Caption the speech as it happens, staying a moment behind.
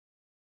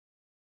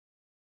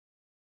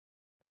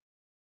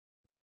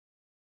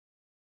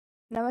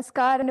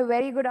Namaskar and a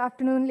very good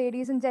afternoon,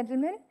 ladies and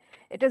gentlemen.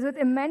 It is with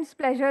immense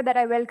pleasure that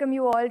I welcome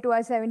you all to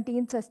our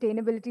 17th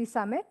Sustainability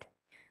Summit.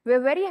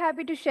 We're very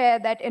happy to share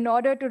that in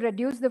order to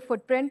reduce the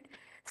footprint,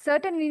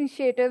 certain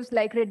initiatives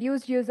like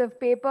reduced use of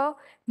paper,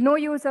 no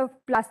use of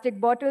plastic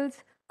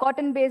bottles,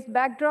 cotton-based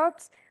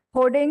backdrops,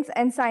 hoardings,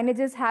 and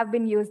signages have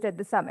been used at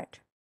the summit.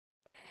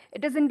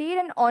 It is indeed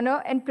an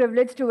honor and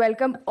privilege to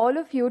welcome all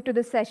of you to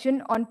the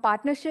session on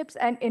partnerships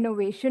and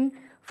innovation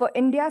for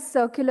India's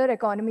circular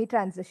economy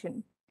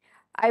transition.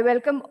 I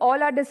welcome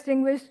all our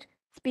distinguished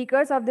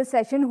speakers of this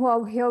session who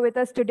are here with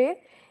us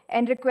today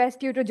and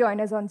request you to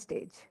join us on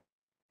stage.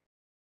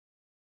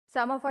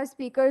 Some of our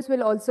speakers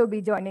will also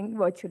be joining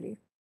virtually.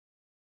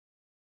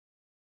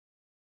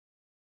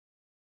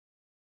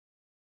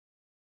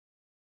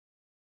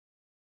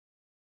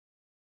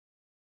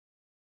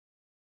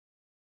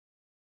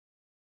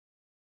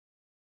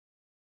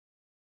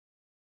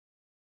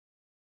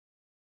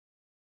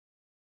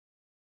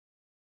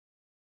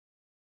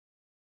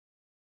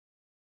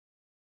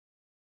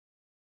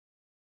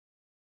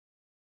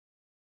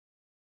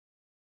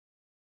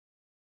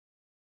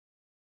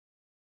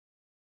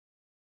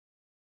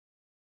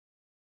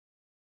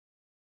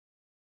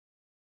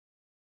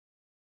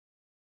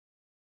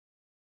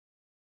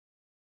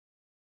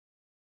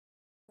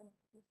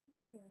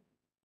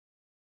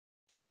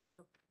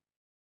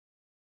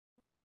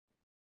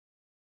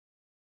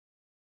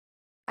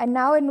 I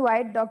now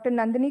invite Dr.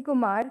 Nandini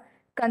Kumar,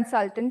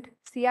 consultant,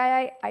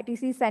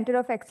 CII-ITC Center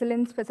of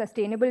Excellence for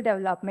Sustainable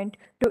Development,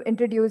 to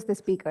introduce the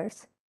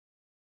speakers.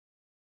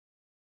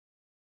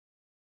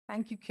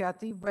 Thank you,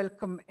 Khyati.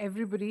 Welcome,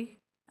 everybody,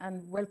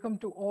 and welcome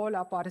to all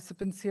our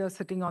participants here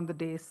sitting on the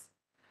dais.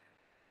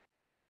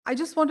 I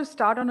just want to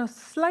start on a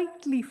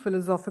slightly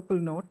philosophical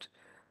note.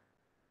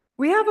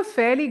 We have a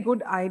fairly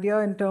good idea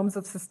in terms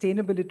of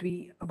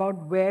sustainability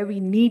about where we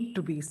need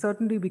to be.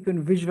 Certainly, we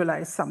can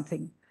visualize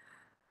something.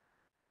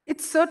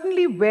 It's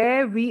certainly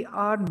where we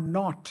are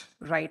not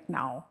right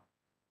now.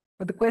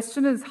 But the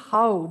question is,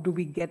 how do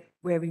we get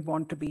where we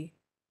want to be?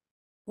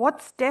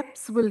 What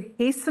steps will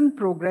hasten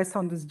progress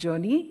on this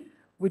journey,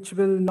 which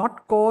will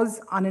not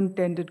cause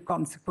unintended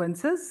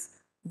consequences,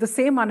 the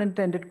same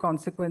unintended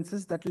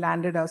consequences that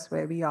landed us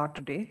where we are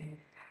today,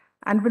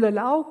 and will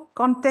allow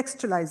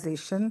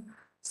contextualization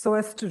so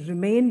as to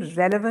remain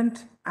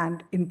relevant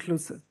and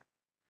inclusive?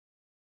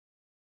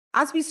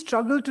 As we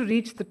struggle to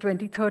reach the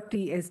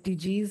 2030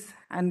 SDGs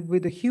and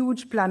with a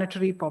huge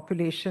planetary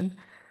population,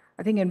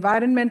 I think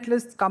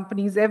environmentalists,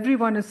 companies,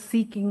 everyone is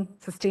seeking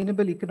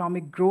sustainable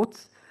economic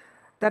growth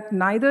that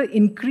neither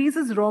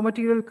increases raw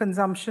material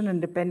consumption and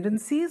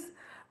dependencies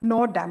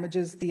nor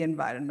damages the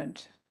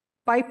environment.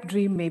 Pipe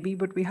dream maybe,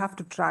 but we have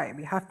to try.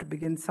 We have to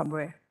begin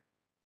somewhere.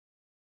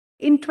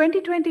 In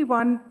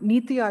 2021,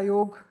 Niti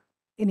Aayog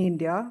in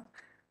India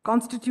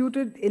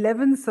constituted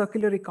 11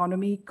 circular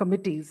economy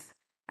committees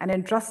and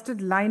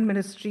entrusted line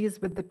ministries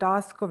with the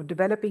task of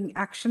developing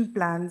action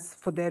plans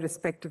for their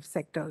respective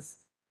sectors.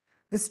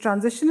 This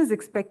transition is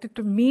expected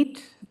to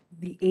meet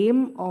the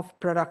aim of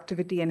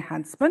productivity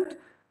enhancement,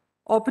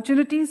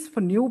 opportunities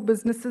for new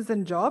businesses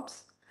and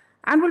jobs,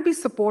 and will be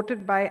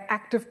supported by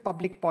active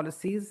public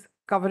policies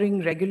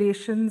covering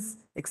regulations,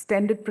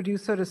 extended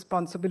producer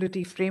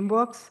responsibility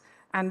frameworks,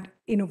 and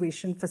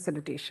innovation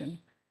facilitation.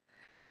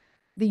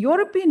 The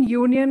European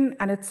Union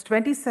and its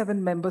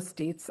 27 member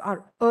states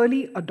are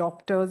early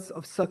adopters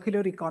of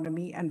circular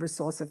economy and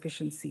resource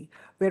efficiency.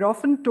 We're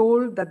often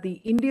told that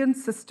the Indian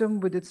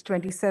system with its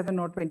 27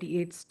 or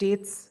 28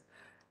 states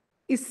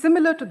is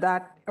similar to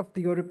that of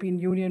the European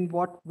Union,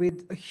 what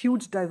with a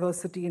huge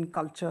diversity in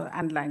culture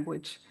and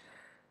language.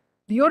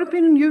 The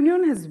European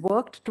Union has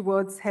worked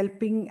towards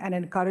helping and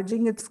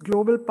encouraging its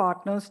global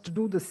partners to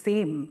do the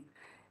same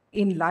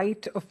in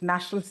light of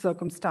national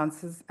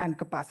circumstances and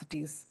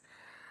capacities.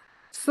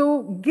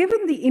 So,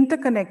 given the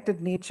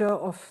interconnected nature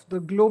of the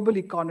global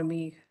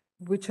economy,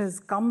 which has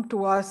come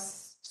to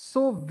us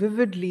so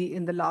vividly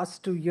in the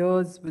last 2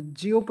 years with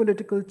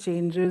geopolitical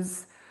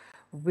changes,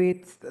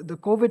 with the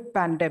COVID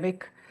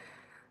pandemic,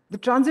 the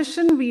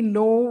transition we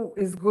know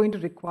is going to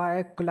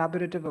require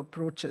collaborative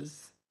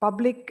approaches,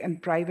 public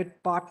and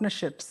private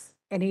partnerships,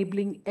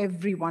 enabling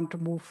everyone to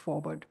move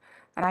forward.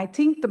 And I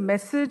think the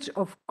message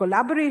of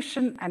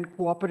collaboration and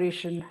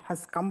cooperation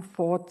has come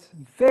forth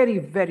very,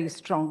 very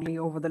strongly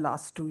over the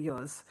last 2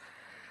 years.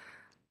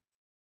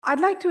 I'd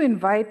like to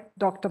invite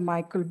Dr.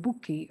 Michael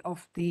Bucchi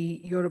of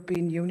the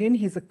European Union.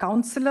 He's a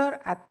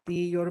counselor at the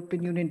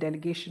European Union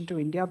delegation to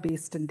India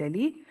based in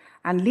Delhi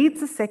and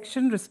leads a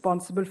section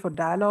responsible for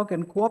dialogue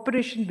and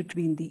cooperation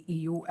between the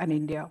EU and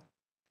India.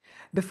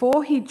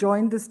 Before he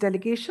joined this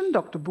delegation,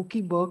 Dr.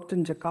 Bucchi worked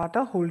in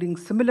Jakarta, holding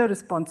similar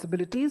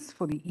responsibilities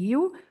for the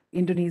EU,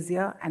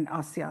 Indonesia, and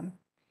ASEAN.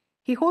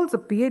 He holds a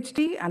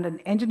PhD and an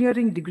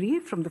engineering degree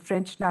from the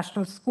French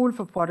National School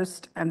for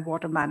Forest and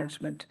Water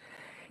Management.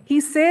 He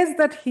says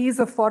that he's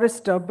a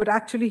forester, but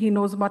actually he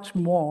knows much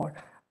more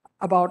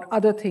about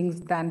other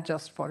things than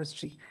just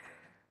forestry.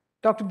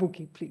 Dr.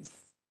 Bucchi, please.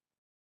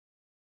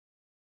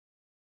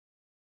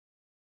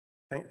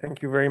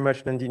 Thank you very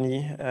much,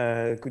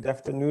 Nandini. Good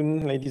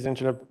afternoon, ladies and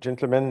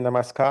gentlemen.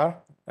 Namaskar.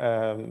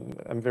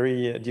 I'm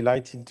very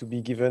delighted to be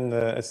given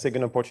a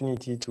second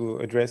opportunity to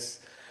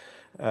address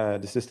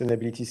the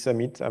Sustainability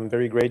Summit. I'm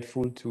very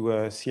grateful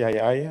to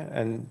CII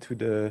and to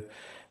the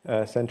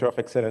Center of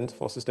Excellence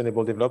for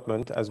Sustainable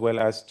Development, as well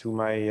as to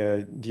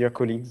my dear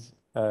colleagues,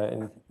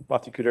 in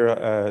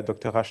particular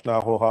Dr.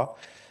 Rachna Arora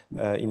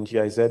in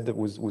GIZ,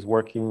 who's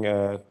working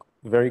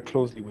very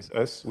closely with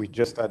us. We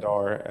just had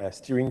our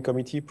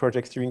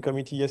project steering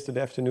committee yesterday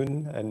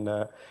afternoon,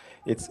 and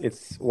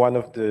it's one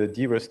of the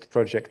dearest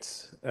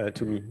projects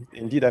to me.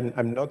 Indeed,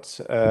 I'm not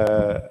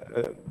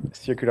a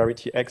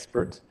circularity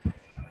expert.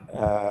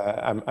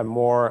 I'm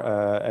more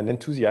an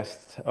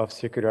enthusiast of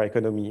circular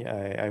economy.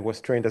 I was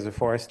trained as a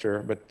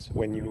forester, but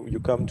when you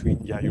come to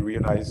India, you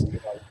realize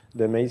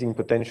the amazing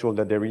potential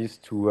that there is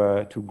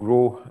to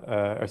grow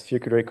a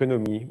circular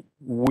economy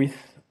with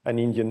an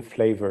Indian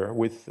flavor,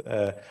 with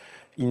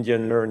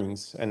Indian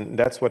learnings. And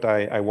that's what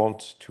I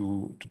want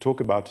to talk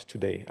about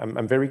today.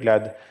 I'm very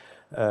glad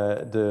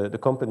the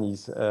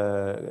companies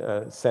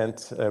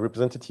sent a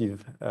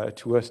representative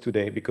to us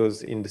today,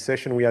 because in the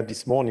session we had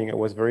this morning, I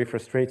was very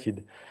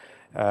frustrated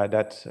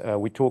that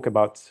we talk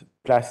about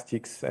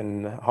plastics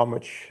and how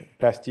much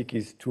plastic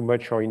is too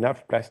much or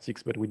enough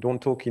plastics, but we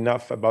don't talk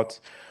enough about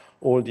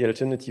all the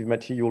alternative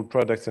material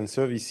products and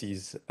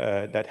services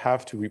that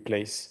have to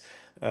replace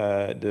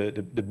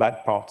the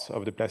bad parts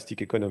of the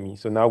plastic economy.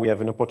 So now we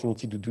have an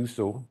opportunity to do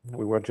so.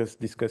 We were just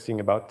discussing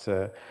about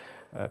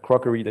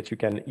crockery that you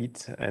can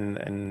eat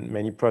and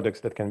many products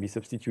that can be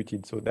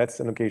substituted. So that's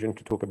an occasion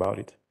to talk about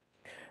it.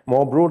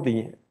 More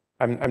broadly,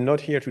 I'm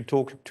not here to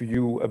talk to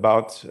you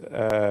about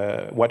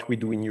what we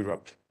do in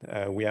Europe.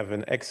 We have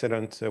an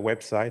excellent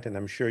website, and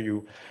I'm sure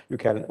you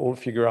can all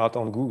figure out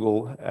on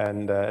Google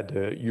and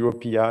the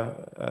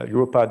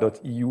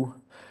europa.eu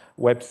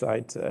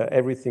website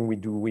everything we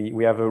do.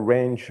 We have a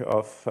range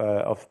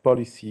of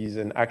policies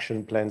and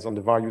action plans on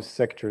the various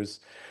sectors.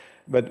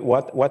 But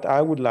what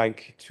I would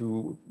like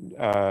to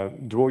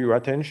draw your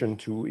attention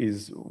to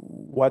is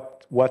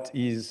what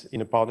is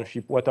in a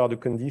partnership, what are the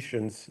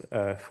conditions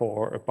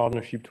for a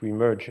partnership to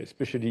emerge,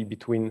 especially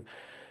between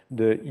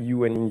the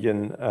EU and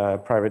Indian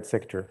private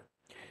sector.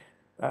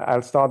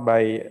 I'll start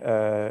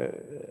by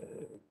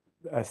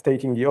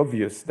stating the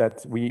obvious,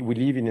 that we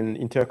live in an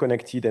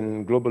interconnected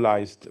and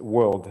globalized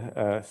world.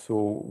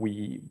 So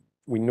we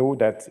know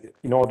that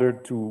in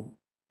order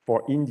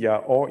for India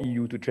or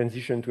EU to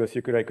transition to a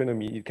circular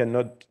economy, it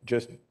cannot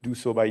just do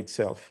so by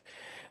itself.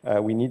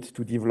 We need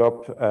to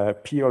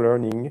develop peer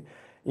learning,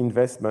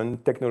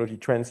 investment, technology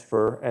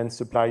transfer, and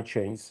supply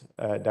chains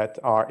that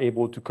are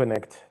able to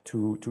connect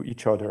to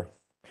each other.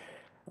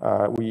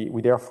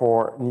 We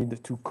therefore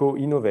need to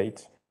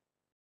co-innovate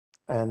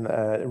and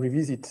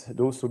revisit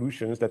those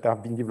solutions that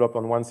have been developed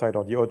on one side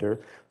or the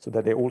other, so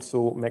that they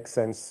also make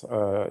sense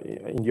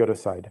in the other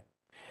side.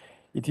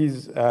 It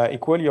is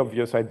equally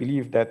obvious, I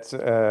believe, that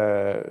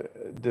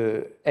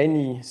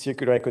any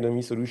circular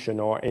economy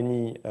solution or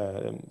any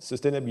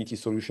sustainability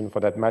solution for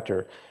that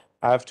matter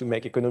have to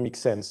make economic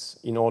sense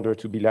in order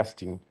to be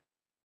lasting.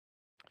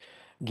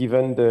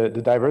 Given the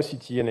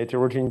diversity and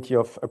heterogeneity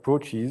of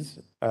approaches,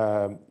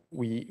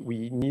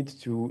 we need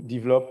to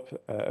develop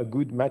a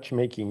good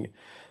matchmaking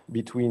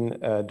between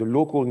the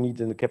local needs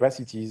and the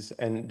capacities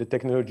and the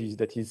technologies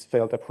that is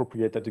felt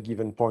appropriate at a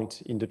given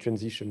point in the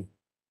transition.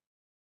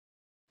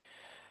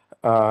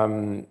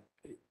 To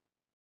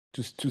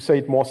say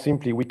it more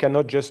simply, we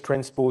cannot just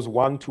transpose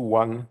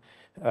one-to-one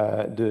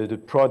the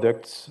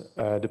products,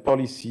 the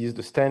policies,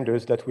 the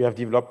standards that we have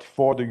developed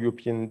for the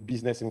European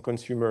business and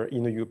consumer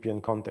in a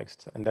European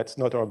context. And that's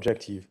not our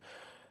objective.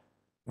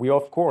 We,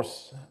 of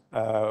course,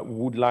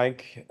 would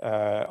like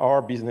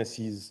our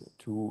businesses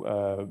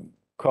to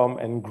come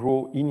and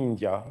grow in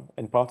India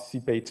and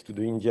participate to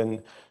the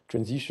Indian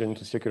transition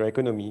to circular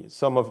economy.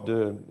 Some of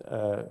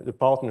the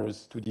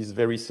partners to this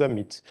very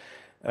summit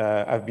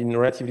have been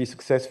relatively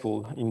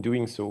successful in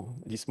doing so.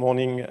 This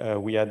morning,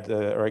 we had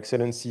Her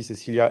Excellency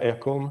Cecilia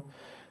Ercom,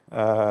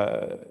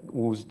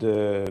 who's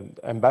the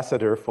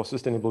ambassador for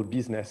sustainable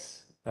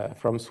business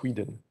from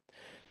Sweden.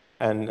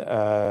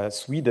 And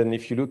Sweden,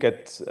 if you look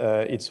at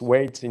its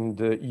weight in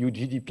the EU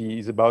GDP,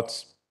 is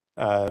about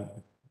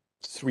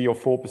 3 or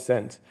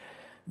 4%.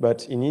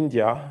 But in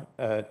India,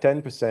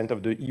 10%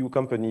 of the EU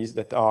companies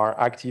that are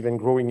active and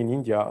growing in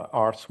India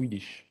are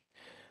Swedish.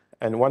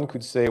 And one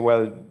could say,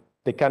 well,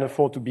 they can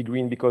afford to be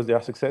green because they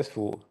are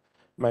successful.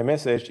 My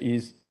message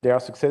is they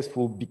are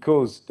successful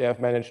because they have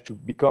managed to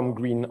become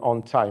green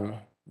on time,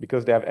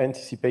 because they have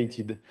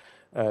anticipated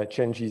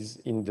changes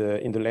in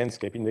the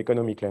landscape, in the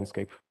economic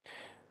landscape.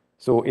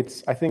 So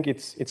I think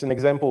it's an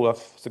example of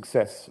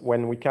success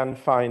when we can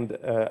find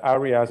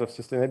areas of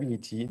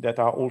sustainability that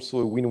are also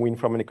a win-win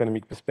from an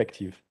economic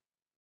perspective.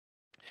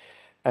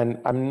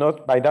 And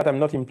by that, I'm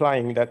not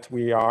implying that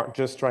we are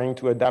just trying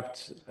to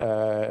adapt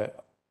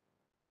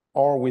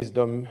our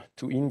wisdom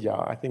to India.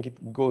 I think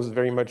it goes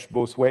very much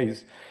both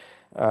ways.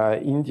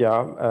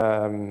 India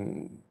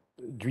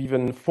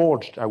driven,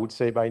 forged, I would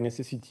say, by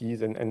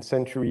necessities and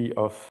century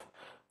of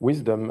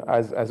wisdom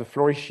as a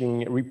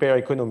flourishing repair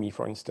economy,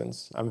 for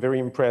instance. I'm very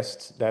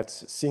impressed that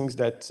things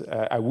that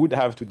I would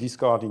have to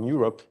discard in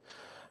Europe,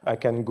 I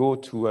can go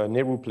to a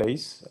Nehru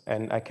Place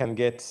and I can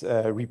get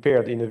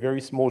repaired in a very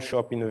small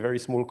shop in a very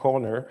small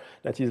corner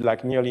that is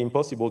like nearly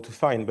impossible to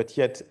find, but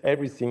yet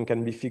everything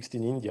can be fixed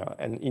in India.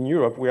 And in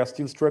Europe, we are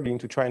still struggling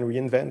to try and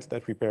reinvent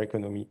that repair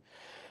economy.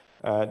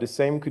 The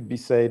same could be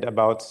said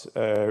about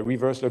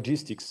reverse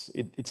logistics.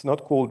 It's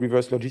not called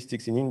reverse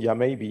logistics in India,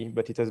 maybe,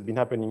 but it has been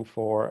happening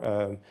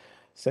for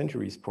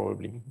centuries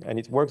probably, and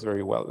it works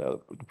very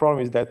well. The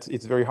problem is that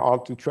it's very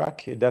hard to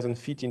track. It doesn't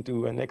fit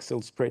into an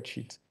Excel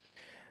spreadsheet,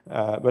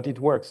 but it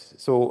works.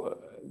 So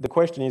the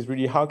question is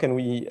really how can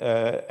we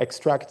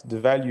extract the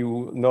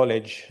value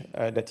knowledge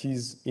that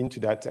is into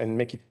that and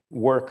make it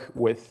work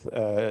with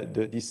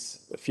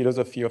this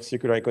philosophy of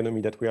circular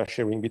economy that we are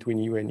sharing between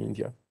EU and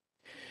India.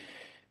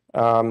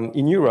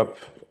 In Europe,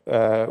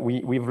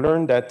 we've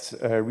learned that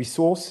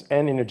resource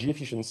and energy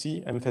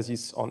efficiency,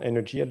 emphasis on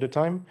energy at the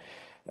time,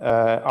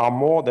 are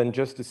more than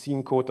just a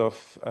thin coat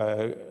of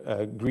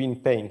green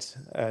paint.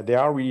 They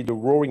are really the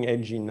roaring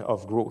engine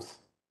of growth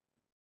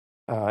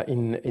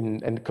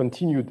and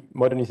continued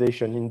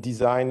modernization in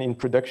design, in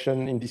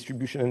production, in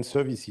distribution and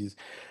services.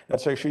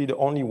 That's actually the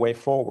only way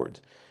forward.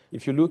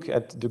 If you look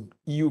at the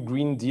EU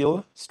Green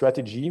Deal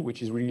strategy,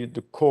 which is really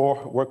the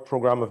core work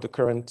program of the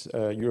current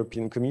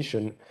European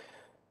Commission,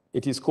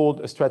 it is called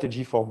a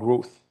strategy for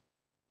growth.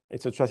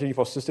 It's a strategy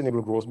for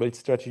sustainable growth, but it's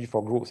a strategy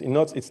for growth.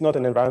 It's not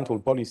an environmental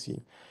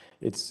policy.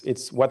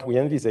 It's what we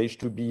envisage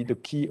to be the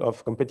key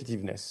of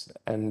competitiveness.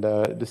 And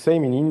the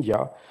same in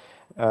India.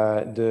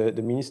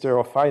 The Minister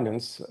of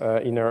Finance,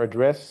 in her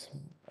address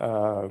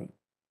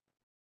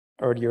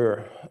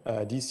earlier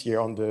this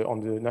year on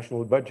the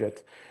national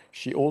budget,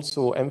 she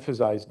also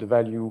emphasized the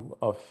value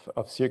of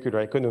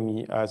circular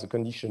economy as a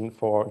condition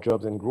for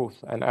jobs and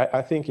growth. And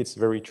I think it's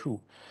very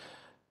true.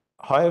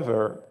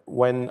 However,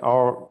 when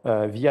our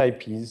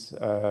VIPs,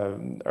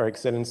 Her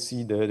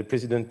Excellency, the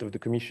President of the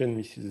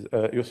Commission, Mrs.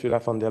 Ursula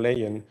von der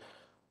Leyen,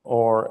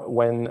 or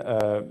when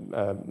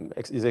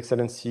His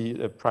Excellency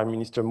Prime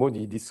Minister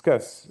Modi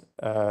discuss,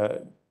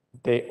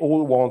 they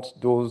all want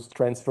those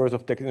transfers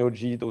of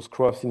technology, those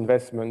cross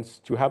investments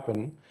to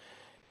happen.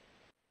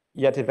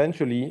 Yet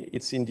eventually,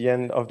 it's in the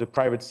end of the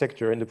private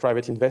sector and the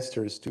private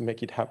investors to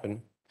make it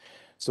happen.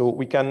 So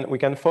we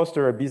can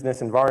foster a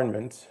business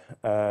environment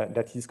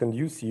that is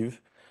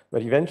conducive,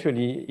 but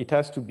eventually it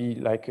has to be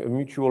like a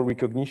mutual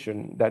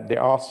recognition that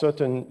there are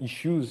certain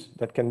issues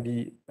that can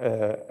be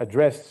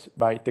addressed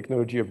by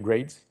technology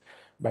upgrades,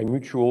 by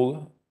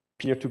mutual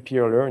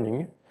peer-to-peer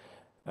learning.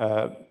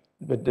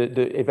 But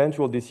the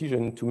eventual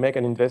decision to make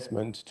an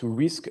investment, to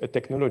risk a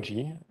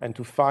technology, and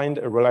to find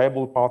a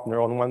reliable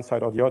partner on one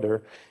side or the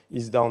other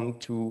is down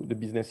to the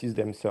businesses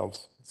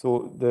themselves.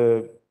 So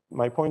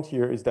my point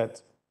here is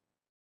that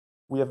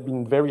we have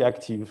been very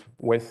active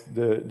with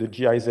the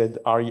GIZ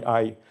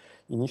REI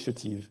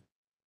initiative.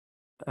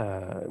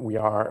 We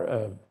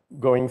are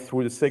going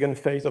through the second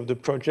phase of the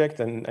project,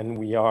 and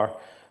we are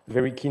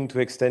very keen to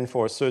extend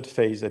for a third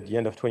phase at the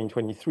end of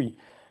 2023.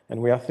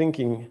 And we are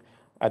thinking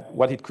at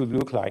what it could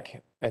look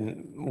like.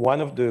 And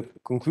one of the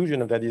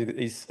conclusions of that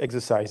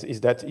exercise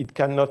is that it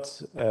cannot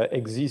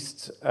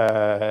exist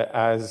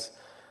as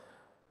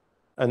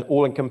an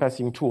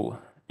all-encompassing tool.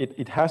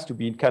 It has to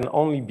be, it can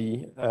only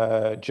be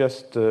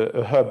just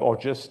a hub or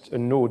just a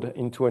node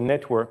into a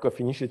network of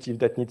initiatives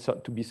that needs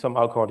to be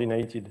somehow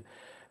coordinated.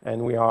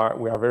 And we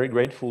are very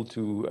grateful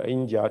to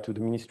India, to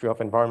the Ministry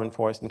of Environment,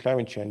 Forest and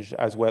Climate Change,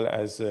 as well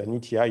as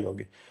NITI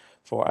Aayog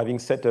for having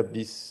set up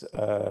this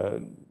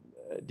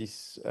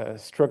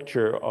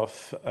structure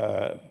of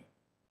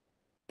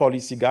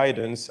policy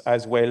guidance,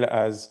 as well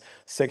as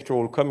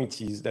sectoral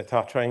committees that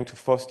are trying to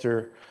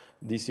foster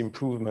this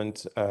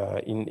improvement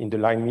in the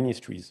line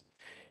ministries.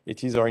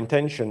 It is our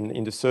intention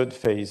in the third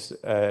phase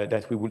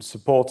that we would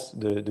support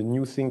the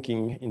new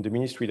thinking in the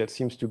ministry that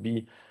seems to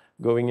be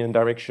going in a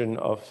direction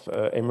of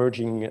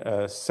emerging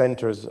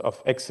centers of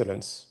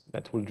excellence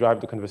that will drive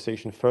the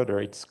conversation further.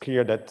 It's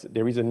clear that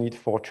there is a need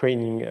for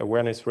training,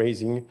 awareness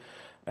raising,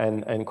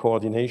 and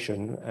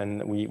coordination,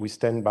 and we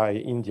stand by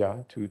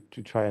India to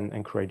try and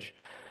encourage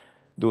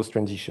those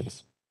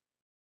transitions.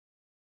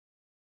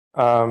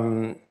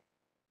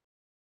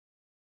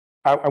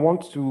 I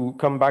want to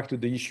come back to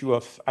the issue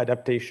of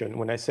adaptation.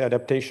 When I say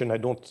adaptation, I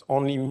don't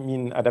only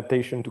mean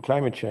adaptation to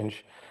climate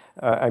change.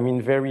 I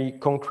mean very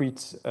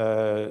concrete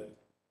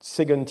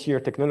second-tier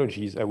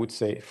technologies, I would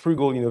say,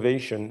 frugal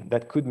innovation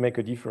that could make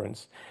a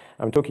difference.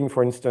 I'm talking,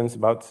 for instance,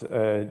 about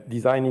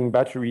designing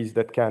batteries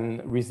that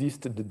can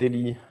resist the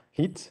daily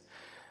heat,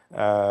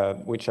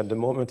 which at the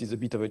moment is a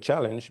bit of a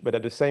challenge, but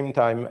at the same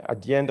time,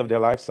 at the end of their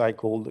life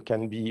cycle,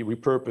 can be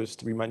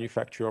repurposed,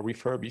 remanufactured, or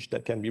refurbished,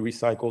 that can be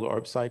recycled or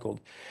upcycled.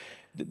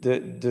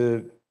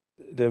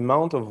 The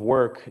amount of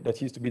work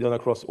that needs to be done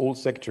across all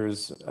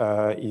sectors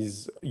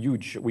is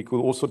huge. We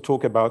could also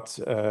talk about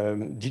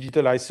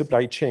digitalized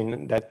supply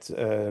chain that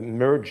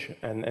merge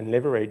and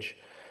leverage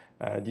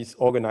this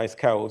organized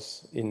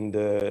chaos in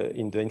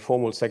the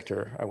informal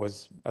sector,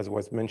 as I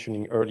was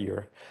mentioning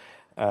earlier,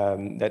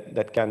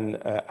 that can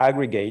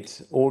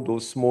aggregate all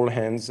those small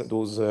hands,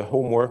 those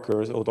home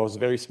workers, or those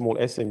very small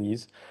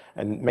SMEs,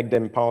 and make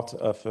them part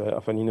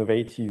of an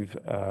innovative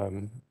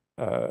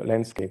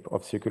landscape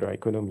of circular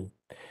economy.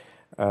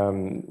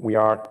 We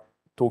are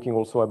talking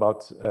also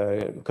about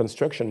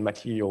construction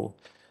material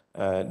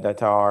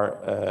that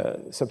are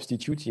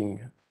substituting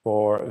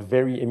for a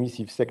very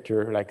emissive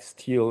sector like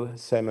steel,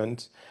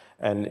 cement,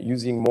 and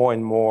using more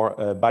and more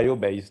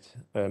bio-based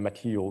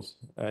materials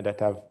that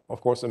have, of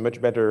course, a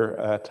much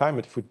better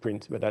climate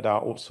footprint, but that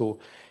are also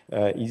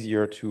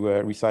easier to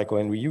recycle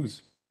and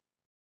reuse.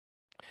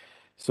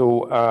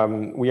 So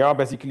we are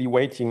basically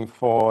waiting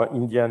for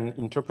Indian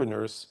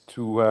entrepreneurs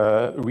to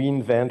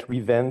reinvent,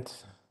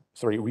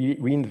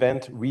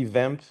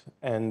 revamp,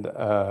 and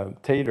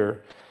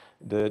tailor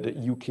the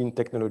EU clean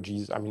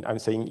technologies. I mean, I'm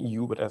saying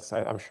EU, but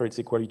I'm sure it's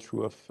equally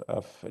true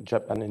of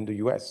Japan and the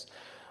US.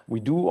 We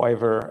do,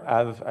 however,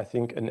 have, I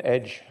think, an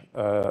edge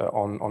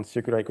on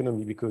circular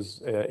economy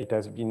because it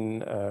has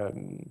been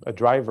a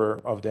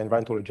driver of the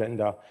environmental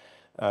agenda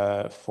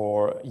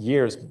for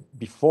years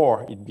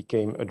before it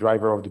became a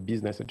driver of the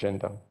business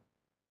agenda.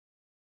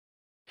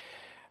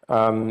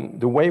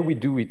 The way we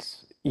do it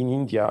in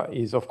India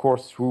is, of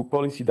course, through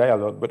policy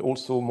dialogue, but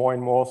also more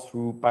and more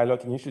through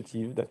pilot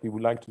initiatives that we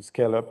would like to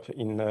scale up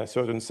in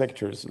certain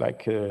sectors,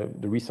 like the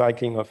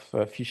recycling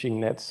of fishing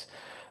nets,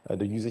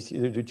 the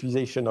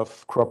utilization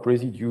of crop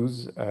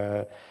residues,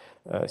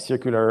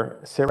 circular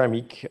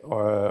ceramic,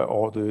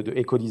 or the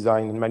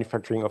eco-design and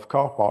manufacturing of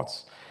car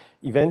parts.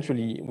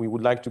 Eventually, we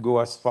would like to go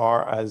as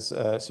far as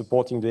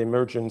supporting the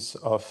emergence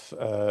of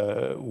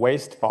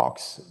waste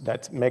parks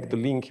that make the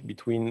link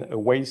between a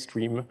waste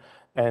stream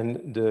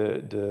and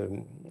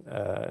the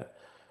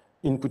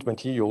input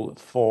material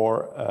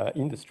for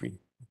industry.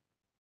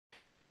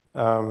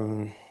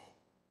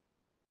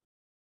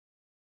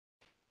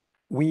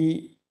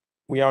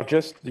 We are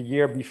just the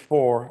year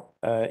before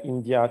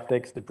India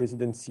takes the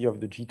presidency of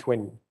the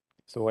G20.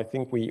 So I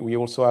think we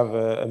also have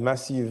a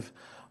massive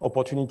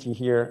opportunity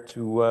here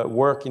to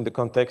work in the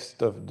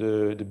context of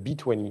the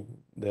B20,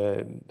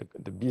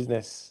 the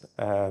business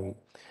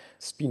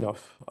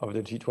spin-off of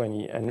the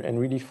G20, and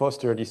really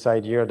foster this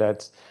idea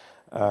that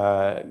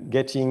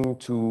getting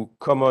to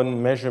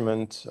common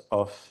measurement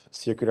of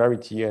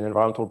circularity and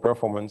environmental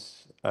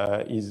performance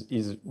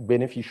is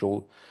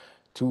beneficial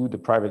to the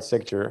private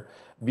sector,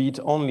 be it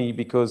only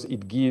because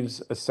it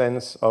gives a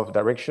sense of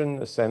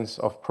direction, a sense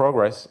of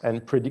progress,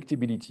 and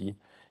predictability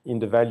in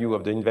the value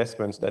of the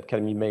investments that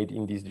can be made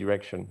in this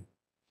direction.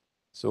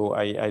 So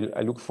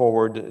I look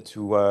forward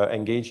to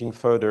engaging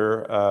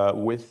further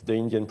with the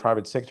Indian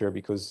private sector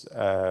because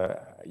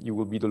you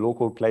will be the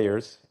local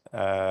players,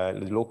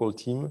 the local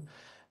team,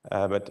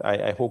 but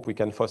I hope we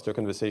can foster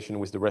conversation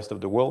with the rest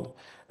of the world,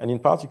 and in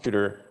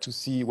particular to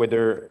see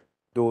whether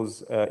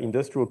those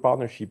industrial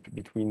partnerships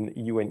between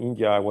EU and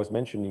India I was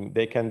mentioning,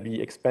 they can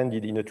be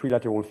expanded in a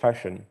trilateral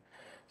fashion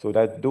so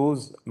that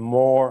those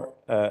more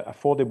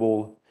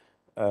affordable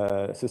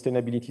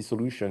sustainability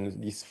solutions,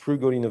 this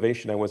frugal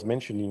innovation I was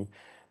mentioning,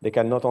 they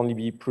can not only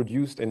be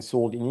produced and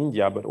sold in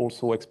India, but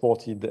also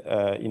exported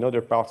in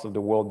other parts of the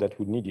world that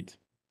would need it,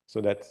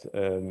 so that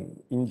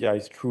India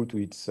is true to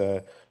its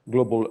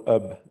global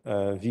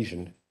hub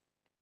vision.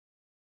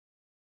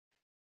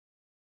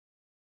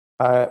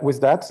 With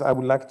that, I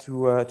would like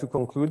to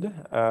conclude.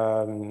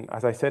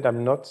 As I said,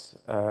 I'm not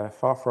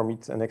far from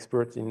it an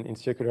expert in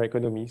circular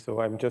economy,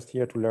 so I'm just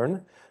here to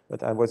learn.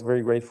 But I was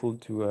very grateful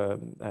to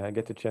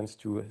get a chance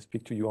to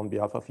speak to you on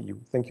behalf of EU.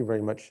 Thank you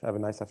very much. Have a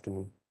nice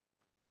afternoon.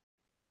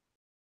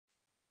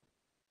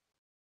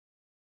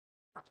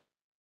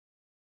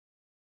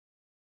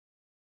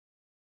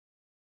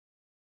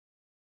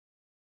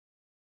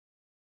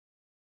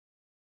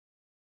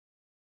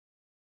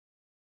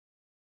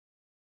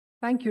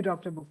 Thank you,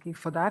 Dr. Bukhi,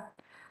 for that.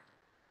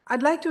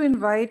 I'd like to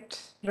invite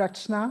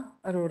Rachna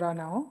Arora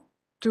now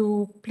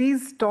to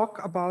please talk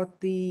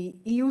about the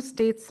EU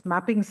states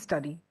mapping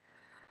study.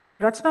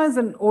 Rachna is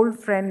an old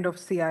friend of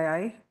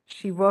CII.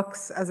 She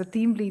works as a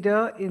team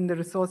leader in the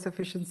resource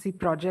efficiency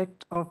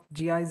project of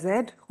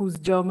GIZ, whose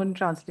German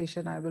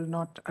translation I will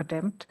not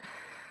attempt.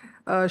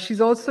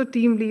 She's also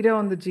team leader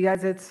on the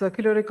GIZ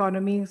Circular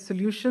Economy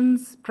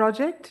Solutions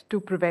project to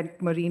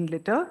prevent marine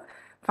litter,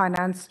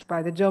 financed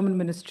by the German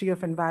Ministry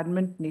of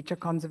Environment, Nature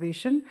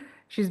Conservation.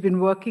 She's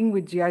been working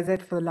with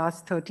GIZ for the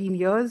last 13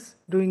 years,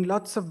 doing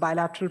lots of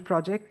bilateral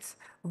projects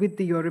with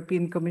the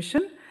European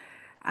Commission,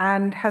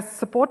 and has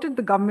supported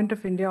the Government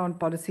of India on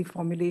policy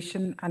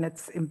formulation and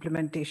its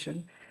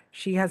implementation.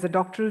 She has a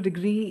doctoral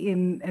degree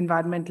in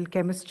environmental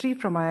chemistry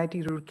from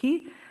IIT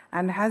Roorkee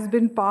and has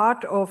been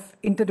part of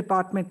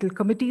interdepartmental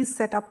committees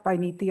set up by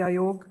Niti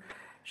Aayog.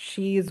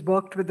 She has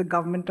worked with the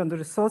government on the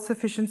resource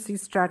efficiency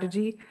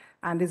strategy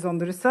and is on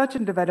the Research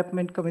and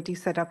Development Committee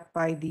set up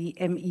by the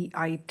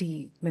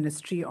MEIT,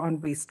 Ministry on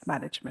Waste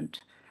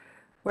Management.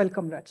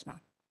 Welcome,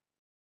 Rachna.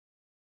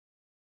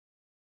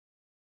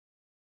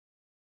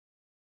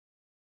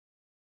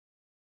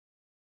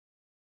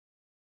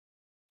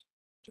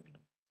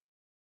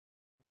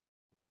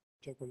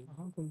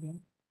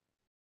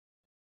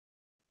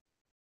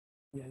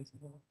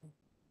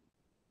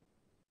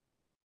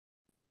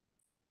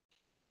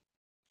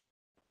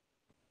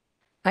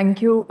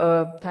 Thank you.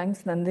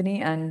 Thanks,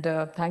 Nandini, and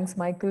thanks,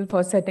 Michael,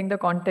 for setting the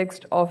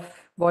context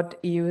of what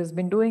EU has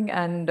been doing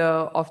and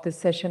of this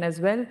session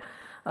as well.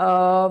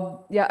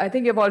 Yeah, I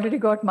think you've already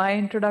got my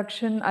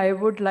introduction. I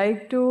would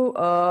like to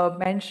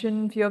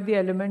mention a few of the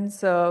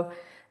elements.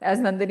 As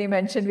Nandini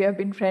mentioned, we have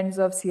been friends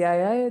of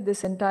CII.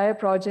 This entire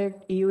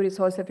project, EU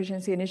Resource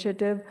Efficiency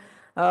Initiative,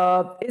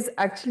 is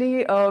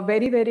actually a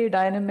very, very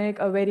dynamic,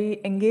 a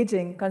very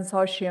engaging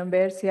consortium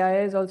where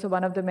CII is also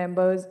one of the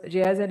members.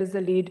 GIZ is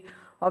the lead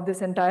of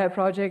this entire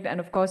project. And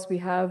of course, we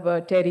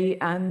have Terry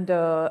and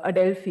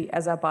Adelphi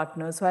as our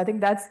partners. So I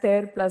think that's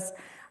there, plus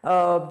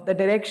the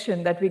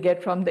direction that we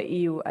get from the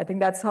EU. I think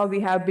that's how we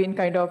have been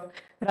kind of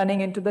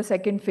running into the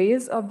second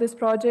phase of this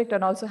project,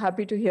 and also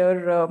happy to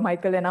hear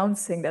Michael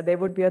announcing that there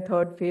would be a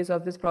third phase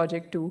of this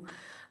project too.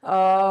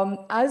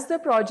 As the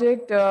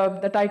project,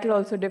 the title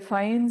also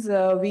defines,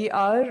 we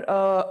are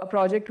a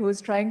project who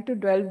is trying to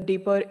delve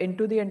deeper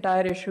into the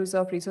entire issues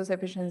of resource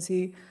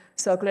efficiency,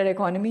 circular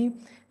economy.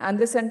 And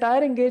this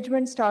entire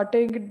engagement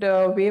started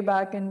way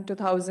back in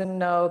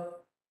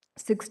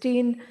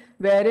 2016,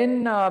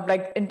 wherein,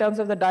 like in terms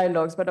of the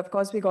dialogues, but of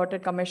course we got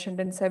it commissioned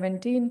in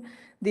 17.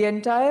 The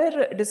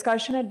entire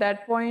discussion at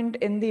that point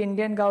in the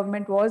Indian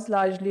government was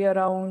largely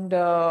around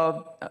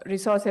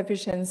resource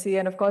efficiency,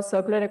 and of course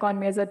circular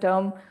economy as a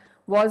term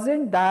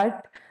wasn't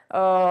that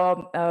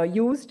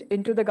used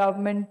into the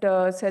government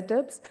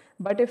setups.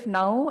 But if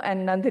now,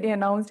 and Nandini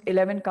announced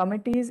 11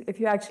 committees, if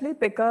you actually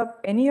pick up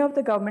any of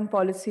the government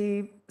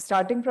policy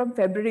starting from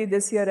February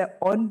this year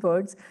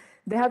onwards,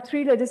 they have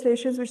 3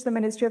 legislations which the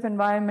Ministry of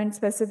Environment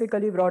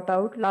specifically brought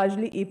out,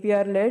 largely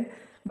EPR-led,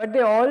 but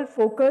they all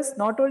focus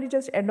not only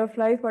just end of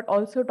life, but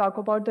also talk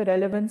about the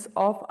relevance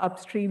of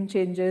upstream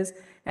changes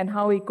and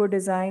how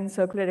eco-design,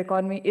 circular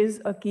economy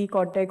is a key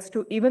context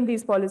to even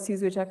these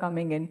policies which are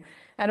coming in.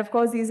 And of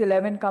course, these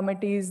 11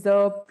 committees,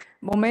 the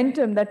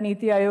momentum that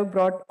Niti Aayog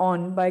brought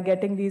on by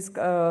getting these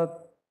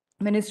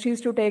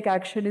ministries to take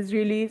action is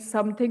really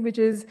something which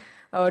is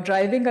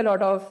driving a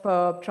lot of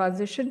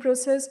transition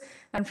process.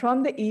 And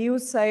from the EU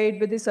side,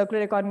 with the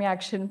Circular Economy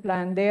Action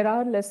Plan, there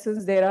are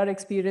lessons, there are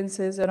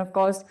experiences, and of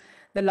course,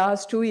 the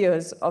last 2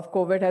 years of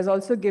COVID has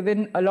also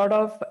given a lot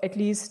of at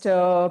least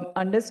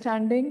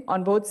understanding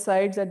on both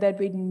sides that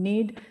we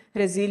need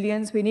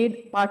resilience, we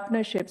need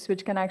partnerships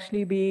which can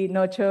actually be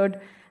nurtured,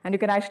 and you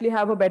can actually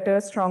have a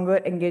better, stronger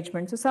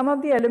engagement. So some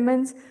of the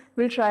elements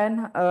we'll try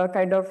and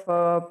kind of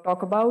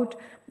talk about.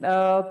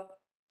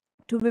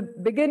 To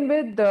begin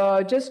with,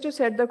 just to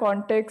set the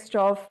context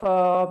of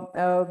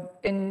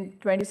in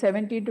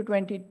 2017 to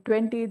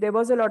 2020, there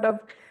was a lot of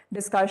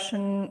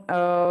discussion,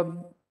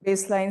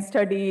 baseline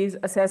studies,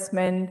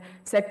 assessment,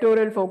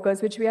 sectoral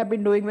focus, which we have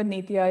been doing with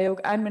Niti Aayog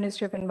and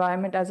Ministry of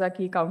Environment as our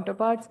key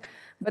counterparts.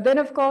 But then,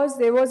 of course,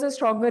 there was a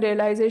stronger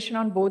realization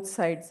on both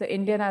sides, the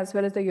Indian as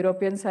well as the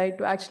European side,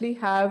 to actually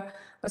have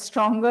a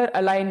stronger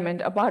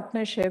alignment, a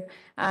partnership.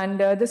 And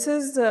this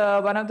is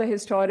one of the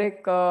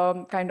historic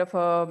kind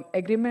of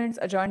agreements,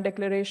 a joint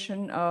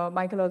declaration.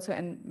 Michael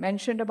also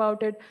mentioned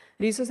about it,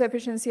 resource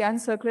efficiency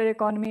and circular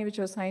economy, which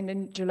was signed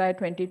in July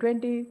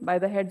 2020 by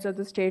the heads of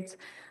the states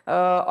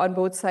on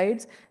both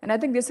sides. And I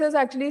think this has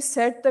actually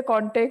set the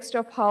context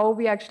of how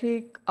we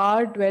actually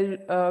are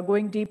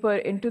going deeper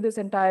into this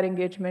entire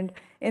engagement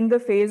in the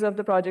phase of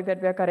the project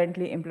that we are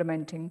currently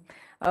implementing.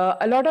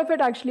 A lot of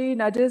it actually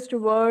nudges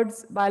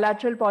towards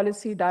bilateral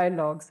policy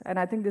dialogues. And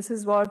I think this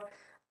is what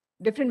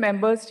different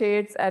member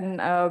states, and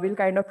we'll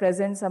kind of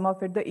present some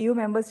of it. The EU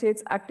member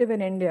states active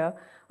in India,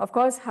 of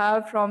course,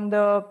 have from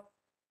the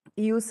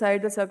EU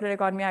side the Circular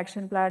Economy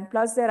Action Plan,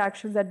 plus their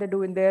actions that they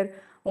do in their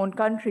own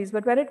countries.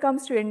 But when it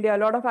comes to India, a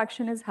lot of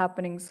action is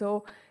happening.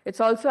 So it's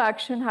also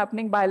action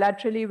happening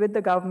bilaterally with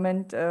the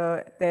government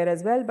there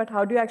as well. But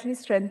how do you actually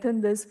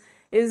strengthen this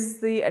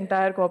is the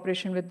entire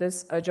cooperation with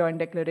this joint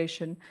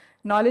declaration.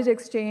 Knowledge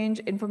exchange,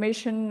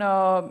 information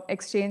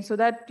exchange, so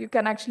that you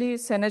can actually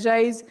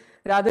synergize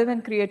rather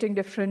than creating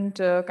different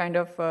kind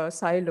of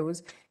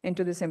silos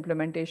into this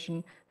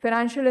implementation.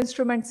 Financial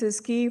instruments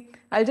is key.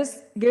 I'll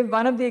just give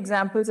one of the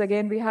examples.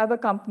 Again, we have a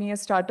company, a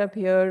startup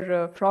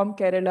here from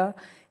Kerala.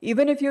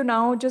 Even if you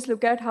now just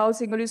look at how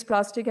single-use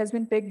plastic has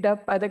been picked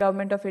up by the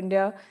government of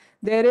India,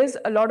 there is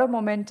a lot of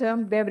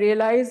momentum. They've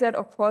realized that,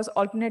 of course,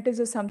 alternatives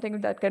is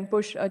something that can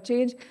push a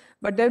change.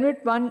 But then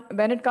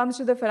when it comes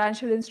to the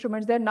financial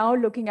instruments, they're now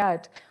looking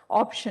at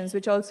options,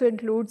 which also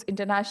includes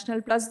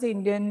international plus the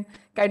Indian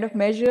kind of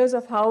measures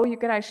of how you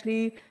can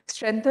actually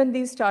strengthen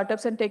these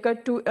startups and take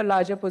it to a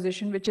larger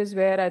position, which is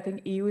where I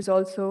think EU is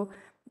also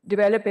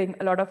developing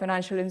a lot of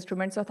financial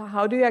instruments. So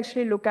how do you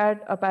actually look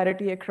at a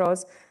parity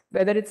across,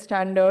 whether it's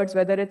standards,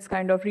 whether it's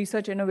kind of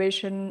research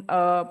innovation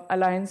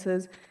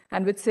alliances.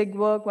 And with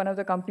SIGWork, one of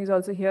the companies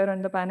also here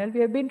on the panel, we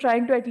have been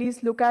trying to at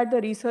least look at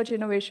the research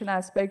innovation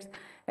aspects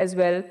as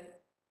well.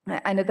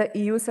 And at the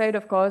EU side,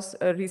 of course,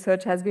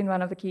 research has been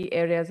one of the key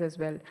areas as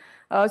well.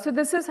 So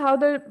this is how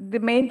the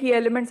main key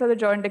elements of the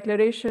joint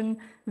declaration.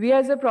 We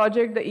as a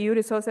project, the EU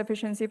Resource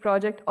Efficiency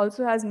Project,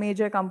 also has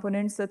major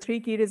components. The three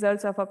key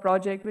results of our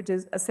project, which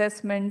is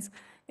assessments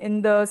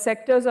in the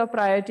sectors of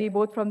priority,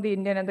 both from the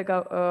Indian and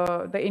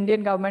the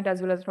Indian government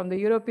as well as from the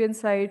European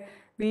side.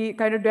 We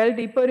kind of delve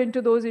deeper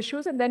into those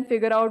issues and then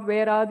figure out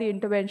where are the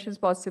interventions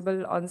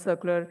possible on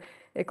circular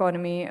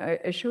economy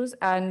issues.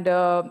 And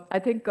I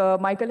think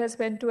Michael has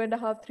spent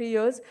 2.5, 3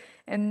 years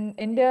in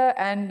India,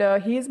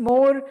 and he's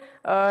more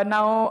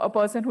now a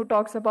person who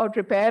talks about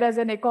repair as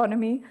an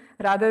economy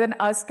rather than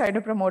us kind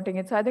of promoting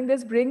it. So I think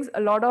this brings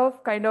a lot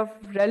of kind of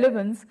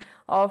relevance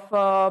of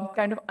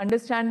kind of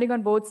understanding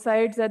on both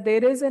sides that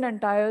there is an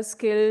entire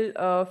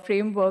skill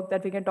framework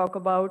that we can talk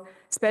about,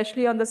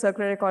 especially on the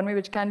circular economy,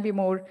 which can be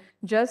more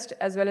just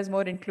as well as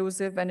more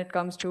inclusive when it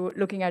comes to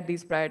looking at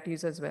these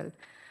priorities as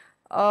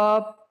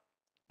well.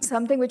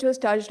 Something which was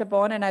touched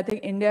upon, and I think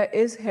India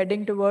is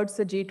heading towards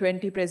the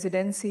G20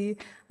 presidency.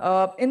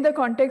 In the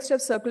context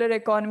of circular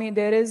economy,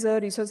 there is a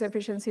resource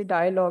efficiency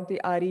dialogue,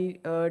 the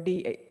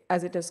RED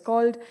as it is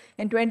called.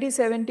 In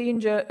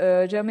 2017,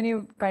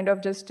 Germany kind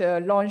of just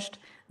launched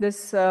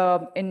this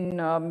where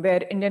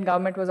Indian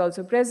government was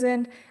also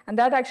present, and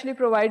that actually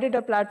provided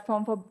a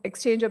platform for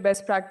exchange of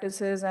best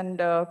practices and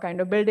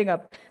kind of building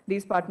up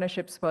these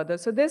partnerships further.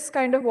 So this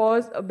kind of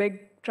was a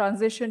big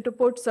transition to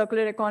put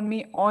circular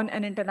economy on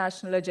an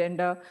international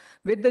agenda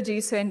with the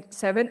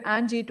G7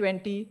 and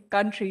G20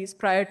 countries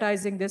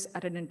prioritizing this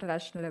at an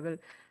international level.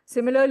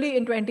 Similarly,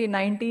 in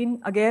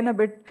 2019, again, a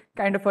bit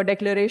kind of a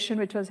declaration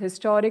which was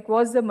historic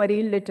was the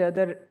marine litter,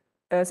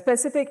 the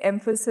specific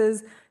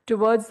emphasis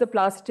towards the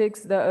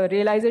plastics, the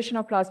realization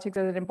of plastics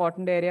as an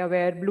important area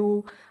where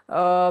blue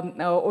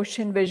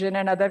ocean vision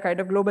and other kind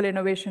of global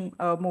innovation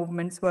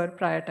movements were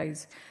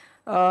prioritized.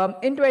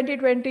 In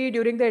 2020,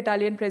 during the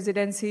Italian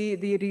presidency,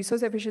 the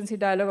resource efficiency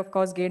dialogue, of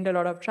course, gained a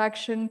lot of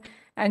traction.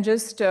 And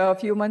just a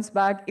few months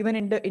back, even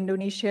in the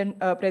Indonesian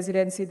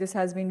presidency, this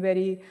has been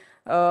very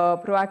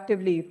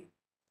proactively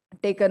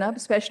taken up,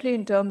 especially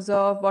in terms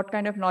of what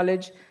kind of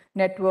knowledge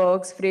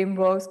networks,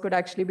 frameworks could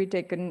actually be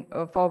taken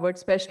forward,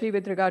 especially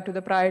with regard to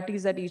the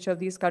priorities that each of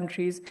these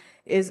countries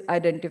is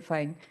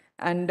identifying.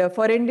 And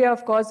for India,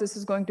 of course, this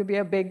is going to be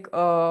a big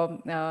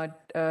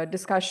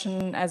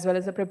discussion as well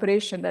as a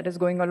preparation that is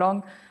going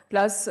along.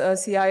 Plus,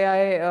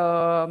 CII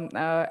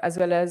as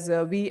well as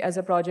we as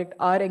a project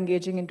are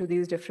engaging into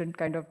these different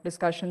kind of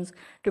discussions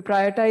to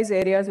prioritize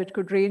areas which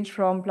could range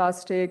from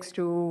plastics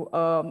to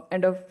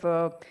end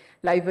of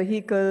live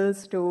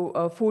vehicles to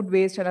food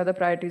waste and other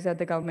priorities that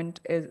the government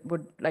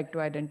would like to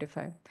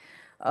identify.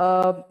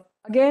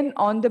 Again,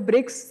 on the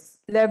BRICS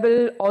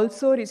level,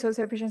 also resource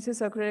efficiency,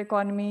 circular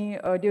economy,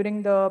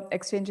 during the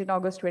exchange in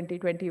August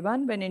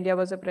 2021, when India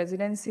was a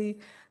presidency,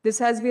 this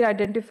has been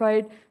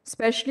identified,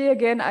 especially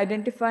again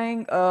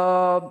identifying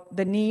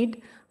the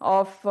need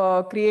of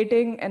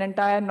creating an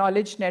entire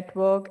knowledge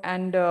network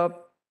and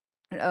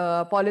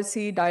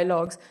policy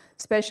dialogues,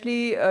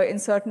 especially in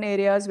certain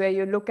areas where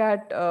you look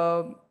at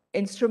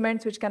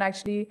instruments which can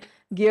actually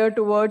gear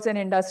towards an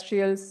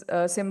industrial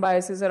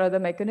symbiosis or other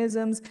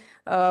mechanisms.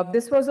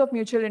 This was of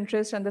mutual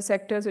interest, and the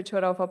sectors which were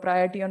of a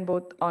priority on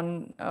both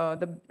in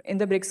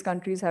the BRICS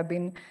countries have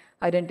been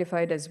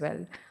identified as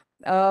well.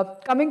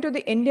 Coming to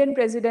the Indian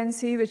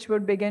presidency, which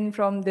would begin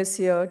from this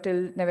year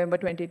till November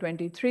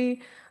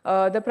 2023,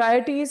 the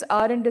priorities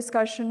are in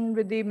discussion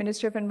with the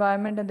Ministry of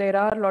Environment, and there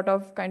are a lot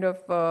of kind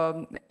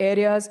of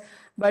areas.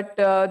 But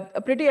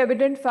a pretty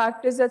evident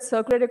fact is that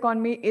circular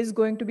economy is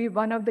going to be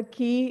one of the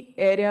key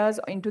areas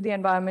into the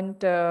environment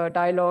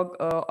dialogue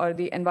or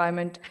the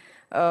environment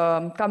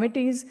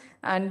committees,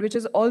 and which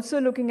is also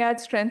looking at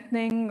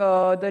strengthening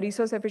the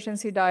resource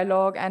efficiency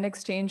dialogue and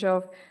exchange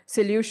of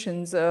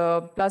solutions,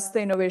 plus the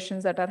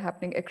innovations that are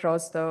happening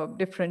across the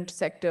different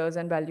sectors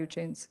and value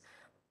chains.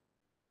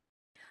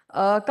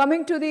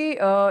 Coming to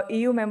the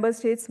EU member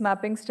states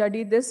mapping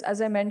study, this,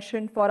 as I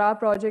mentioned, for our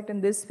project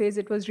in this phase,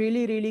 it was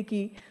really, really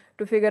key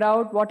to figure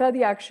out what are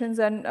the actions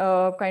and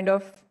kind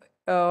of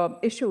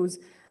issues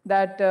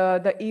that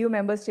the EU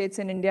member states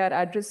in India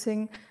are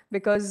addressing,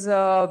 because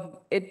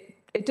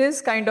it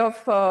is kind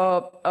of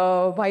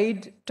a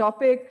wide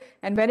topic,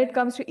 and when it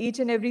comes to each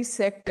and every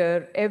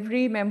sector,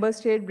 every member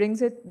state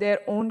brings it their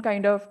own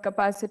kind of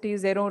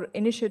capacities, their own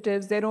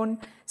initiatives, their own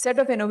set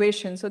of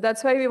innovations. So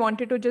that's why we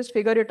wanted to just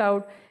figure it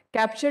out,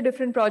 capture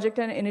different projects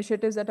and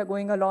initiatives that are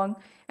going along,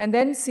 and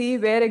then see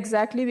where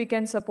exactly we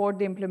can support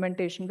the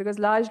implementation. Because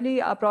largely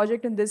our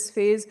project in this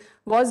phase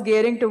was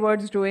gearing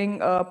towards doing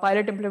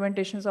pilot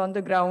implementations on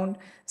the ground,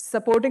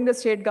 supporting the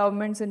state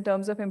governments in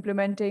terms of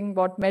implementing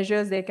what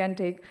measures they can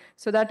take.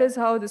 So that is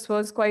how this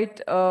was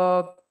quite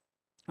a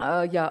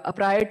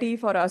priority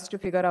for us to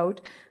figure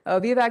out.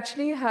 We've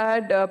actually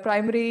had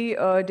primary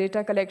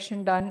data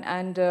collection done,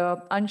 and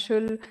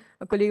Anshul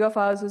a colleague of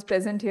ours who's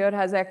present here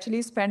has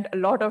actually spent a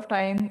lot of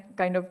time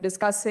kind of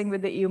discussing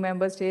with the EU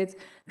member states,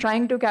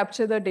 trying to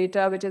capture the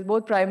data, which is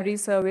both primary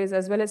surveys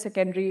as well as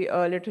secondary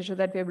literature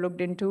that we have looked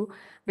into,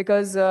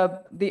 because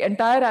the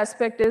entire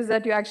aspect is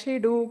that you actually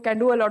can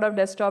do a lot of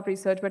desktop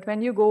research, but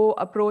when you go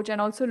approach and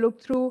also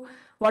look through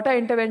what are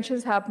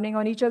interventions happening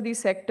on each of these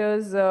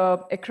sectors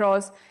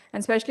across,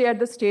 and especially at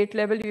the state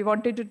level, we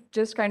wanted to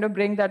just kind of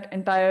bring that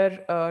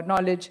entire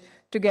knowledge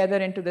together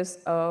into this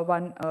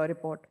one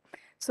report.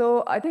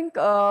 So I think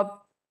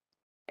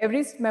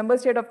every member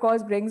state, of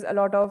course, brings a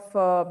lot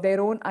of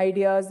their own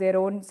ideas, their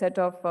own set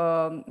of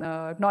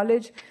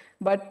knowledge,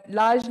 but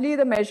largely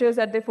the measures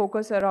that they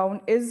focus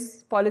around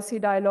is policy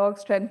dialogue,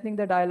 strengthening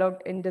the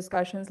dialogue in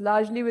discussions,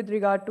 largely with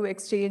regard to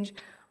exchange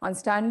on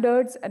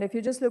standards. And if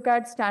you just look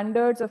at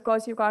standards, of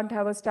course, you can't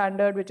have a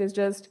standard which is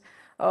just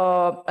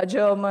a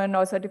German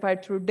or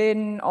certified through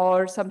DIN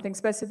or something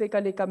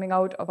specifically coming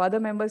out of other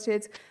member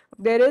states.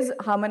 There is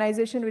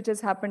harmonization which has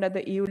happened at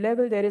the EU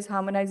level. There is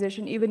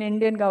harmonization even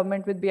Indian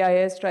government with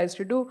BIS tries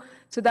to do.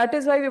 So that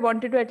is why we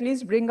wanted to at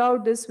least bring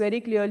out this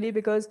very clearly,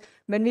 because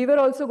when we were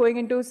also going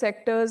into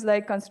sectors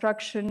like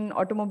construction,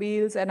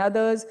 automobiles and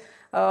others,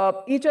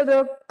 each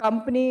other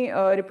company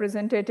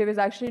representative is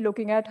actually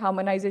looking at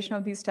harmonization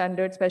of these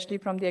standards, especially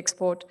from the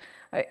export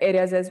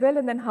areas as well.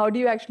 And then how do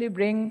you actually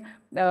bring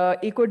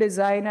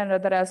eco-design and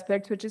other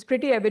aspects, which is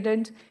pretty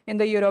evident in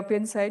the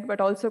European side, but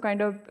also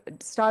kind of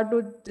start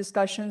with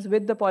discussions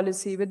with the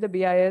policy, with the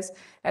BIS,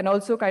 and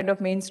also kind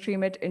of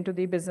mainstream it into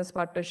the business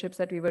partnerships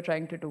that we were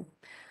trying to do.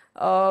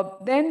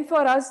 Then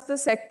for us, the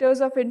sectors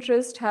of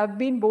interest have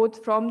been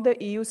both from the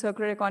EU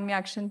Circular Economy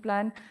Action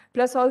Plan,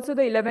 plus also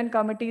the 11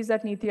 committees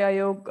that Niti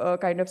Aayog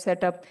kind of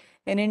set up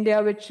in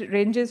India, which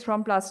ranges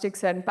from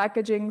plastics and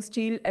packaging,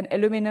 steel and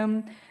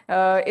aluminum.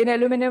 In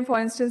aluminum, for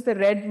instance, the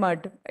red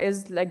mud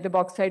is like the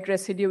bauxite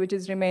residue which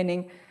is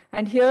remaining.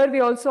 And here we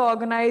also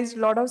organized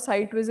a lot of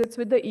site visits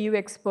with the EU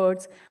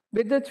experts,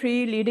 with the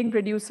 3 leading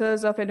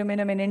producers of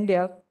aluminum in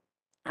India,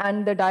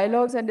 and the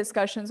dialogues and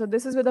discussions. So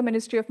this is with the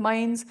Ministry of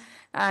Mines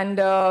and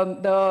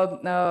the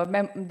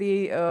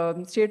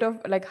state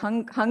of like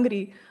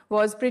Hungary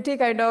was pretty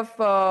kind of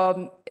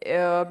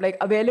like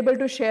available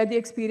to share the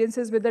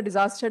experiences with the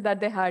disaster that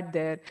they had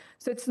there.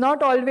 So it's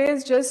not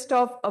always just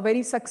of a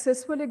very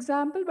successful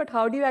example, but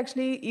how do you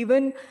actually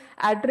even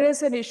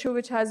address an issue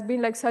which has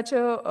been like such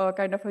a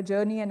kind of a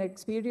journey and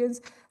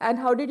experience, and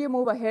how did you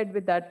move ahead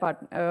with that part,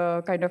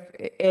 kind of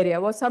area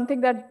was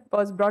something that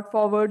was brought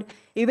forward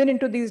even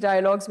into these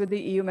dialogues with the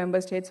EU member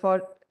states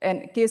for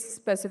a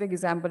case-specific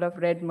example of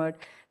red mud.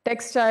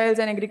 Textiles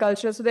and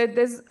agriculture, so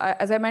there's,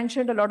 as I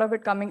mentioned, a lot of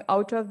it coming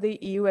out of the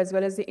EU as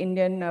well as the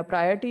Indian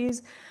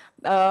priorities.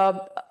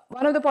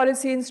 One of the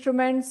policy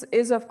instruments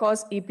is, of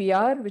course,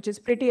 EPR, which is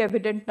pretty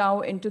evident now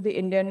into the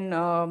Indian,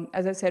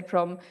 as I said,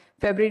 from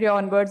February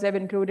onwards, they've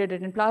included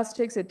it in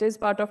plastics, it is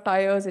part of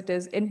tires, it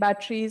is in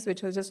batteries,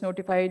 which was just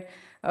notified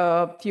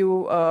a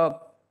few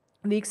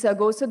weeks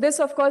ago. So this,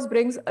 of course,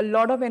 brings a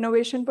lot of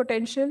innovation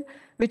potential,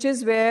 which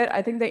is where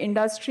I think the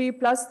industry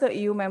plus the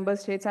EU member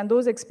states and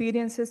those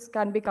experiences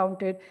can be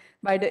counted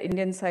by the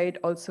Indian side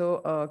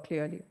also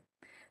clearly.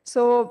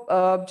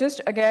 So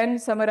just again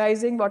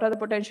summarizing what are the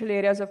potential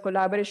areas of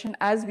collaboration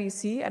as we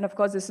see, and of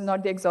course this is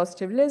not the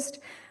exhaustive list,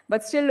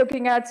 but still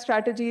looking at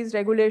strategies,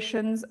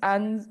 regulations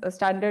and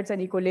standards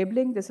and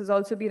eco-labeling. This has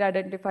also been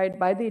identified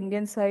by the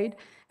Indian side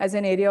as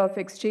an area of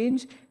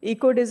exchange.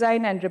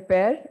 Eco-design and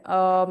repair.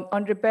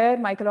 On repair,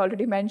 Michael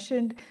already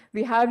mentioned,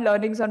 we have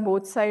learnings on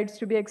both sides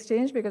to be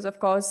exchanged because of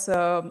course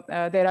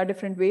there are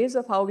different ways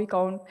of how we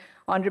count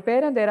on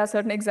repair, and there are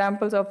certain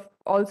examples of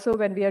also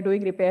when we are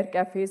doing repair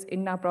cafes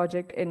in our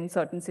project in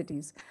certain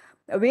cities.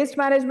 Waste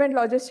management,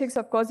 logistics,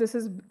 of course, this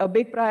is a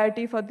big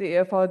priority for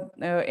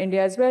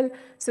India as well.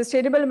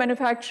 Sustainable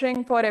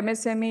manufacturing for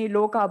MSME,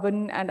 low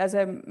carbon, and as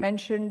I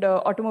mentioned,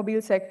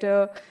 automobile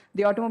sector,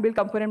 the automobile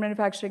component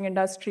manufacturing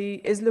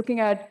industry is looking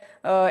at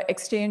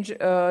exchange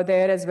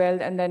there as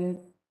well, and then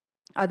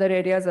other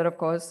areas are, of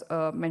course,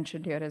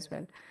 mentioned here as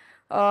well.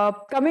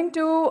 Coming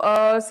to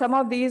some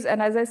of these,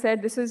 and as I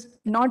said, this is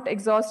not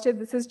exhaustive.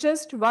 This is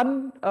just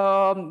one,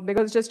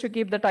 because just to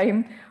keep the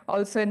time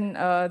also in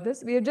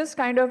this, we just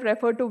kind of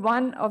refer to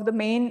one of the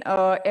main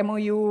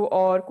MOU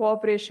or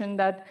cooperation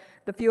that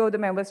the few of the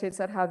member states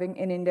are having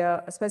in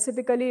India,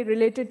 specifically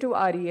related to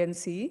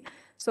RENC.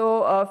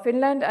 So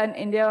Finland and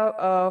India,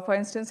 for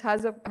instance,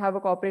 have a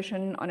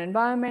cooperation on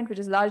environment, which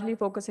is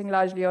focusing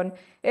largely on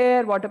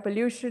air, water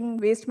pollution,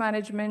 waste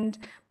management,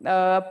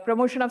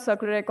 promotion of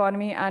circular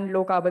economy, and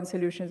low carbon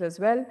solutions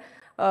as well.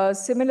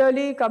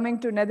 Similarly, coming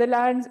to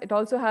Netherlands, it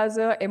also has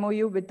a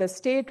MOU with the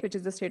state, which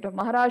is the state of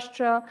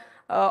Maharashtra,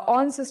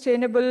 on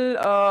sustainable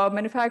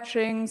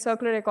manufacturing,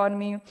 circular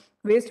economy,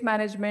 waste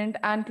management,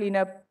 and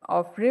cleanup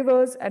of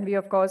rivers. And we,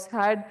 of course,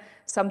 had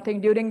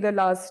something during the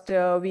last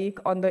week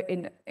on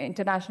the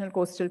International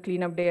Coastal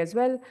Cleanup Day as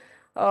well.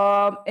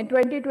 In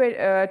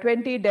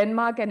 2020,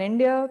 Denmark and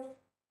India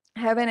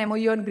have an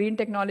MOU on green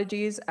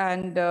technologies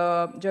and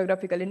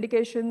geographical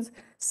indications.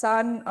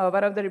 San,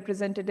 one of the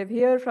representative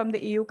here from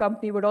the EU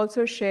company, would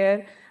also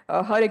share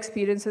her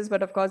experiences,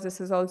 but of course,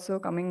 this is also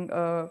coming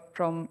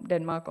from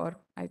Denmark or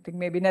I think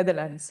maybe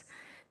Netherlands.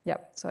 Yeah,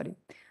 sorry.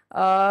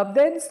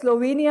 Then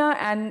Slovenia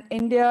and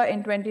India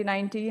in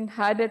 2019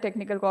 had a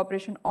technical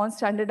cooperation on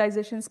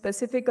standardization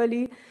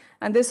specifically,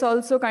 and this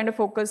also kind of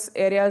focus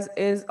areas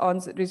is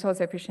on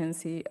resource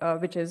efficiency,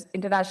 which is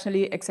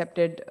internationally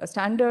accepted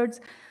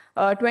standards.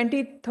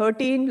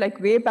 2013, like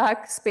way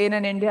back, Spain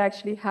and India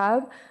actually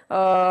have,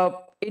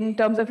 in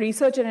terms of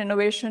research and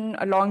innovation,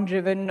 a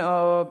long-driven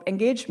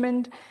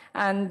engagement.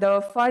 And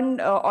the fund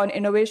on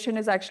innovation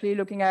is actually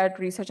looking at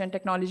research and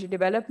technology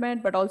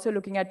development, but also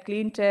looking at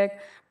clean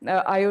tech,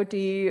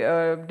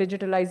 IoT,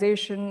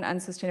 digitalization,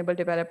 and sustainable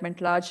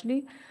development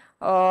largely.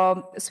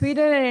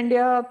 Sweden and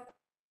India,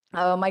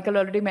 Michael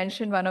already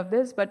mentioned one of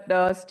this, but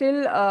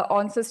still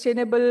on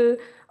sustainable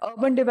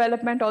urban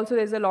development, also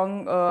there's a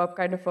long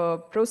kind of a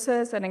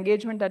process and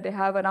engagement that they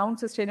have around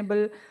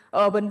sustainable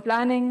urban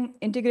planning,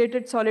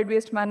 integrated solid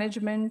waste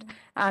management,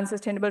 and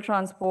sustainable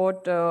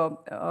transport,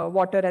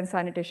 water and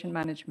sanitation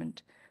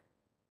management.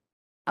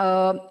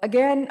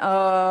 Again,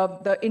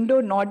 the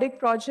Indo-Nordic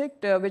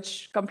project,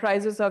 which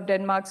comprises of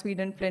Denmark,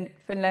 Sweden,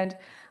 Finland,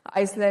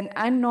 Iceland,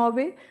 and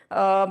Norway.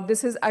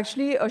 This is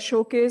actually a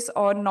showcase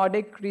on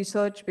Nordic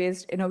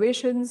research-based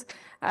innovations,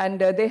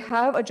 and they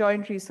have a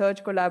joint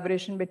research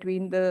collaboration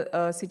between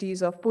the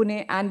cities of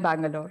Pune and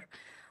Bangalore.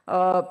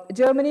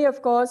 Germany,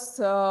 of course,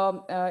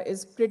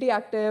 is pretty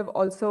active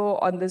also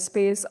on this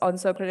space on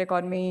circular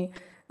economy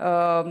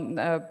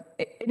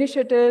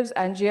initiatives,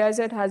 and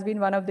GIZ has been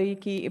one of the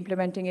key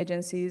implementing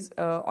agencies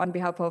on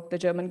behalf of the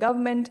German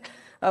government.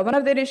 One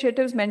of the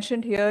initiatives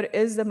mentioned here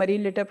is the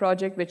marine litter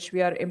project, which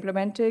we are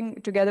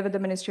implementing together with the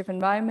Ministry of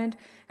Environment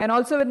and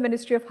also with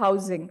Ministry of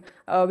Housing,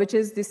 which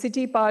is the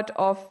city part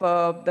of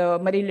the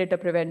marine litter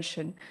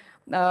prevention.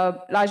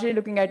 Largely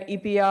looking at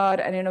EPR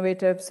and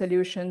innovative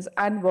solutions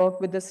and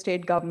work with the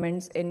state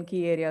governments in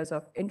key areas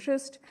of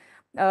interest.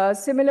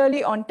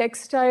 Similarly, on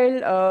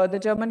textile, the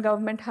German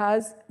government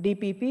has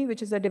DPP,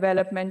 which is a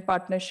development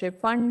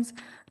partnership funds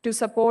to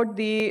support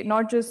the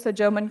not just the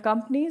German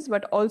companies,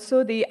 but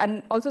also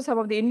some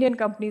of the Indian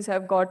companies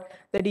have got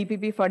the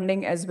DPP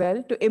funding as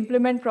well to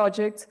implement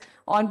projects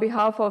on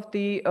behalf of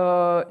the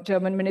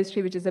German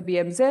ministry, which is the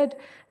BMZ.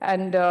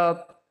 And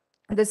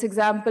this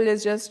example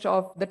is just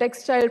of the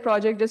textile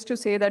project, just to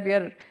say that we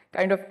are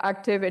kind of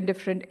active in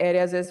different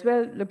areas as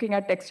well, looking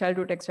at textile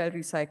to textile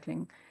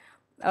recycling.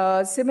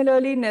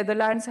 Similarly,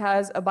 Netherlands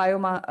has a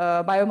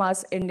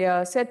Biomass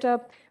India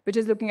setup, which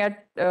is looking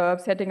at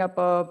setting up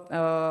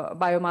a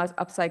biomass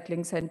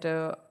upcycling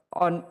center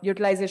on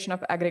utilization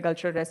of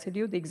agricultural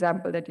residue, the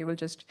example that you will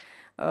just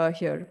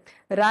hear.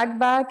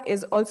 Ragbag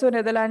is also a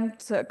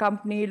Netherlands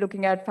company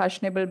looking at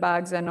fashionable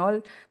bags and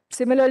all.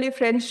 Similarly,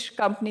 French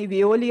company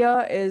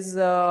Veolia is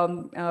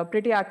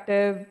pretty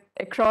active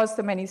across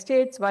the many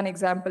states. One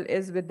example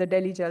is with the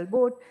Delhi Jal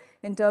Board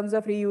in terms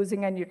of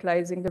reusing and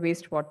utilizing the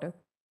wastewater.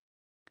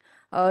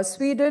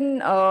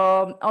 Sweden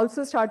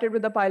also started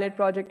with a pilot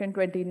project in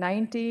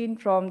 2019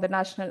 from the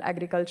National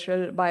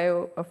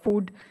Agricultural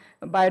Food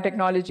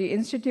Biotechnology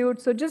Institute.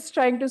 So just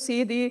trying to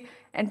see the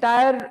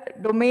entire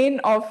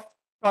domain of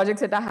projects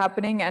that are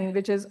happening and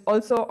which is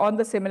also on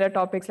the similar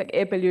topics like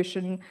air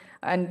pollution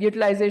and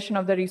utilization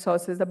of the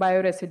resources, the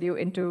bioresidue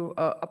into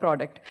a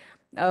product.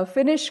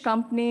 Finnish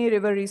company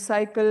River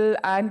Recycle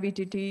and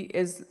VTT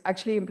is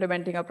actually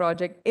implementing a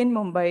project in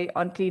Mumbai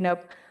on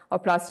cleanup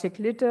of plastic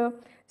litter.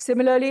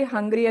 Similarly,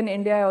 Hungary and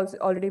India, I also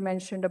already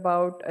mentioned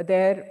about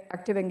their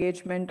active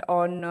engagement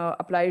on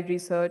applied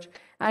research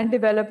and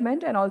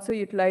development, and also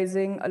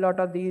utilizing a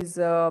lot of these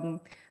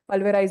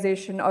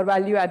pulverization or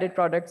value-added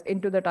products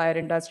into the tire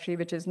industry,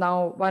 which is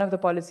now one of the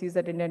policies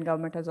that Indian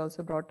government has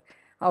also brought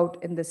out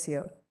in this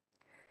year.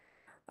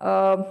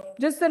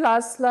 Just the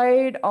last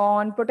slide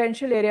on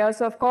potential areas.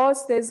 Of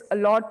course, there's a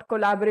lot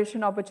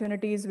collaboration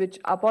opportunities which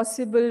are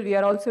possible. We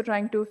are also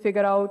trying to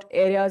figure out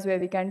areas where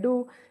we can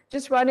do.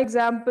 Just one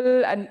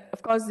example, and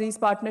of course, these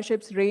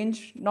partnerships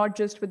range not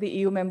just with the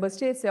EU member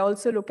states, they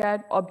also look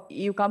at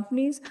EU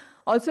companies,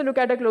 also look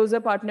at a closer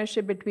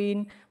partnership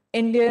between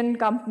Indian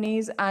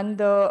companies and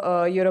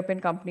the European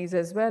companies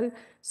as well.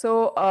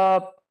 So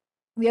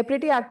we are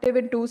pretty active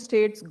in 2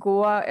 states,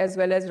 Goa as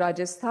well as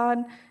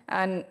Rajasthan,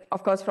 and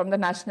of course from the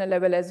national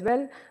level as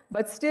well.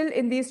 But still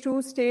in these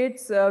 2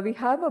 states, we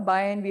have a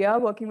buy-in. We are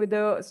working with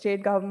the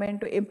state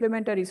government to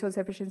implement a resource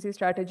efficiency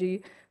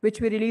strategy, which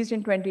we released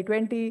in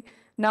 2020.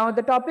 Now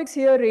the topics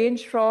here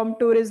range from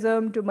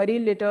tourism to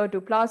marine litter to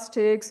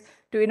plastics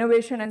to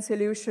innovation and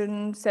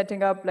solution,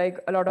 setting up like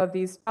a lot of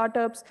these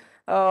startups.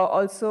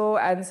 Also,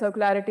 and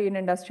circularity in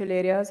industrial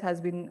areas has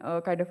been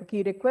kind of a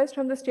key request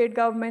from the state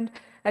government.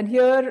 And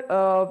here,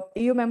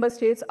 EU member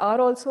states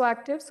are also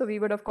active. So we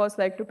would, of course,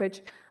 like to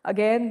pitch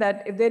again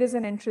that if there is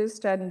an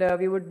interest, and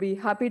we would be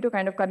happy to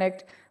kind of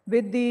connect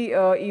with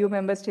the EU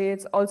member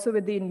states, also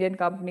with the Indian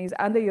companies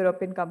and the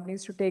European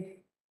companies to take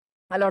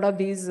a lot of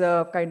these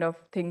kind of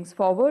things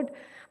forward.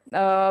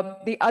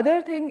 The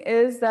other thing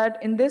is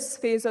that in this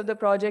phase of the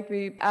project,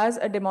 we, as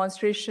a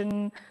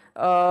demonstration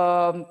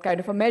kind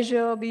of a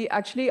measure, we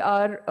actually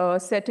are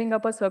setting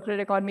up a circular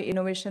economy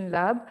innovation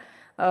lab.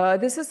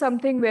 This is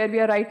something where we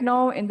are right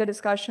now in the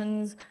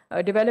discussions,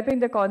 developing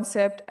the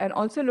concept and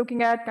also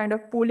looking at kind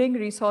of pooling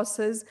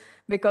resources,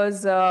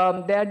 because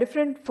there are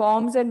different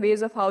forms and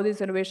ways of how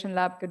this innovation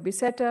lab could be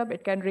set up.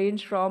 It can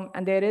range from,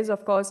 and there is,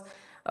 of course,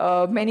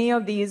 many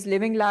of these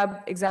living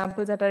lab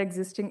examples that are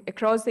existing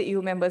across the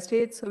EU member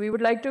states. So we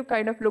would like to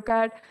kind of look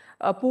at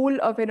a pool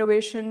of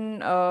innovation.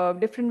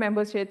 Different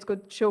member states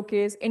could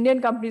showcase,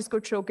 Indian companies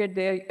could showcase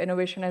their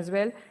innovation as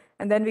well.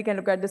 And then we can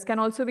look at, this can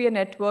also be a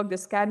network,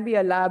 this can be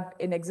a lab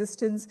in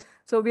existence.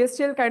 So we are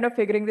still kind of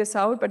figuring this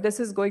out, but this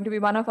is going to be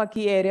one of our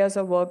key areas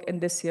of work in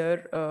this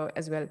year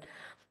as well.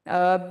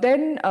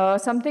 Then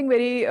something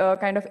very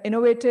kind of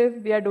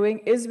innovative we are doing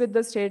is with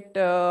the state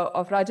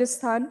of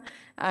Rajasthan.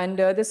 And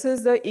this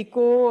is the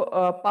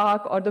eco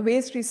park, or the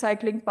waste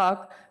recycling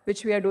park,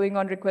 which we are doing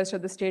on request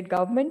of the state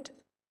government.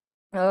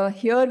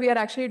 Here we are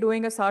actually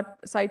doing a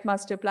site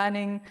master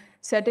planning,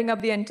 setting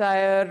up the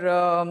entire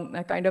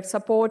kind of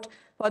support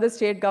for the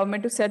state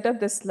government to set up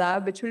this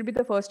lab, which will be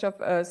the first of,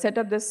 set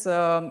up this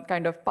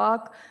kind of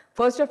park,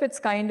 first of its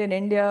kind in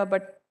India,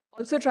 but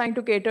also trying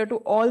to cater to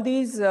all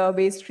these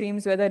waste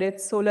streams, whether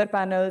it's solar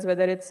panels,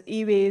 whether it's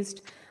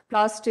e-waste,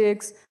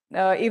 plastics,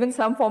 even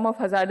some form of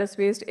hazardous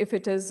waste if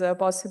it is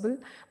possible,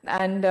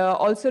 and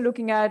also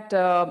looking at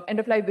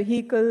end-of-life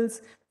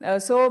vehicles.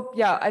 So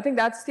yeah, I think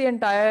that's the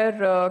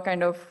entire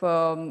kind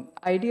of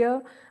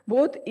idea.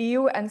 Both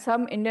EU and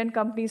some Indian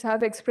companies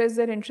have expressed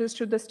their interest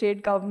to the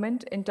state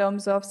government in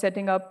terms of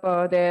setting up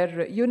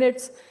their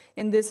units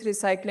in this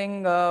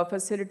recycling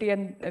facility,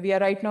 and we are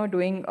right now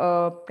doing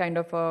a kind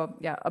of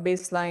a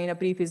baseline, a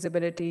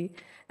pre-feasibility,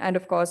 and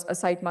of course a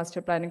site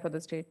master planning for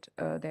the state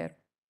there.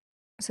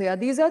 So yeah,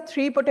 these are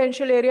 3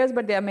 potential areas,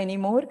 but there are many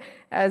more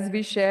as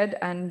we shared,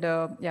 and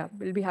yeah,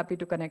 we'll be happy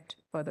to connect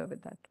further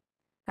with that.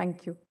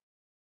 Thank you.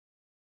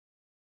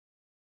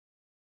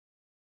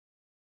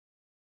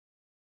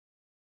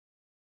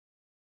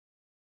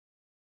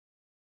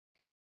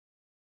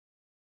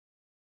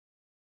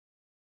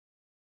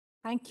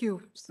 Thank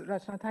you,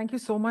 Rachna. Thank you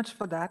so much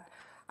for that.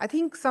 I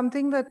think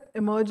something that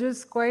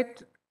emerges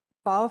quite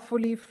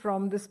powerfully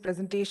from this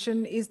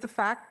presentation is the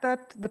fact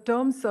that the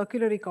term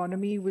circular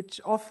economy, which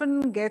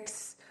often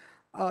gets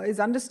is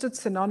understood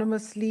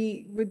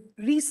synonymously with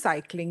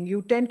recycling.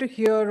 You tend to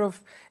hear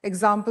of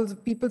examples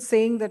of people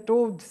saying that,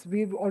 oh,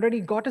 we've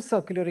already got a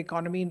circular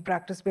economy. In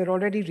practice, we're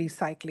already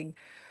recycling.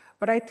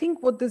 But I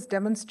think what this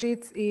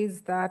demonstrates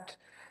is that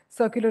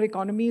circular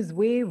economy is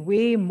way,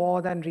 way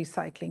more than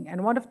recycling.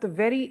 And one of the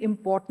very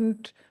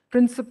important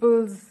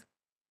principles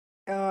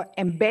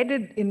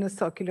embedded in a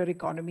circular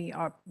economy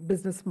are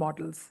business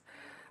models.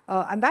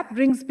 And that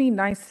brings me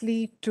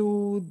nicely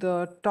to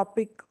the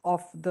topic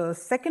of the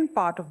second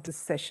part of this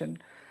session.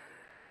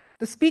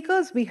 The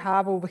speakers we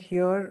have over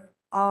here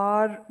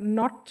are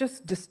not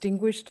just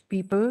distinguished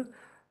people,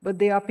 but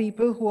they are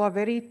people who are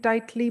very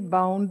tightly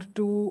bound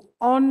to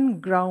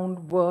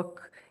on-ground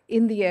work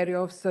in the area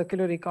of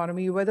circular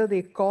economy, whether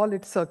they call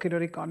it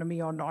circular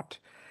economy or not.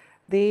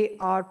 They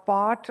are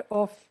part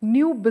of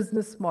new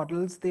business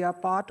models. They are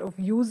part of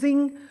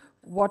using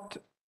what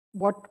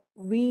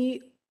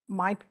we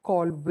might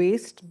call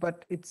waste,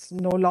 but it's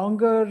no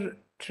longer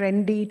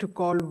trendy to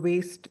call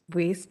waste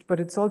waste, but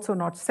it's also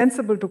not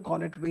sensible to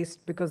call it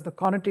waste because the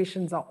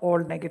connotations are all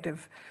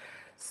negative.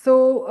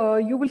 So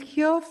you will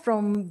hear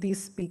from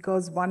these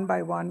speakers one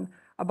by one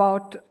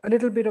about a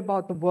little bit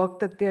about the work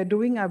that they're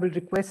doing. I will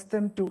request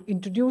them to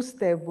introduce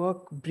their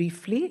work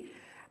briefly,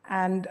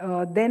 and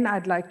then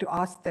I'd like to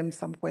ask them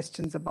some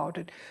questions about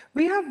it.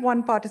 We have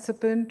one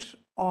participant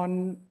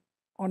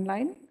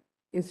online.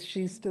 Is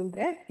she still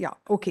there? Yeah,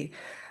 okay.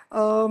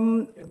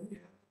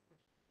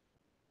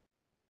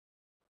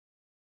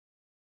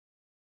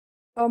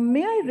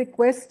 May I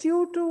request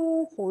you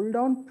to hold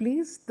on,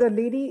 please? The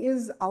lady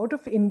is out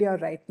of India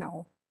right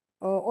now,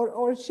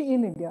 or is she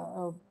in India?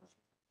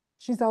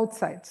 She's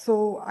outside.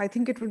 So I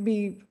think it would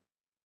be,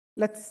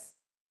 let's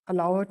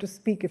allow her to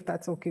speak if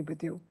that's okay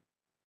with you.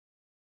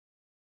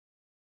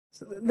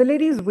 So the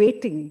lady is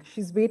waiting.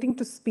 She's waiting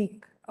to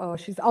speak.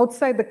 She's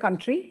outside the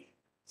country.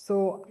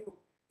 So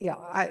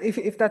yeah,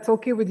 if that's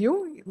okay with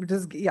you,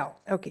 just, yeah,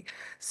 okay.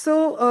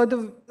 So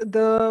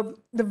the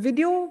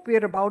video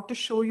we're about to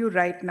show you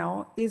right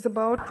now is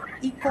about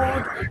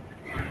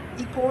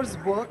Ecor's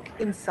work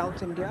in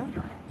South India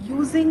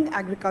using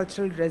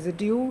agricultural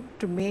residue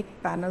to make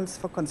panels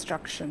for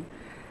construction.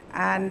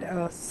 And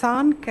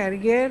San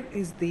Carrier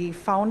is the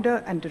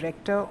founder and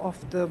director of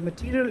the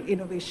Material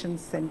Innovation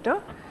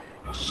Center.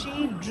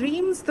 She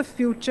dreams the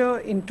future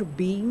into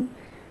being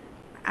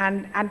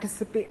and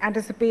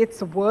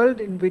anticipates a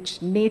world in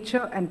which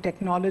nature and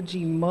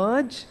technology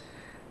merge.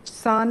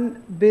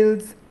 San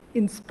builds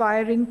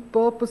inspiring,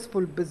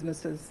 purposeful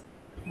businesses.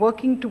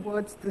 Working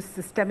towards this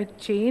systemic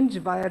change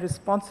via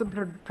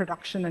responsible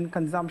production and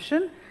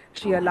consumption,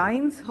 she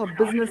aligns her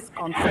business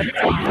concepts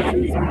and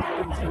visions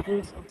with the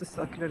principles of the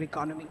circular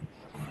economy.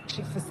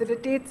 She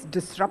facilitates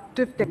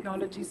disruptive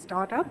technology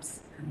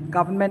startups,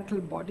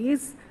 governmental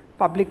bodies,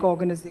 public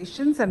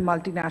organizations, and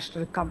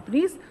multinational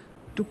companies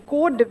to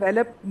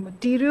co-develop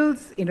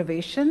materials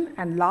innovation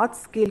and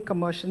large-scale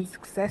commercial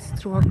success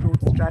through her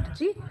growth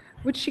strategy,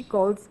 which she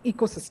calls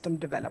ecosystem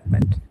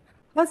development.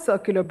 Her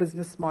circular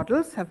business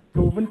models have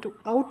proven to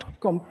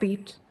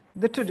outcompete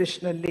the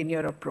traditional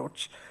linear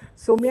approach.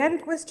 So may I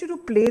request you to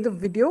play the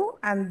video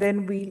and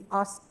then we'll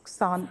ask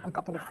San a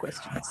couple of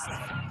questions.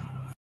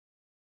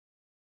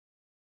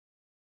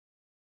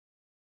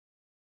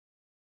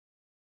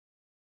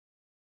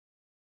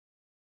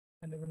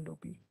 And even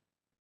Dopey.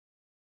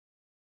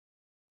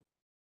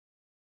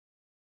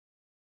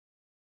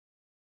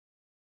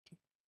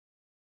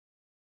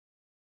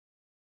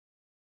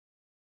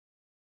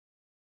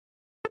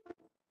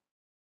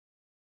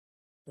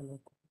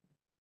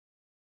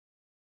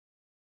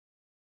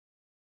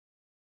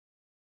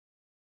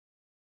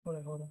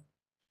 Hold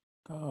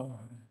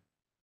on.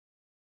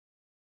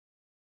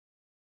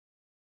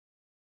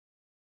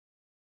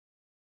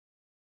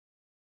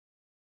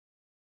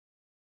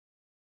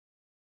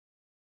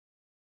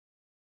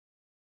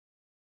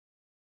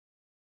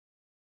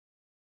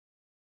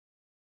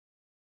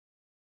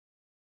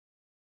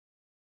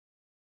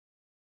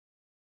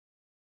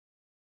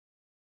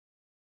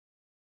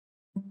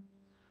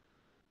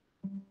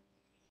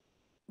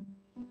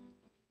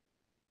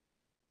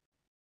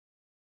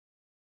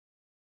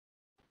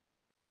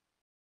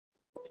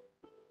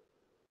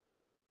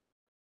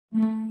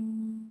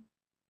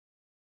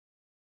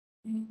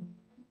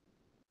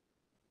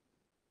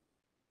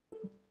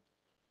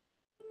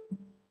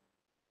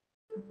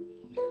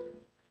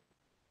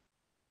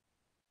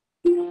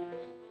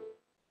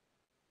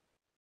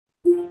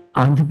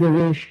 Andhra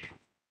Pradesh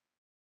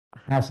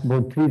has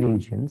about three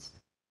regions,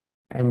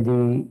 and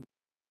the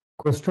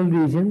coastal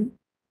region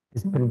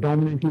is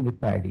predominantly with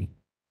paddy,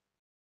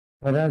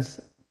 whereas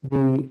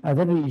the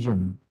other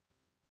region,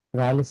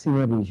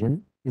 Rayalaseema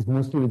region, is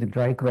mostly with the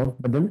dry crop,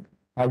 but then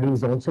paddy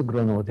is also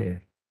grown over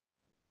there.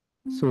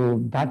 So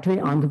that way,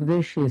 Andhra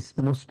Pradesh is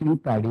mostly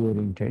paddy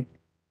oriented.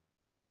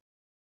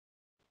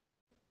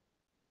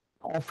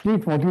 Of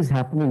late, what is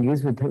happening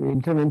is with the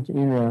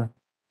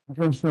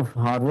intervention of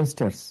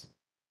harvesters,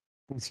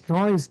 the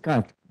straw is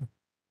cut.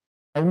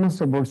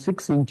 Almost about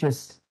 6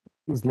 inches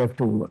is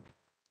left over.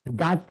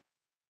 That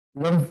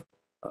lot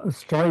of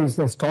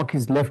stock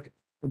is left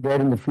there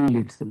in the field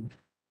itself.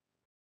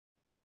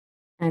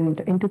 And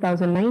in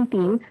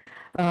 2019,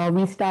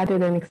 we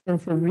started an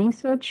extensive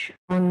research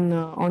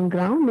on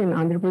ground in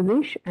Andhra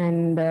Pradesh,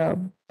 and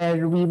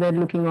where we were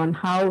looking on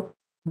how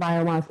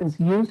biomass is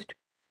used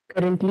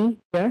currently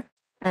here,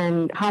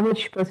 and how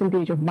much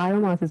percentage of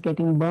biomass is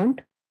getting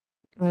burnt,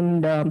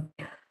 and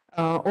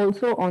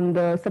also on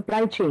the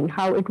supply chain,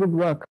 how it would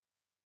work.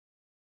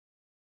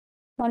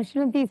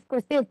 మనుషులను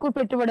తీసుకొస్తే ఎక్కువ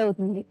పెట్టుబడి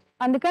అవుతుంది,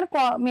 అందుకని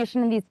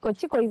machine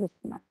తీసుకొచ్చి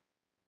కొయ్యిస్తున్నారు.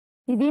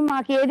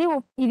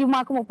 ఇది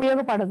మాకు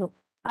ఉపయోగపడదు,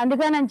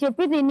 అందుకని అని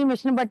చెప్పి దీన్ని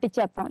మిషన్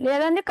పట్టించేస్తాం,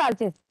 లేదంటే కాల్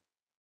చేస్తాం.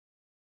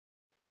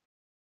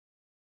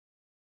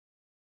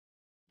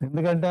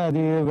 ఎందుకంటే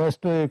అది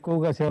వేస్ట్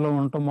ఎక్కువగా చేలో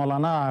ఉండటం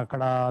వలన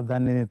అక్కడ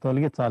దాన్ని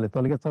తొలగించాలి,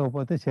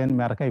 తొలగించకపోతే చేను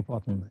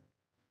మెరకైపోతుంది.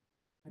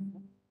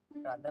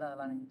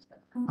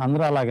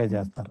 అందరూ అలాగే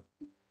చేస్తారు.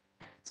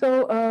 So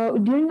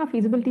during our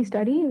feasibility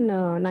study in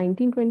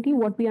 1920,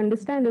 what we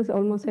understand is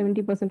almost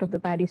 70% of the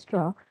paddy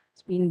straw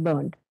has been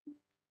burned.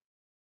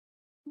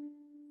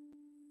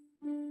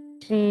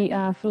 The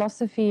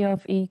philosophy of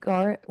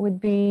ECOR would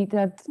be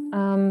that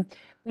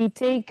we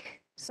take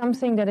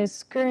something that is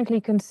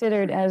currently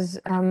considered as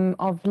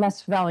of less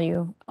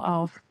value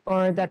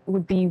or that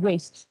would be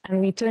waste, and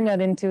we turn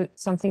that into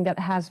something that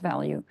has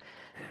value.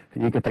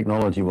 The eco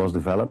technology was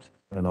developed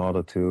in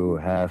order to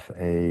have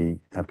a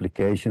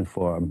application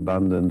for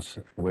abundant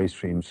waste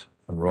streams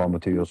and raw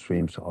material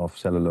streams of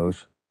cellulose,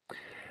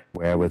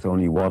 where with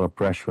only water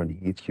pressure and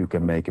heat you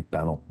can make a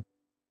panel.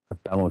 A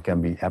panel can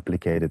be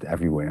applicated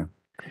everywhere.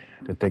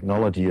 The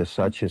technology as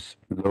such is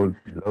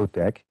low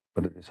tech,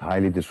 but it is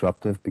highly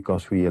disruptive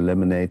because we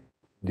eliminate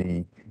the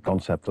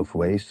concept of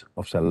waste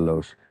of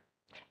cellulose.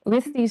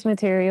 With these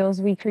materials,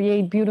 we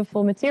create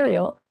beautiful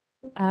material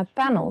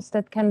panels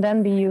that can then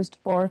be used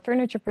for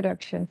furniture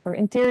production, for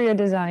interior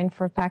design,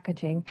 for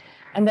packaging,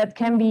 and that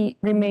can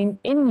remain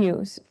in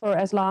use for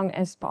as long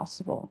as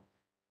possible.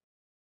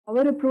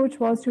 Our approach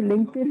was to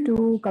link it to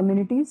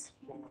communities,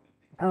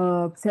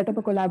 set up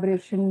a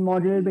collaboration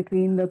model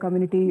between the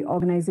community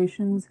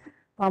organizations,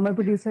 farmer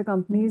producer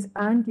companies,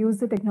 and use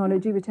the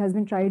technology which has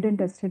been tried and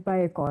tested by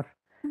ECOR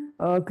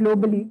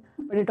globally,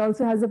 but it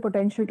also has the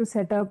potential to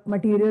set up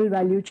material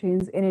value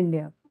chains in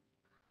India.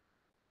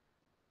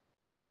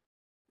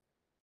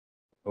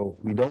 So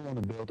we don't want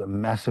to build a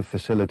massive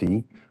facility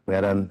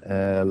where then,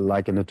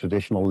 like in a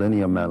traditional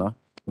linear manner,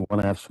 we want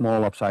to have small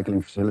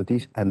upcycling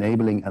facilities,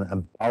 enabling and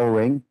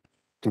empowering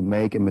to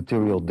make a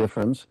material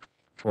difference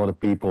for the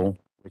people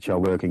which are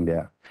working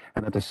there.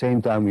 And at the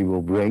same time, we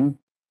will bring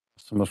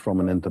customers from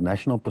an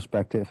international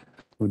perspective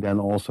who then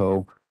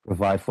also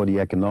provide for the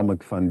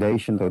economic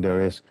foundation, so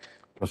there is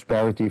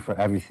prosperity for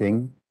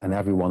everything and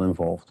everyone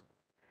involved.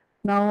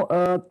 Now,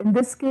 in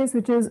this case,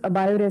 which is a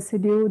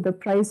bioresidue, the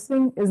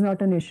pricing is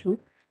not an issue.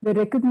 The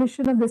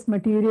recognition of this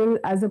material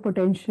as a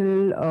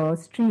potential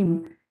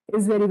stream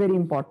is very, very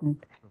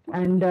important.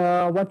 And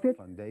what we're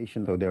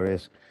foundation, so there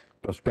is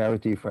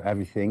prosperity for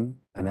everything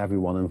and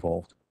everyone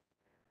involved.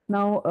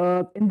 Now,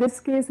 in this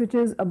case, which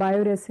is a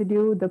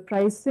bioresidue, the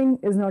pricing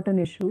is not an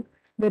issue.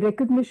 The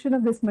recognition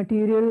of this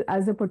material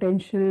as a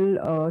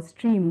potential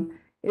stream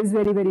is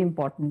very, very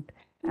important.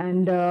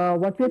 And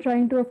what we're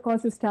trying to, of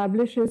course,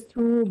 establish is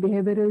through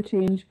behavioral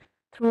change,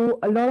 through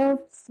a lot of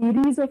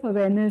series of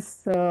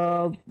awareness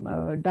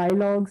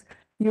dialogues,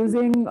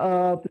 using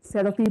a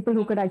set of people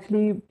who could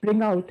actually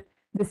bring out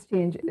this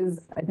change is,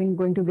 I think,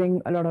 going to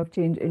bring a lot of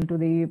change into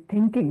the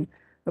thinking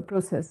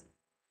process.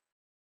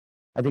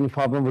 I think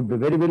farmer would be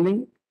very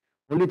willing.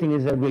 Only thing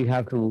is that we'll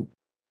have to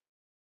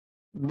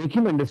make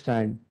him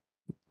understand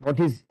what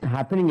is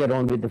happening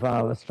around with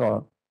the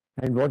straw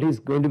and what is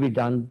going to be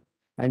done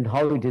and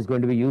how it is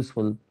going to be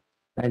useful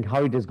and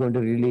how it is going to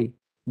really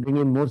bring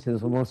in more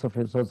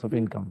source of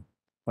income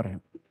for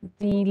him.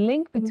 The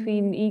link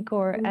between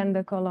Ecor and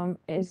the column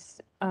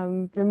is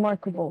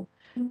remarkable.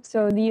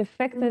 So the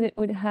effect that it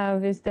would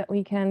have is that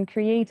we can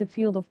create a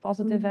field of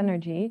positive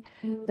energy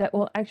that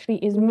will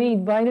actually is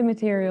made by the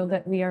material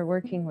that we are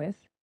working with.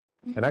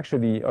 And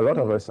actually, a lot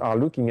of us are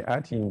looking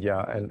at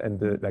India and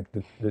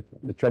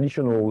the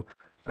traditional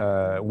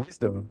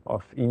wisdom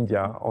of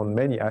India on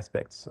many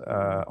aspects,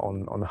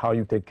 on how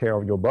you take care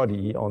of your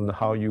body, on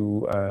how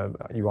you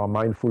are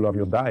mindful of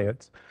your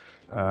diet,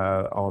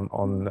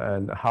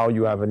 and how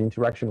you have an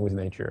interaction with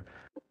nature.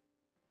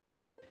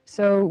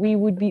 So we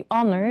would be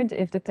honored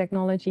if the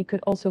technology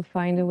could also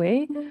find a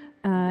way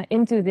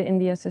into the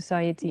India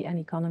society and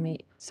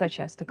economy,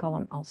 such as the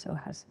column also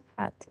has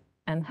had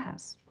and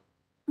has.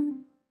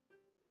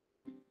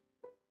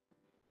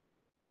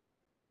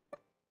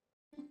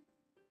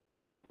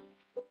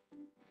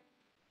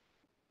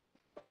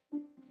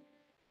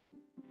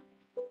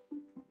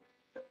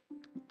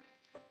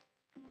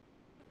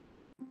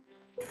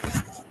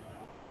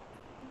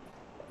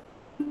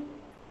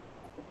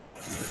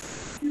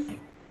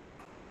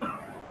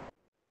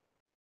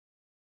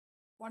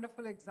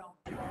 Wonderful example.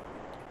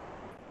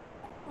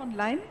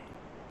 Online?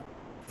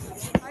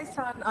 Hi,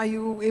 San, are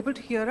you able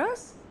to hear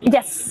us?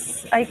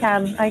 Yes, I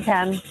can. I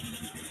can.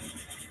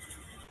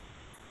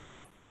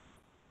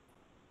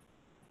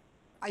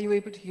 Are you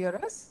able to hear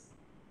us?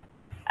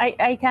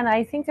 I can.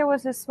 I think there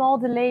was a small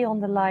delay on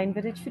the line,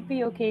 but it should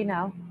be okay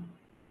now.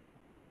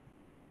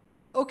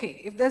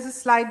 Okay, if there's a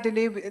slight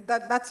delay,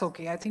 that's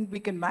okay. I think we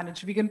can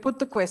manage. We can put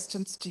the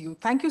questions to you.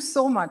 Thank you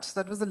so much.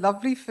 That was a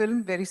lovely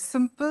film, very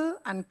simple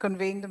and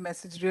conveying the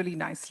message really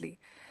nicely.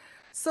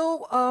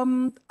 So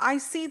I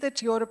see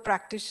that you're a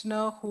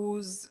practitioner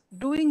who's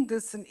doing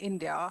this in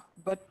India,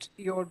 but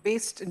you're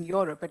based in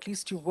Europe, at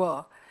least you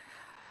were.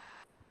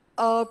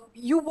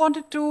 You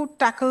wanted to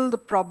tackle the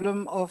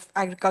problem of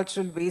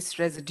agricultural waste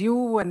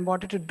residue and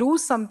wanted to do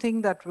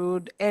something that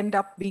would end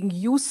up being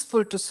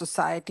useful to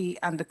society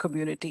and the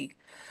community.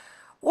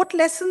 What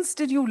lessons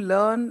did you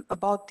learn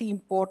about the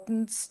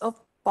importance of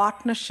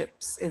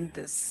partnerships in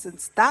this?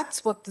 Since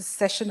that's what this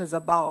session is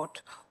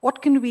about,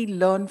 what can we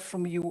learn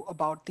from you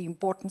about the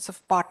importance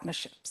of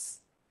partnerships?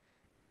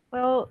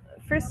 Well,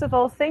 first of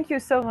all, thank you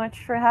so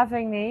much for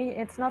having me.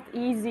 It's not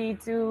easy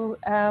to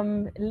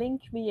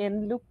loop me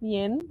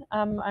in.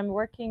 I'm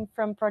working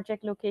from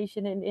project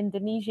location in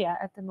Indonesia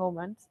at the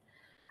moment.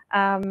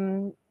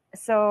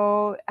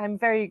 So I'm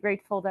very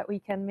grateful that we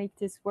can make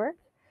this work.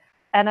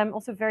 And I'm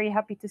also very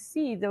happy to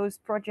see those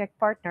project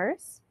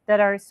partners that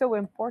are so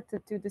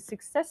important to the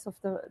success of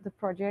the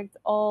project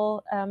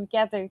all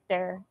gathered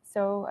there.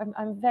 So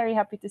I'm very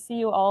happy to see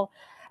you all.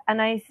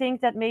 And I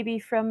think that maybe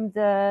from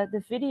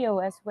the video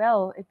as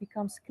well, it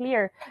becomes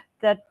clear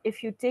that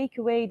if you take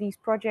away these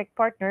project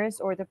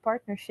partners or the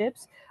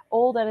partnerships,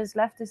 all that is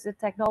left is the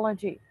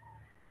technology.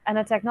 And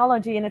the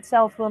technology in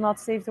itself will not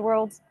save the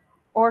world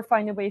or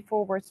find a way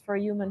forwards for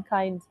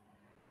humankind.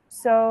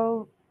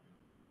 So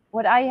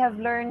what I have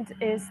learned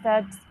is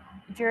that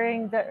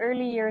during the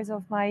early years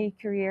of my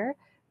career,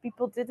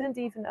 people didn't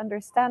even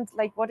understand,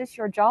 like, what is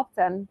your job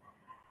then?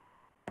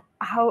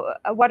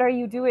 What are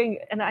you doing?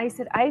 And I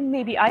said,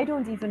 maybe I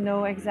don't even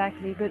know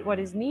exactly, but what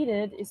is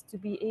needed is to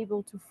be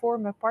able to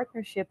form a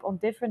partnership on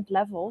different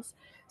levels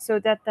so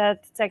that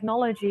that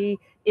technology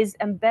is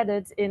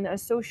embedded in a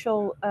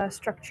social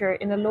structure,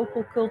 in a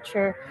local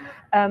culture,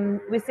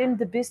 within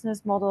the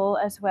business model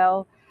as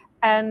well.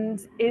 And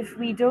if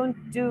we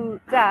don't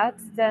do that,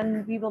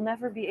 then we will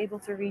never be able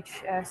to reach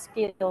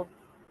scale.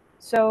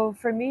 So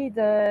for me,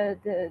 the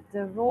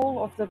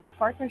role of the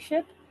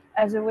partnership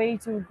as a way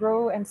to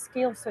grow and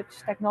scale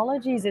such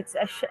technologies, it's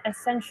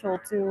essential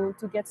to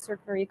get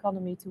circular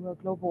economy to a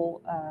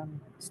global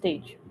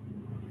stage.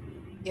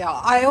 Yeah,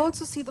 I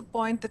also see the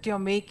point that you're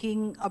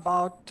making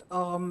about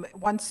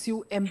once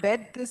you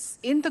embed this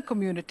in the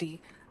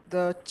community,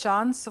 the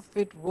chance of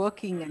it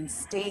working and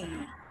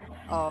staying,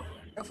 uh,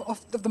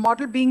 of the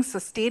model being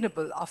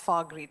sustainable are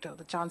far greater.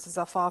 The chances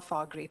are far,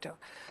 far greater.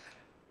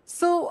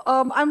 So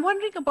I'm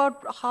wondering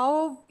about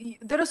how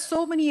there are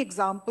so many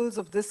examples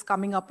of this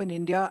coming up in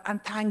India,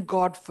 and thank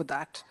God for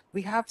that.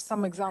 We have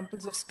some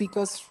examples of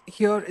speakers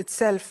here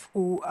itself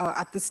who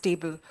at this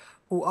table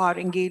who are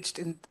engaged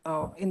in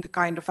the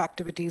kind of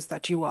activities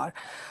that you are.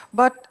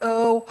 But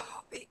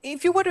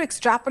if you were to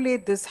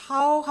extrapolate this,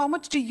 how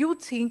much do you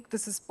think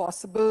this is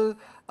possible?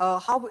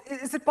 How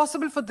is it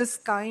possible for this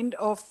kind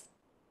of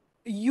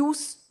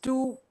used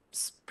to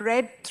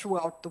spread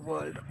throughout the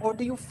world, or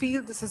do you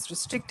feel this is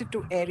restricted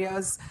to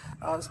areas,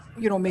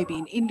 maybe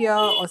in India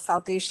or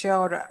South Asia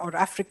or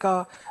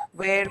Africa,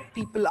 where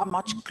people are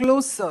much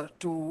closer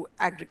to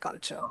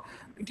agriculture?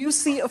 Do you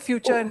see a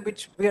future in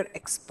which we are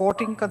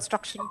exporting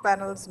construction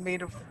panels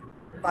made of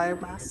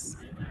biomass?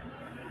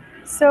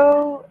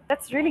 So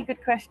that's a really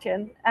good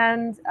question.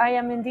 And I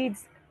am indeed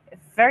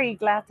very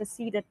glad to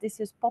see that this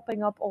is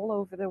popping up all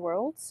over the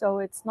world. So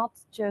it's not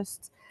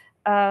just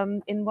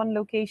in one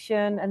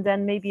location and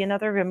then maybe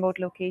another remote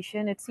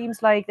location. It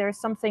seems like there's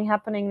something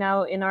happening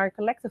now in our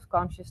collective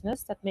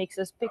consciousness that makes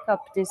us pick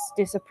up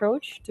this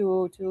approach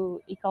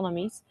to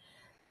economies.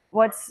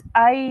 What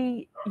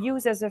I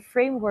use as a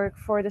framework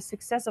for the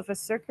success of a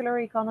circular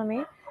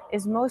economy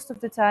is most of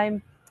the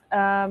time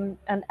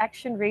an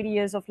action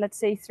radius of, let's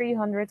say,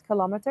 300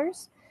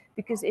 kilometers.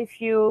 Because if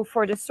you,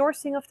 for the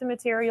sourcing of the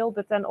material,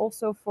 but then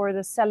also for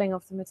the selling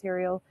of the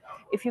material,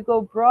 if you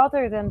go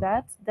broader than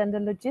that, then the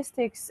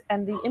logistics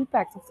and the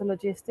impact of the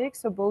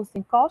logistics, so both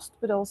in cost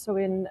but also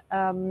in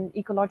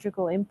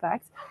ecological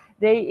impact,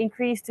 they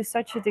increase to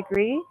such a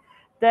degree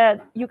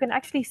that you can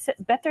actually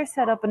better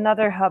set up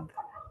another hub,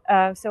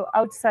 so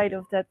outside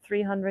of that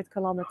 300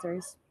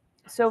 kilometers.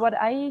 So what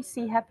I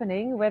see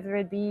happening, whether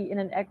it be in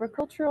an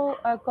agricultural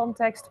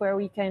context where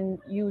we can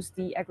use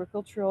the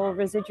agricultural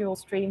residual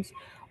streams,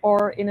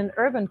 or in an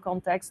urban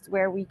context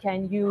where we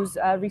can use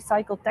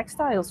recycled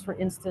textiles, for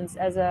instance,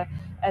 as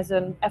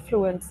an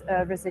effluent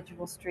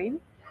residual stream,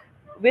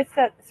 with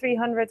that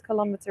 300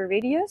 kilometer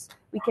radius,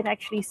 we can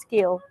actually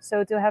scale.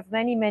 So to have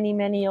many, many,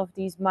 many of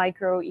these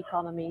micro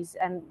economies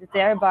and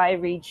thereby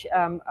reach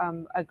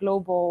a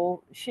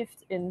global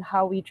shift in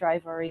how we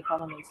drive our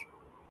economies.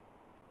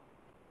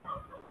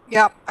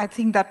 Yeah, I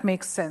think that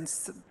makes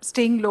sense.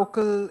 Staying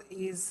local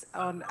is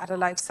at a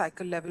life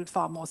cycle level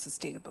far more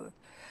sustainable.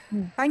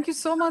 Thank you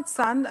so much,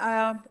 San.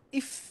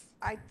 If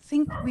I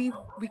think we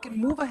can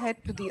move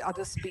ahead to the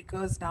other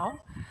speakers now.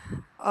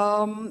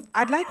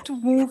 I'd like to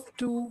move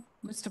to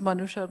Mr.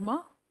 Manu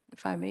Sharma,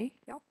 if I may.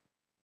 Yeah.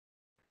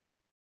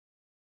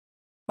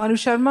 Manu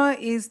Sharma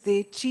is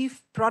the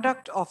Chief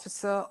Product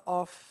Officer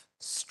of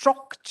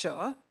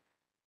Structure,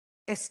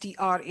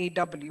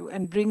 STRAW,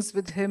 and brings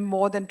with him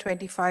more than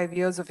 25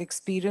 years of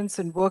experience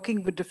in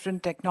working with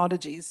different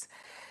technologies.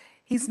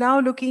 He's now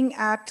looking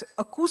at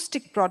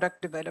acoustic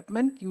product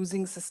development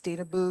using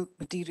sustainable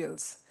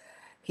materials.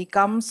 He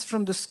comes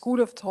from the school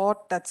of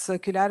thought that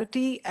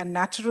circularity and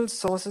natural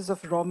sources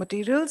of raw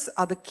materials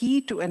are the key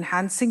to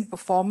enhancing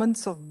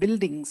performance of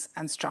buildings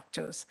and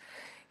structures.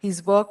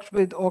 He's worked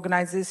with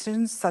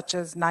organizations such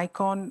as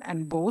Nikon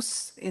and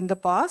Bose in the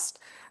past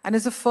and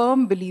is a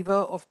firm believer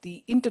of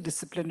the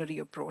interdisciplinary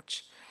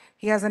approach.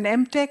 He has an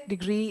MTech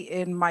degree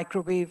in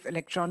microwave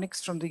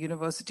electronics from the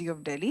University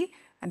of Delhi,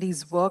 and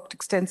he's worked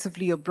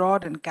extensively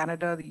abroad in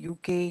Canada, the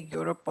UK,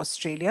 Europe,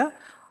 Australia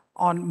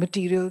on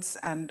materials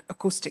and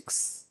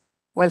acoustics.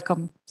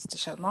 Welcome, Mr.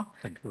 Sharma.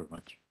 Thank you very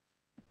much.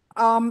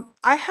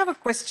 I have a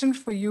question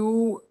for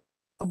you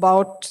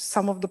about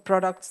some of the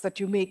products that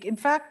you make. In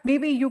fact,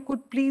 maybe you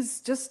could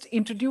please just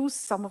introduce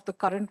some of the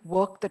current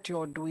work that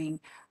you're doing,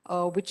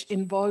 which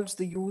involves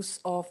the use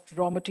of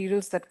raw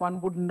materials that one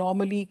would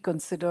normally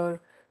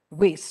consider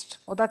waste,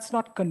 or that's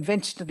not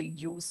conventionally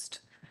used.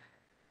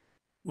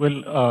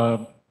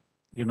 Well,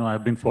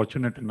 I've been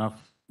fortunate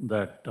enough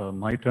that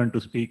my turn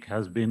to speak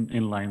has been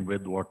in line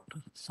with what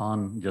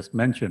San just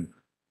mentioned.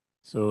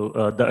 So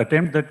the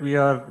attempt that we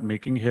are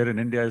making here in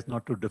India is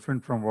not too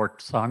different from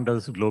what San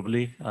does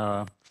globally.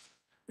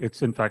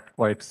 It's in fact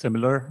quite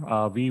similar.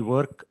 We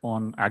work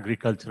on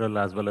agricultural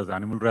as well as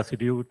animal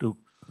residue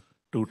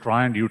to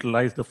try and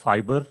utilize the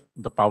fiber,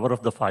 the power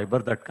of the fiber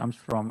that comes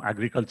from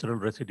agricultural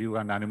residue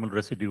and animal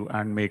residue,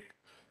 and make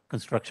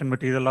construction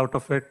material out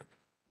of it.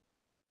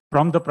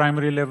 From the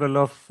primary level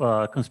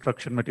of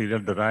construction material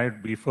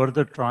derived, we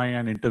further try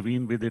and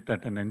intervene with it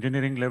at an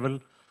engineering level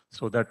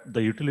so that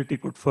the utility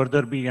could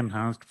further be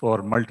enhanced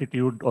for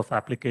multitude of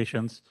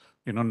applications,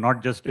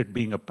 not just it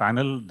being a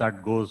panel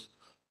that goes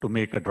to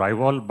make a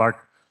drywall, but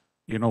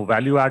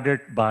value added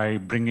by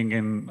bringing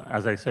in,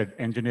 as I said,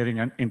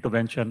 engineering and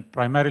intervention,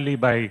 primarily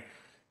by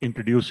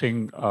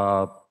introducing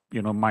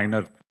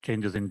minor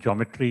changes in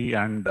geometry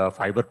and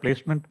fiber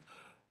placement,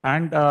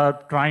 and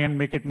try and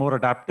make it more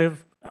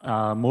adaptive,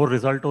 more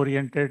result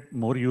oriented,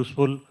 more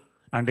useful,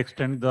 and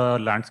extend the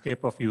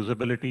landscape of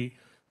usability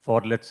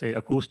for, let's say,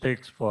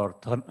 acoustics, for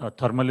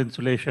thermal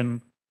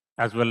insulation,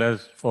 as well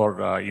as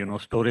for,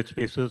 storage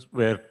spaces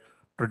where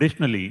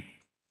traditionally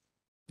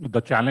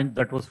the challenge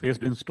that was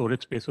faced in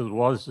storage spaces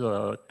was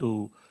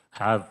to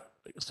have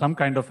some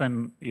kind of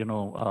an,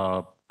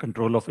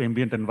 control of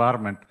ambient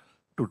environment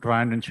to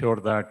try and ensure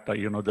that,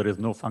 there is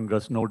no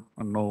fungus,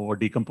 no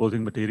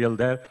decomposing material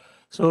there.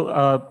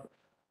 So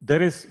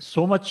there is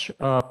so much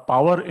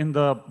power in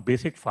the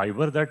basic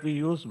fiber that we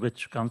use,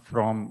 which comes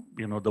from,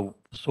 the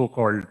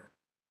so-called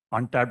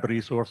untapped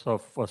resource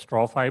of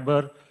straw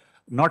fiber.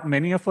 Not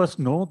many of us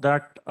know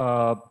that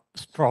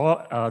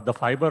the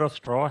fiber of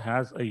straw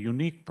has a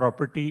unique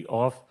property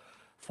of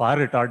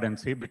fire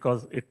retardancy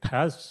because it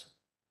has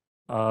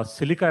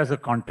silica as a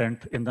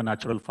content in the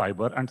natural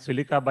fiber, and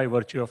silica, by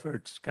virtue of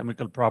its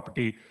chemical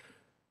property,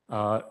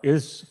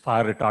 is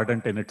fire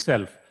retardant in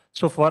itself.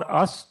 So for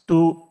us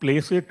to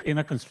place it in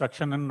a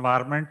construction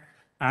environment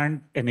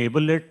and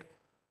enable it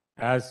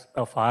as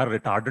a fire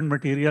retardant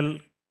material,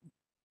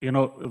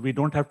 we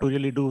don't have to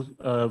really do,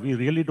 we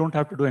really don't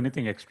have to do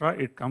anything extra.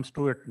 It comes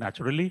to it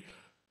naturally.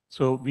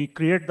 So we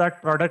create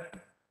that product,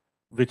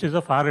 which is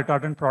a fire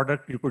retardant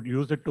product. You could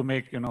use it to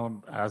make,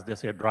 as they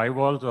say, dry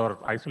walls or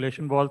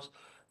isolation walls.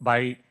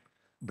 By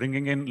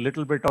bringing in a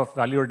little bit of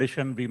value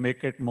addition, we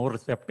make it more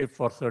receptive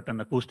for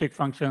certain acoustic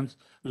functions,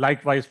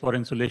 likewise for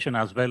insulation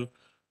as well.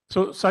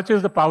 So such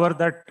is the power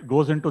that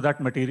goes into that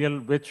material,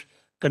 which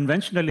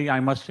conventionally, I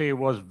must say,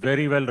 was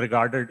very well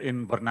regarded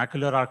in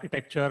vernacular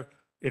architecture.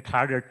 It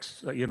had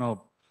its,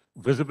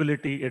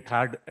 visibility, it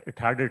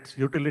had its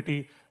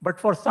utility, but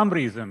for some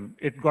reason,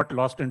 it got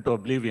lost into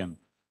oblivion.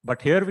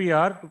 But here we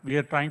are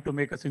trying to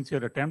make a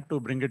sincere attempt to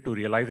bring it to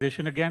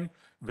realization again,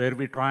 where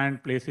we try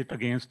and place it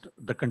against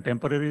the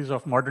contemporaries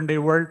of modern day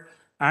world.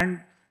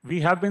 And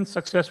we have been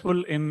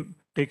successful in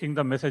taking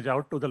the message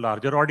out to the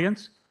larger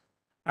audience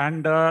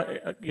and,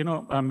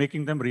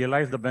 making them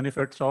realize the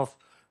benefits of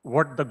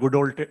what the good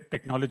old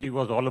technology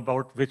was all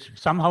about, which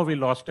somehow we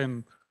lost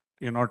in,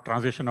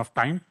 transition of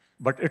time.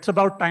 But it's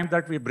about time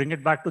that we bring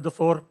it back to the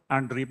fore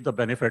and reap the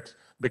benefits,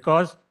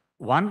 because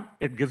one,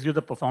 it gives you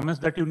the performance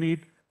that you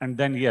need, and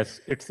then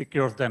yes, it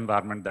secures the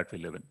environment that we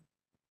live in.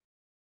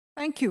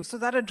 Thank you. So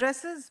that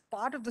addresses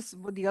part of this,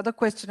 the other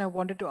question I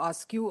wanted to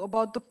ask you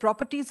about the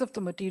properties of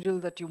the material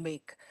that you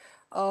make.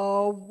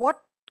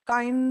 What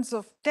kinds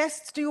of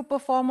tests do you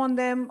perform on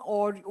them,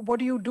 or what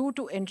do you do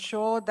to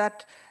ensure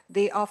that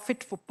they are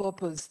fit for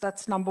purpose?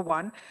 That's number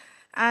one.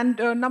 And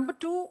number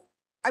two,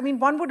 I mean,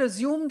 one would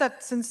assume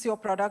that since your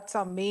products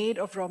are made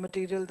of raw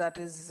material that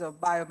is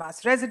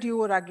biomass residue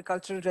or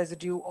agricultural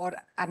residue or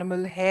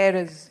animal hair,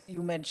 as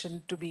you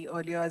mentioned to me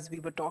earlier as we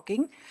were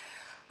talking,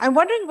 I'm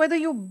wondering whether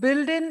you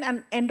build in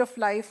an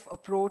end-of-life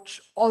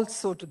approach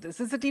also to this.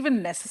 Is it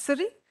even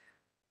necessary?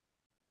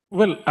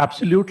 Well,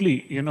 absolutely.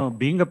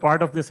 Being a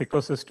part of this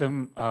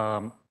ecosystem,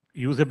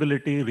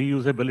 usability,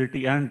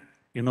 reusability, and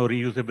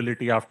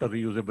reusability after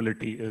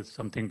reusability is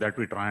something that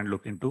we try and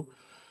look into.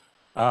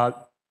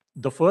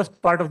 The first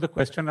part of the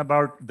question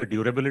about the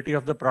durability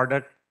of the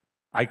product,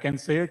 I can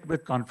say it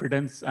with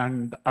confidence,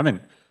 and I mean,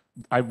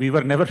 we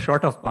were never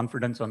short of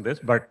confidence on this,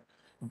 but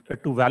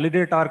to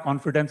validate our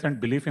confidence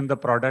and belief in the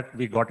product,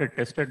 we got it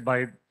tested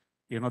by,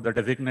 the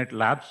designate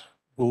labs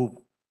who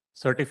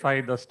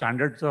certify the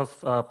standards of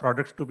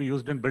products to be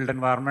used in built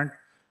environment.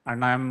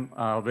 And I'm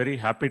very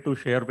happy to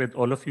share with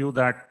all of you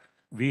that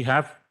we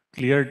have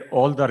cleared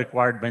all the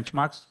required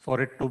benchmarks for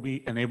it to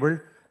be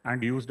enabled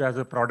and used as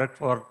a product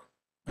for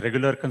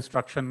regular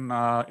construction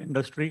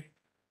industry.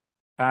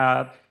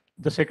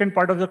 The second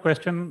part of the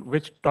question,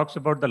 which talks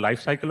about the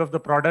life cycle of the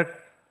product,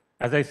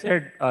 as I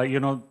said,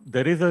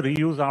 there is a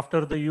reuse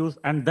after the use,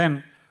 and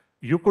then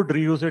you could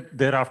reuse it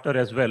thereafter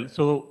as well.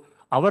 So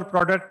our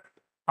product,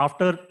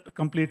 after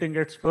completing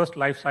its first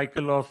life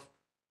cycle of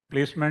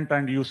placement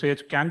and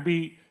usage, can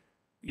be,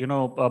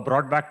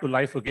 brought back to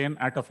life again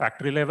at a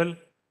factory level.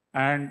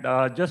 And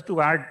just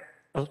to add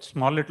a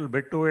small little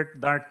bit to it,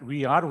 that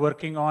we are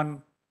working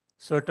on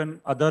certain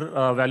other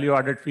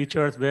value-added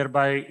features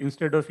whereby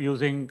instead of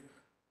using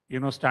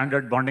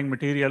standard bonding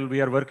material,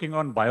 we are working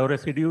on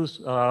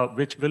bioresidues,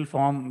 which will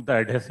form the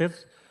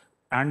adhesives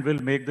and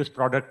will make this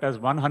product as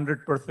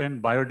 100%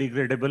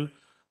 biodegradable,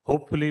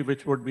 hopefully,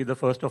 which would be the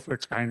first of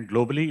its kind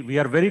globally. We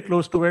are very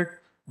close to it.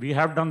 We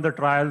have done the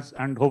trials,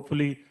 and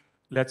hopefully,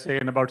 let's say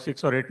in about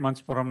 6 or 8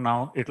 months from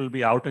now, it will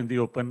be out in the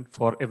open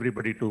for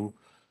everybody to,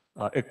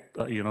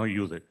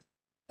 use it.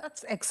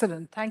 That's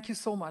excellent. Thank you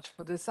so much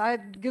for this.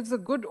 It gives a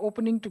good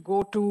opening to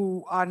go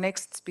to our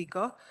next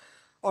speaker,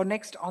 or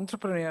next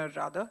entrepreneur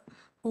rather,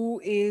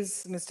 who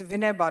is Mr.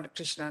 Vinay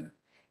Balakrishnan.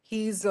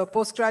 He's a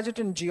postgraduate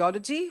in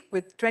geology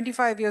with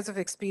 25 years of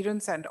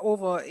experience and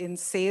over in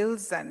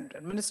sales and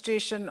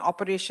administration,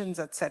 operations,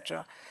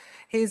 etc.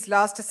 His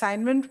last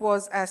assignment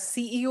was as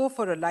CEO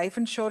for a life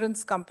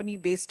insurance company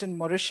based in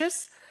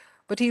Mauritius,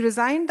 but he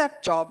resigned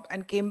that job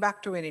and came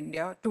back to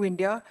India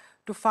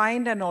to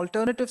find an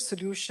alternative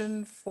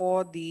solution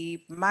for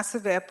the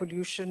massive air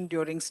pollution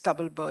during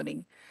stubble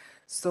burning.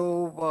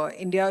 So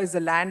India is a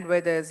land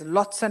where there's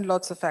lots and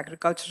lots of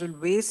agricultural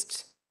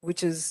waste,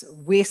 which is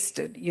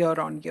wasted year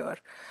on year.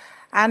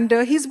 And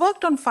he's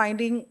worked on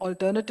finding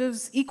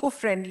alternatives,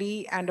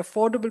 eco-friendly and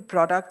affordable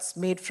products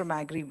made from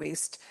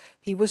agri-waste.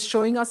 He was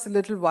showing us a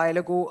little while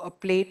ago a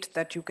plate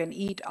that you can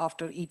eat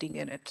after eating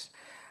in it.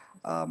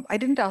 I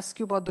didn't ask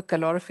you about the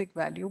calorific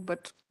value,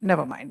 but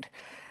never mind.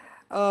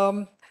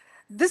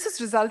 This has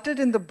resulted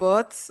in the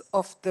births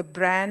of the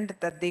brand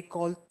that they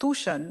call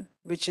Tushan,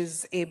 which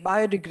is a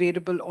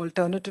biodegradable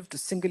alternative to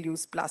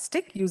single-use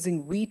plastic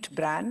using wheat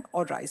bran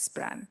or rice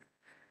bran.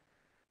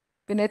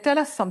 Vinay, tell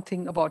us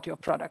something about your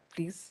product,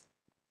 please.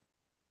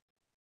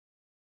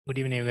 Good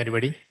evening,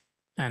 everybody.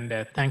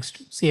 And thanks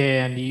to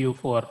CII and EU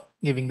for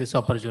giving this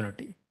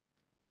opportunity.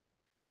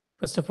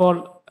 First of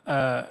all,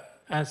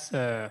 as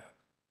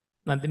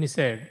Nandini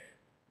said,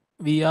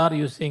 we are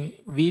using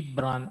wheat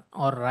bran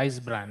or rice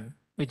bran,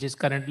 which is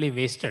currently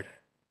wasted.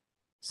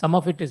 Some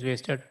of it is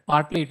wasted,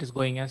 partly it is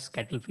going as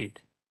cattle feed.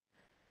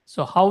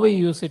 So how we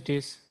use it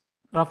is,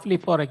 roughly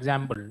for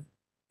example,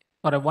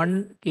 for a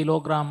 1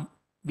 kilogram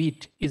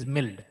wheat is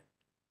milled,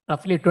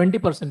 roughly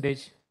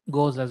 20%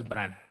 goes as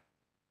bran.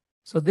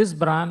 So this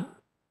bran,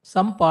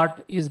 some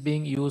part is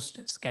being used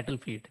as cattle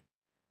feed,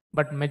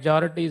 but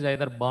majority is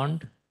either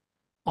burned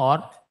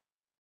or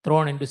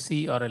thrown into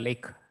sea or a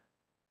lake.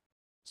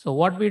 So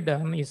what we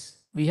done is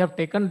we have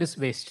taken this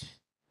waste,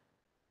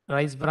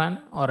 rice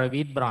bran or a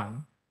wheat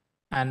bran,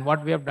 and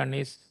what we have done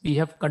is we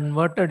have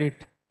converted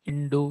it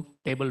into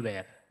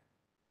tableware,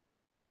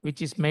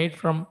 which is made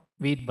from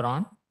wheat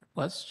bran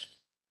first.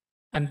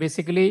 And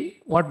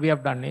basically what we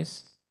have done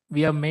is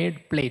we have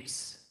made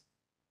plates,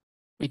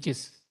 which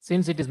is,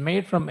 since it is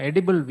made from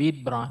edible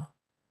wheat bran,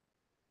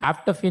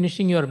 after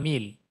finishing your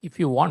meal, if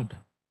you want,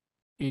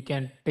 you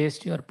can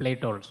taste your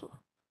plate also.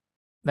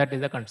 That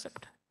is the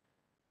concept.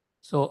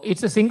 So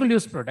it's a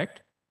single-use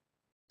product.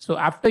 So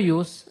after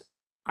use,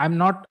 I'm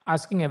not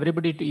asking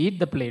everybody to eat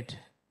the plate,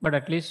 but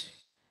at least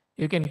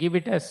you can give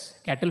it as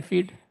cattle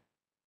feed.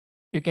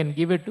 You can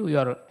give it to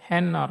your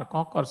hen or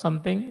cock or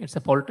something. It's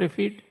a poultry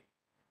feed.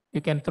 You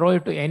can throw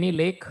it to any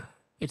lake.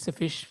 It's a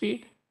fish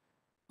feed.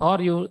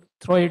 Or you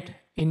throw it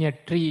in a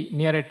tree,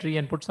 near a tree,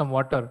 and put some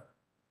water.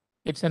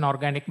 It's an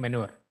organic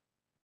manure.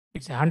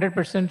 It's a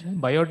 100%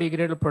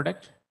 biodegradable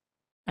product,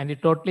 and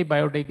it totally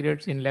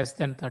biodegrades in less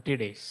than 30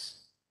 days.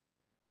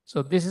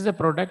 So this is a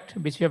product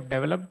which we have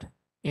developed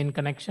in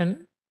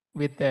connection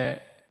with a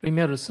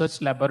premier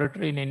research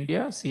laboratory in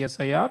India,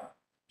 CSIR.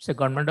 It's a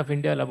Government of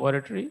India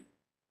laboratory.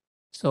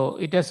 So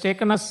it has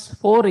taken us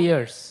 4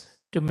 years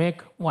to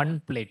make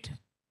one plate.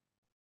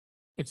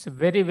 It's a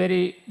very,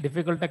 very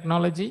difficult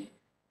technology,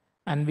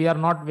 and we are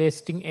not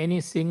wasting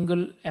any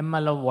single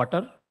ml of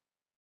water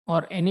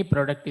or any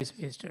product is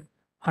wasted.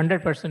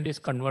 100% is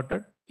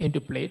converted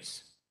into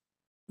plates.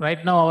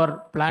 Right now, our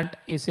plant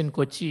is in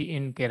Kochi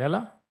in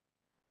Kerala.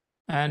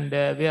 And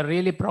we are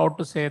really proud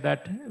to say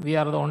that we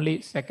are the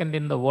only second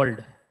in the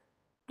world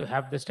to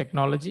have this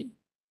technology.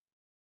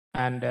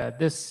 And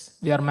this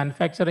we are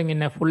manufacturing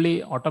in a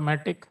fully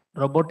automatic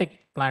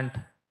robotic plant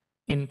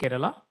in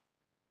Kerala.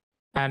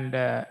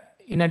 And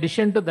in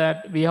addition to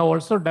that, we have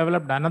also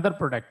developed another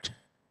product,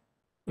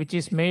 which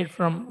is made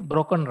from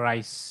broken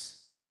rice,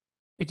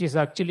 which is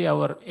actually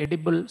our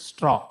edible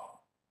straw.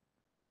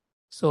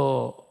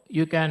 So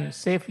you can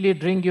safely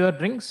drink your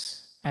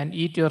drinks and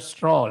eat your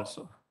straw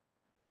also.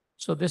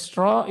 So this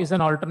straw is an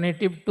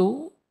alternative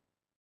to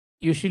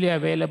usually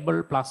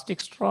available plastic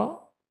straw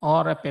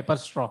or a paper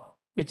straw,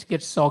 which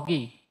gets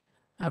soggy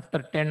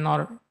after 10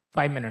 or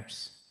 5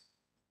 minutes.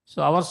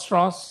 So our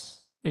straws,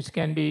 which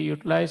can be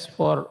utilized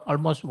for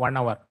almost 1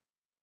 hour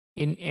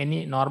in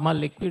any normal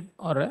liquid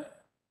or a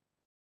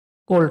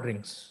cold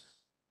drinks.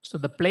 So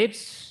the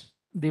plates,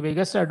 the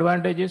biggest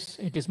advantage is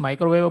it is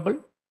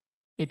microwavable.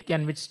 It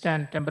can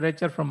withstand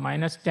temperature from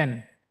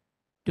 -10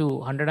 to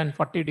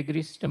 140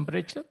 degrees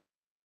temperature.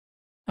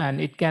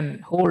 And it can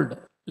hold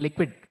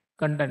liquid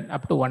content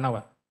up to 1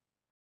 hour.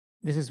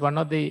 This is one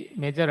of the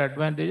major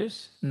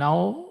advantages.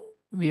 Now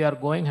we are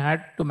going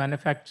ahead to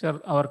manufacture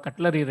our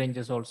cutlery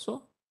ranges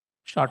also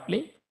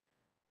shortly.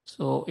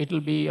 So it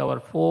will be our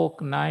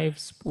fork, knife,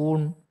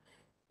 spoon,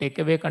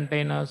 takeaway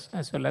containers,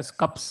 as well as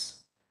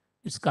cups.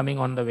 It's coming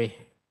on the way.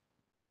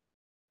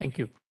 Thank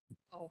you.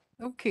 Oh,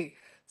 okay.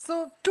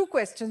 So 2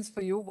 questions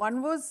for you.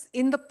 One was,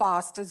 in the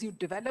past, as you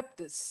developed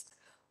this,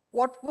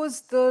 what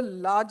was the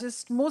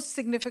largest, most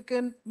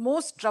significant,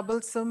 most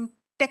troublesome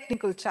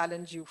technical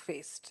challenge you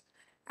faced?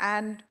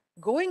 And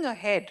going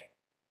ahead,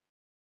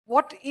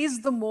 what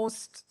is the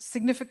most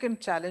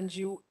significant challenge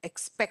you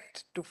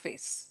expect to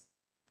face?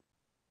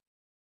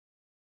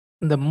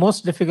 The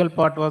most difficult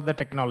part was the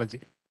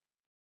technology.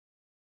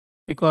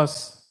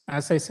 Because,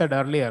 as I said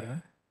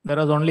earlier, there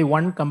was only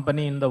one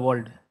company in the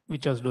world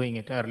which was doing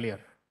it earlier,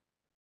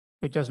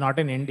 which was not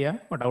in India,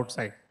 but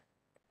outside.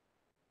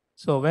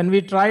 So when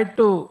we tried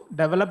to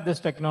develop this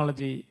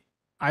technology,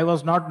 I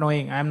was not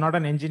knowing, I'm not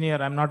an engineer,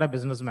 I'm not a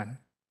businessman.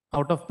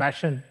 Out of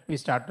passion, we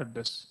started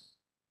this.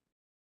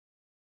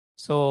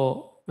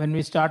 So when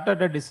we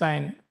started a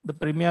design, the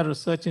Premier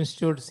Research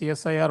Institute,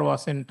 CSIR,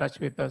 was in touch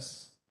with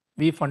us.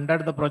 We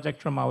funded the project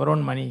from our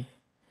own money.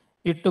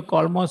 It took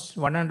almost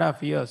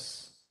 1.5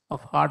 years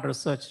of hard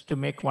research to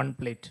make one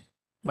plate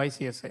by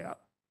CSIR.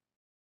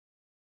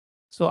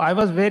 So I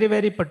was very,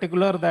 very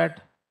particular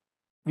that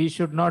we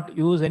should not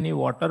use any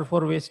water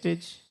for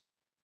wastage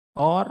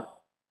or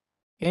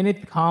any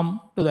harm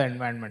to the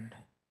environment.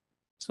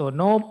 So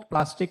no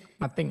plastic,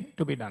 nothing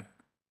to be done.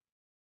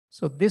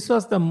 So this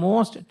was the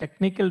most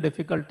technical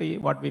difficulty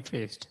what we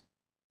faced,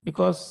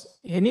 because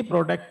any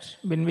product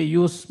when we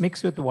use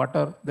mix with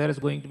water, there is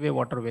going to be a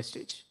water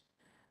wastage.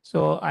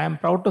 So I am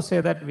proud to say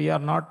that we are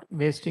not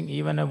wasting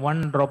even a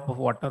one drop of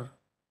water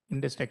in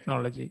this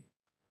technology.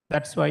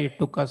 That's why it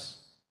took us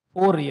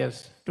 4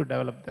 years to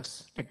develop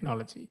this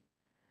technology.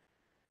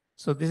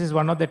 So this is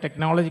one of the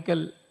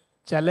technological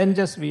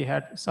challenges we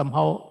had.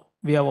 Somehow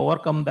we have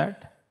overcome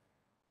that.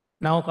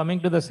 Now coming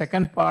to the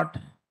second part,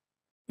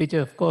 which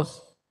of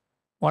course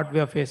what we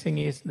are facing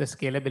is the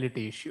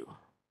scalability issue.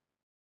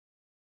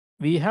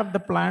 We have the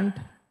plant,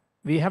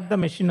 we have the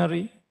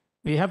machinery,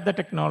 we have the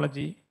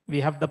technology,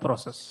 we have the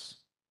process.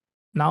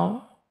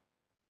 Now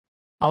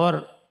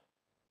our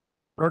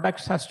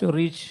products has to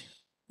reach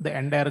the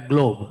entire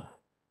globe.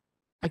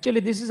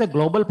 Actually, this is a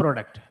global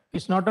product.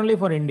 It's not only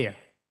for India.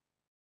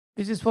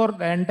 This is for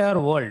the entire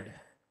world.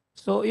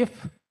 So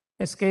if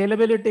a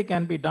scalability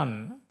can be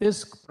done,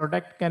 this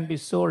product can be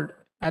sold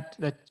at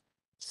the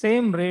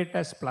same rate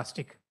as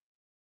plastic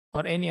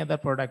or any other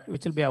product,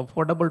 which will be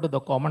affordable to the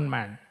common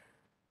man.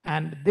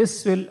 And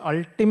this will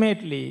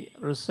ultimately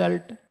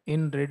result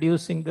in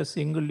reducing the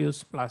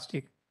single-use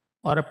plastic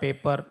or a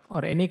paper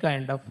or any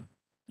kind of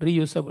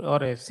reusable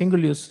or a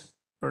single-use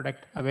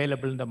product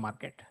available in the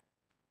market.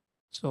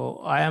 So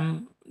I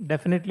am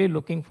definitely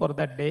looking for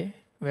that day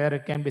where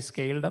it can be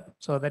scaled up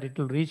so that it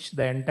will reach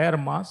the entire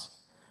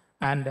mass.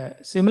 And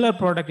a similar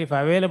product, if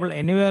available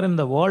anywhere in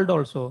the world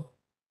also,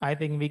 I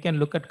think we can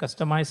look at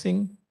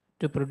customizing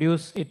to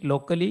produce it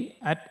locally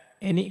at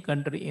any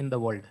country in the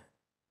world.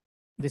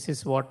 This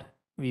is what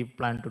we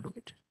plan to do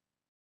it.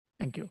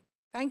 Thank you.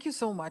 Thank you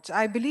so much.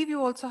 I believe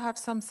you also have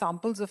some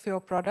samples of your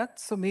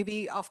products. So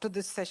maybe after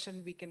this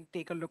session, we can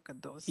take a look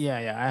at those. Yeah,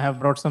 I have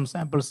brought some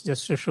samples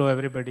just to show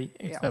everybody.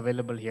 It's Yeah.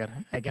 available here.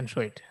 I can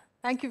show it.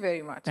 Thank you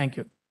very much. Thank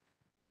you.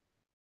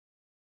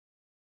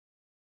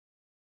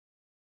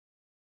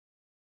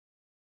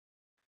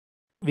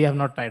 We have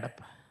not tied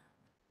up.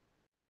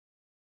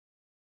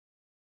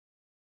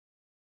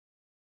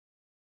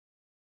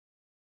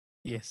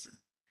 Yes.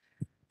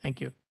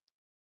 Thank you.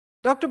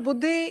 Dr.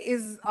 Budhe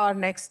is our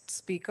next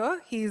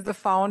speaker. He is the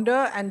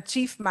founder and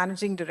chief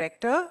managing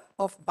director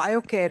of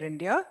BioCare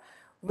India,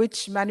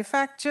 which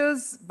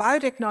manufactures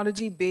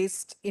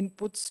biotechnology-based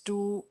inputs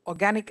to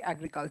organic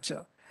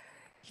agriculture.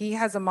 He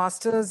has a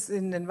master's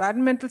in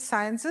environmental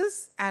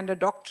sciences and a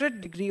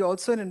doctorate degree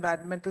also in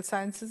environmental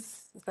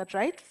sciences, is that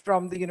right?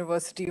 From the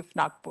University of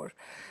Nagpur.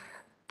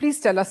 Please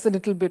tell us a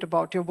little bit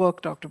about your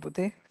work, Dr.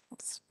 Budhe.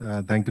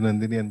 Thank you,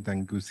 Nandini, and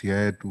thank you,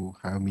 CII, to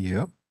have me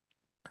here.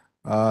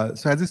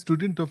 So as a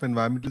student of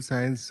environmental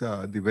science,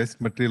 the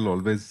waste material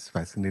always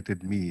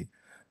fascinated me,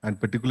 and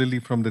particularly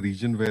from the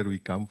region where we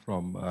come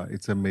from.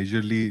 It's a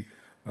majorly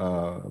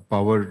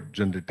power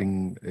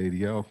generating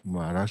area of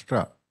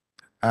Maharashtra.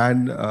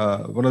 And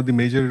one of the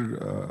major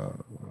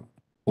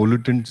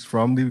pollutants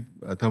from the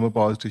thermal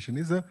power station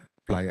is a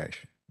fly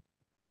ash.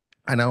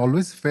 And I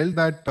always felt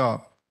that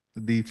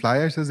the fly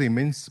ash has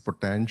immense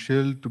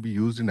potential to be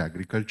used in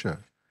agriculture.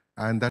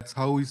 And that's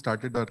how we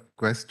started our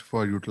quest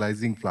for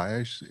utilizing fly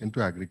ash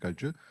into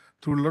agriculture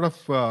through a lot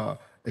of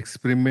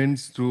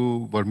experiments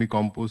through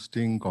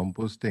vermicomposting,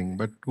 composting.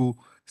 But to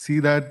see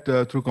that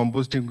through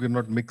composting, we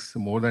cannot mix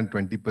more than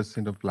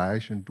 20% of fly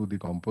ash into the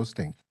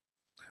composting.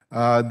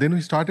 Then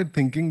we started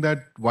thinking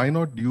that why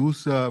not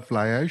use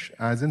fly ash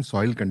as in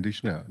soil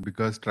conditioner,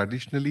 because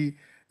traditionally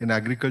in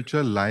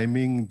agriculture,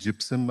 liming,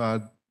 gypsum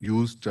are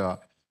used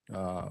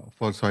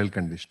for soil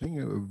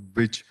conditioning,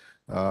 which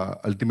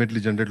ultimately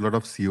generate a lot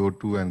of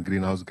CO2 and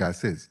greenhouse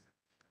gases.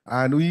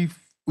 And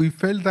we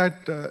felt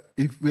that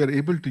if we are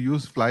able to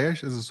use fly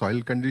ash as a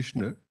soil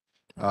conditioner,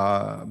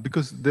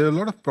 because there are a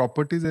lot of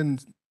properties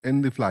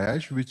in the fly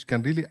ash which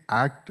can really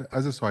act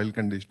as a soil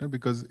conditioner,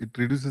 because it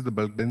reduces the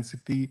bulk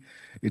density,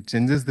 it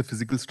changes the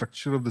physical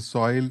structure of the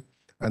soil,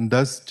 and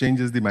thus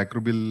changes the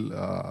microbial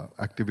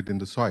activity in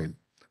the soil.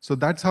 So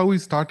that's how we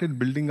started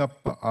building up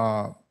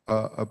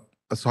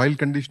a soil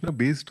conditioner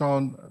based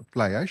on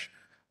fly ash.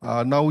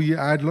 Now we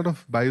add a lot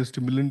of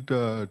biostimulant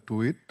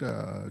to it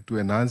to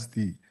enhance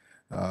the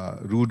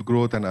root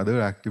growth and other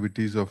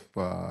activities of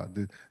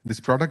this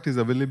product is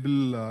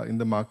available in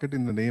the market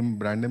in the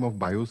brand name of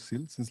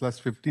BioSeal. Since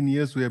last 15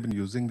 years, we have been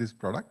using this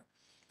product.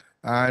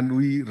 And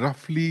we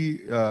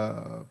roughly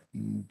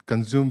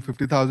consume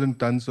 50,000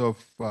 tons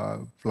of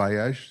fly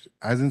ash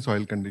as in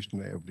soil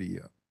conditioner every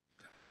year.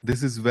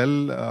 This is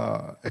well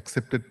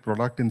accepted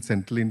product in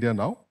central India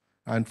now.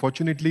 And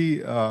fortunately,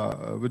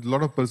 with a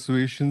lot of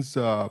persuasions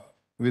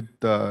with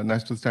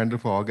National Standard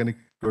for Organic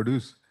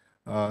Produce,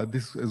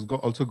 this has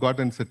also got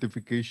a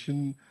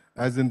certification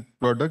as a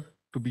product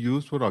to be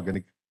used for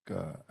organic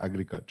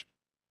agriculture.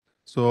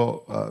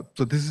 So,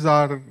 so this is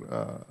our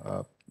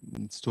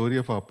story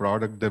of our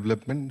product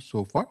development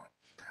so far.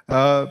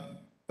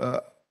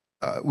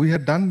 We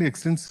had done the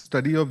extensive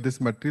study of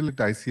this material at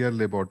ICR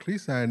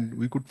laboratories, and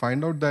we could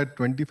find out that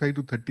 25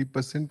 to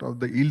 30% of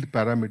the yield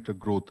parameter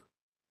growth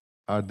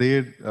are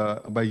there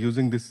by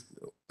using this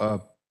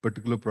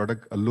particular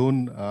product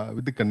alone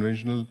with the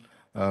conventional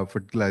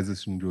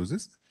fertilization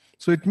doses.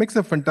 So it makes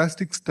a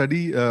fantastic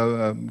study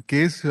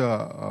case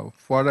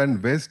for an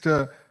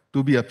investor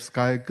to be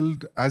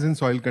upcycled as in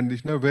soil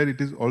conditioner, where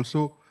it is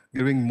also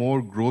giving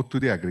more growth to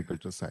the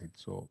agriculture side.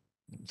 So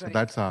Right.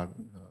 that's our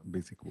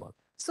basic work.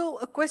 So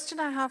a question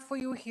I have for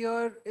you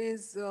here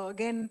is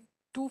again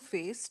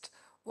two-faced.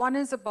 One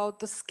is about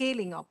the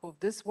scaling up of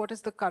this. What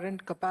is the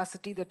current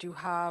capacity that you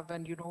have,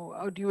 and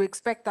do you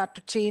expect that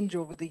to change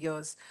over the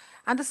years?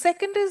 And the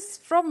second is,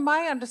 from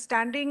my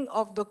understanding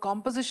of the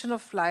composition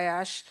of fly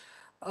ash,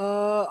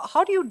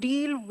 how do you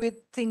deal with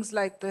things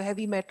like the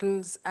heavy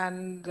metals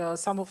and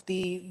some of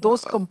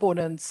those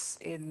components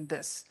in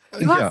this?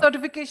 You have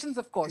certifications,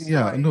 of course.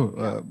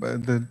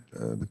 But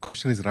the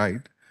question is right.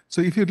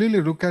 So if you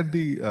really look at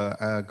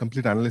the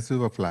complete analysis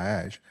of fly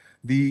ash,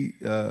 the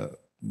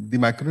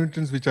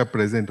micronutrients which are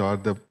present, or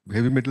the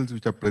heavy metals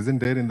which are present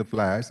there in the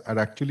fly ash, are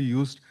actually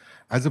used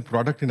as a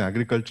product in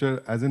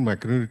agriculture as in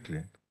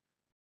micronutrient.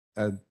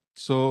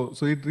 So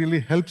it really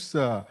helps.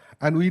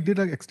 And we did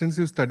an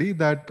extensive study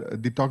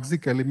that the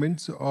toxic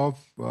elements of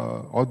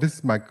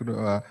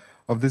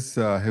this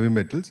heavy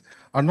metals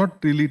are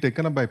not really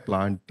taken up by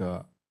plant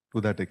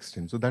to that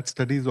extent. So that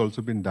study has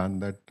also been done,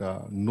 that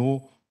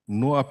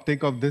no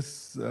uptake of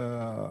this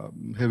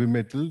heavy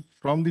metal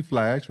from the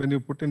fly ash when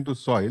you put into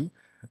soil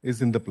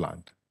is in the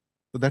plant.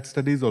 So that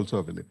study is also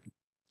available.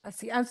 I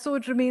see. And so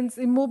it remains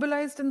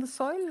immobilized in the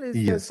soil?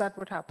 Is that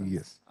what happens?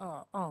 Yes.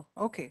 Oh,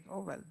 okay.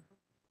 Oh, well.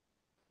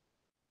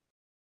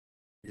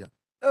 Yeah.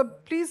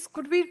 Please,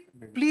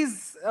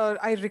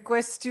 I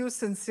request you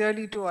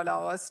sincerely to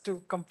allow us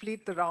to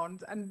complete the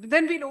round, and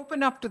then we'll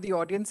open up to the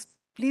audience.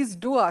 Please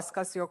do ask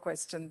us your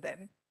question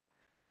then.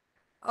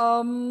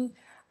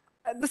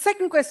 The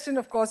second question,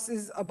 of course,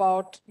 is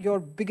about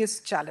your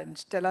biggest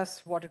challenge. Tell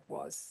us what it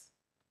was.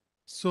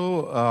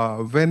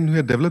 So when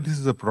we developed this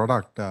as a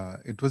product,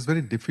 it was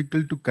very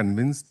difficult to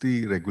convince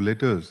the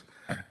regulators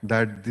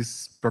that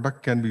this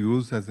product can be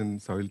used as a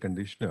soil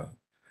conditioner.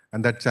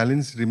 And that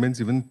challenge remains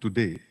even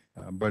today.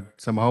 But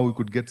somehow we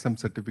could get some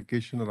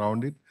certification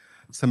around it,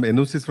 some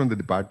NOCs from the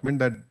department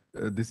that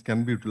this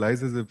can be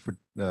utilized as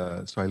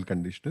a soil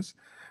conditioners.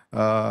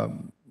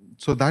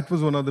 So that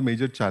was one of the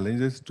major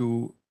challenges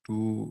to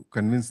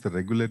convince the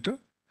regulator.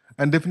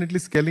 And definitely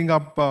scaling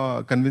up,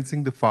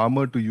 convincing the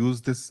farmer to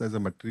use this as a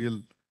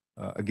material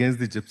against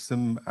the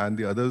gypsum and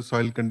the other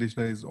soil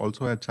conditioner is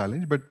also a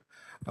challenge. But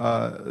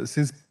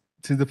since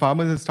the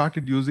farmers have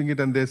started using it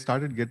and they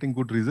started getting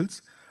good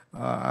results,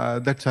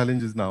 that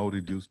challenge is now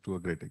reduced to a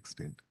great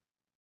extent.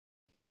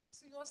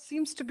 So yours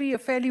seems to be a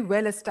fairly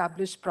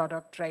well-established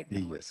product right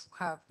now. Yes.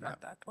 You have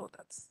that. Oh,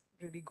 that's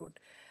really good.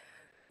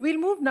 We'll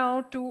move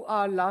now to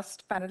our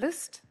last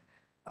panelist,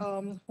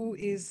 who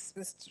is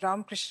Mr.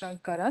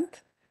 Ramkrishnan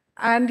Karanth.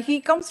 And he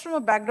comes from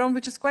a background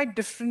which is quite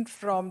different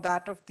from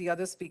that of the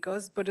other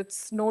speakers, but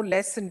it's no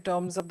less in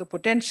terms of the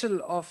potential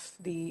of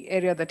the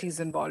area that he's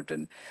involved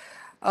in.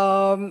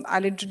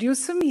 I'll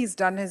introduce him. He's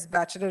done his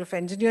Bachelor of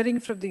Engineering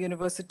from the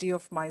University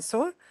of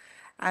Mysore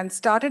and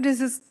started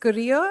his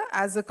career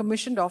as a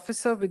commissioned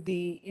officer with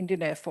the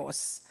Indian Air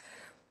Force.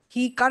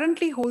 He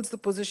currently holds the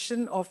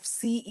position of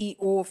CEO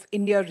of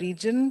India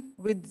region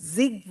with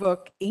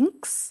Zigwork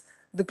Inks,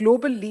 the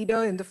global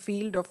leader in the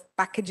field of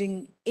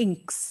packaging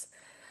inks.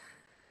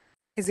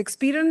 His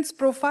experience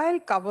profile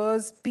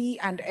covers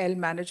P&L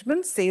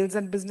management, sales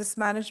and business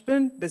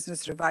management,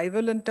 business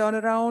revival and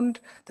turnaround.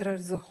 There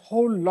is a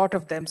whole lot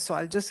of them, so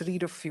I'll just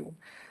read a few.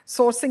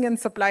 Sourcing and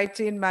supply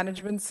chain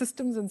management,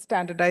 systems and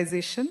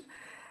standardization,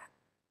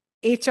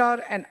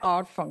 HR and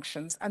R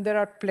functions, and there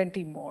are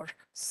plenty more.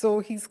 So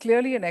he's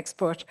clearly an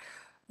expert.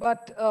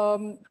 But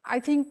I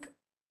think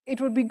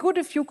it would be good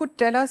if you could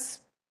tell us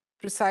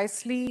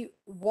precisely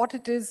what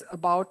it is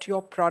about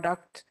your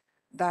product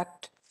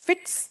that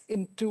fits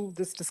into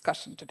this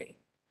discussion today.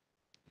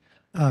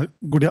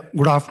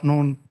 Good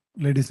afternoon,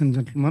 ladies and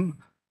gentlemen.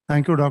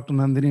 Thank you, Dr.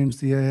 Nandini and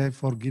CII,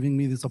 for giving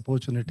me this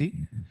opportunity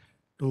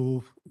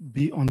to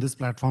be on this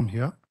platform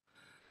here.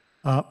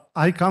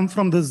 I come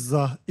from this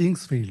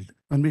inks field.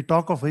 When we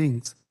talk of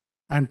inks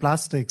and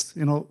plastics,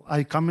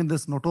 I come in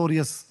this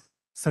notorious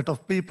set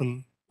of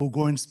people who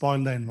go and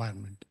spoil the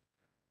environment.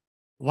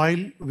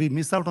 While we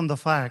miss out on the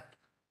fact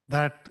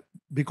that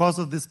because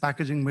of this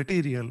packaging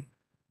material,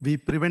 we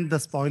prevent the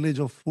spoilage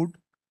of food,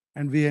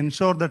 and we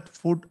ensure that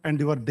food and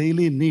your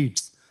daily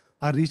needs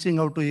are reaching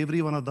out to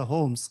every one of the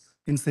homes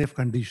in safe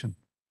condition.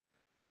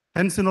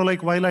 Hence,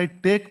 while I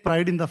take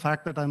pride in the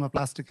fact that I'm a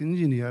plastic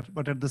engineer,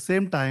 but at the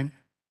same time,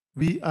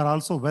 we are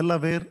also well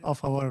aware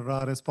of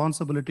our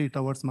responsibility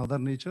towards Mother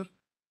Nature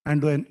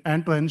and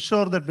to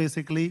ensure that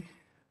basically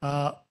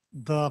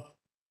the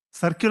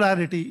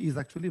circularity is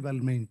actually well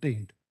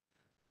maintained.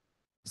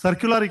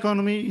 Circular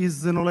economy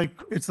is,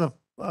 it's a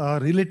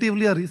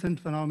relatively a recent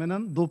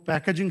phenomenon, though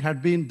packaging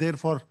had been there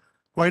for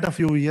quite a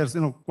few years,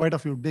 quite a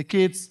few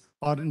decades,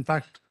 or in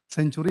fact,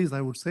 centuries,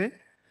 I would say.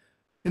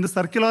 In the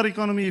circular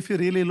economy, if you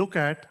really look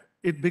at,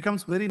 it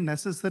becomes very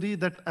necessary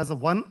that as a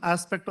one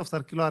aspect of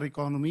circular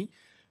economy,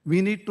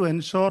 we need to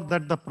ensure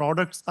that the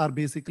products are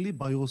basically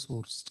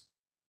biosourced.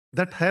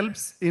 That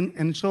helps in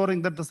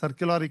ensuring that the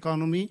circular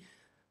economy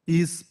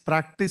is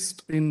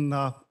practiced in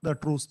the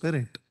true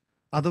spirit.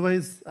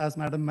 Otherwise, as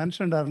Madam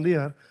mentioned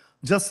earlier,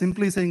 just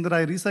simply saying that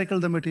I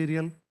recycle the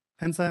material,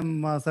 hence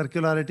I'm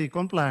circularity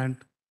compliant,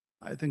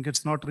 I think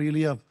it's not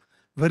really a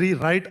very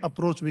right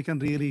approach we can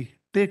really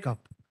take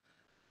up.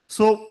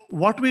 So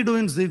what we do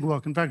in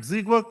Zigwork, in fact,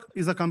 Zigwork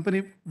is a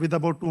company with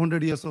about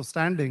 200 years of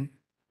standing,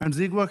 and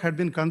Zigwork had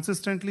been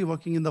consistently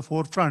working in the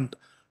forefront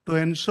to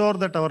ensure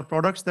that our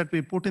products that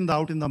we put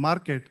out in the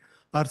market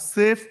are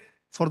safe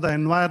for the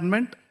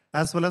environment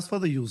as well as for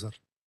the user.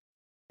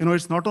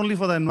 It's not only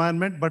for the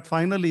environment, but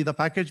finally the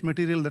packaged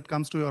material that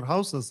comes to your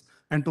houses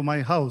and to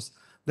my house,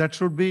 that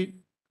should be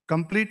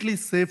completely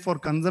safe for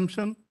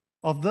consumption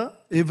of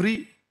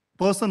every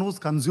person who's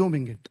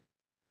consuming it.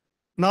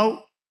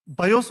 Now,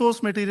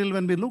 biosource material,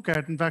 when we look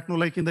at, in fact,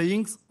 like in the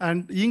inks,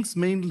 and inks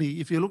mainly,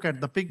 if you look at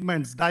the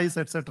pigments, dyes,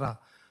 etc.,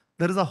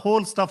 there is a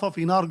whole stuff of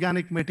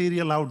inorganic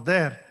material out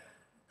there,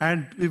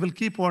 and we will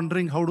keep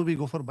wondering, how do we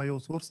go for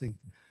biosourcing?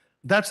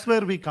 That's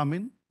where we come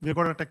in. We've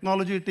got a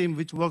technology team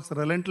which works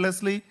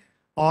relentlessly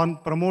on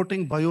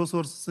promoting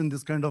biosources in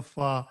this kind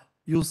of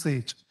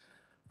usage.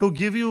 To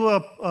give you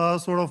a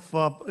sort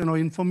of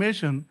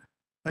information,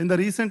 in the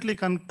recently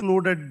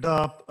concluded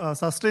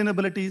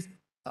sustainability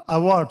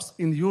awards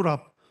in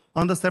Europe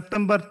on the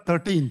September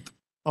 13th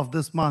of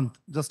this month,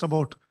 just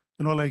about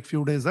like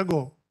few days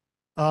ago,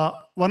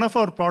 one of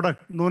our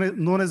product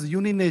known as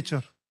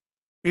UniNature,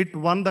 it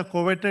won the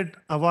coveted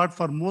award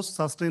for most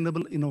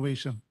sustainable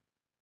innovation.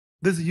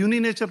 This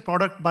UniNature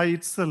product by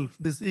itself,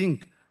 this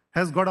ink,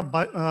 has got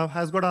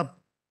a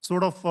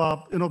sort of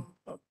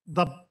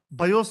the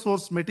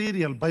biosource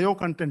material, bio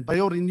content,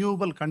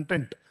 bio-renewable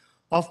content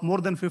of more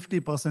than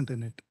 50%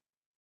 in it.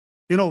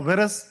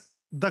 Whereas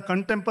the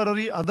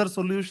contemporary other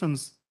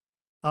solutions,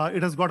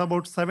 it has got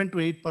about 7 to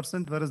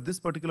 8%, whereas this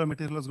particular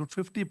material has got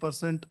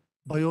 50%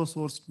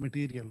 biosourced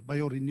material,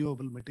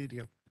 bio-renewable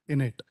material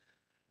in it.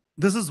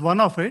 This is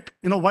one of it.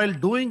 While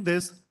doing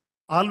this,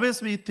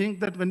 always we think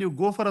that when you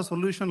go for a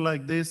solution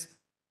like this,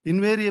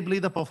 invariably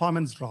the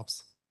performance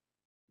drops.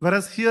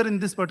 Whereas here in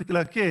this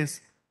particular case,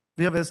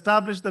 we have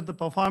established that the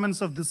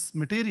performance of this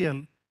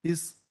material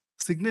is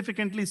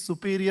significantly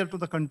superior to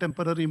the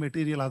contemporary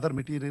material, other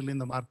material in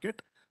the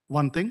market,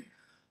 one thing.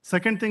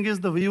 Second thing is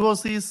the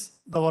VOCs,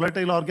 the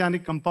volatile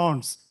organic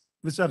compounds,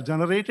 which are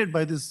generated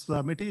by this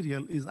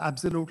material is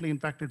absolutely, in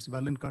fact, it's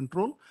well in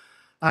control.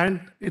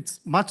 And it's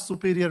much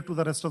superior to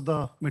the rest of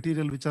the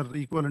material, which are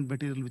equivalent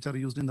material, which are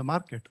used in the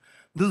market.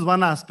 This is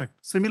one aspect.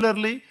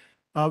 Similarly,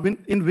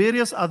 in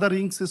various other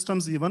ink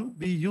systems even,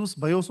 we use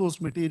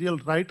biosourced material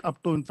right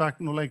up to, in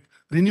fact, like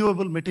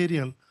renewable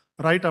material,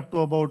 right up to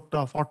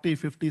about 40,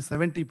 50,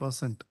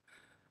 70%.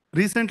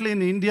 Recently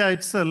in India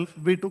itself,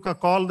 we took a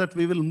call that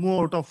we will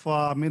move out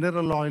of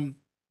mineral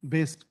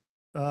oil-based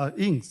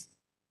inks.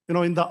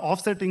 In the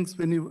offset inks,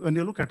 when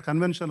you look at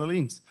conventional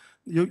inks,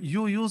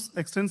 you use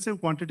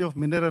extensive quantity of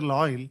mineral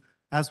oil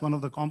as one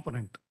of the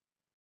component.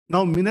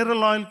 Now,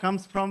 mineral oil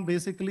comes from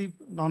basically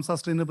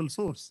non-sustainable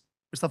source.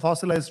 It's a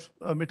fossilized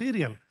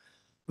material,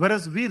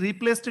 whereas we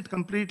replaced it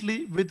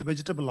completely with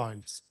vegetable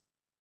oils.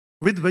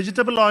 With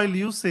vegetable oil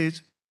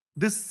usage,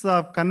 this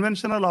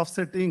conventional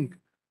offset ink,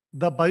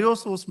 the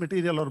biosource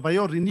material or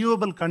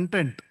bio-renewable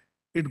content,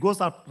 it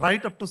goes up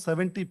right up to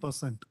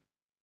 70%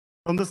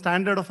 from the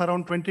standard of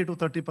around 20 to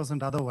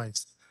 30%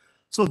 otherwise.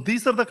 So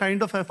these are the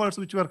kind of efforts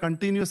which we are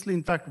continuously,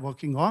 in fact,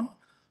 working on.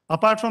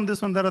 Apart from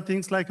this one, there are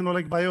things like,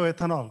 like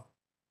bioethanol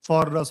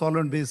for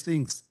solvent-based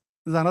inks.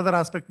 This is another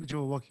aspect which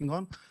we're working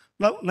on.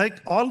 Now, like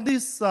all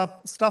this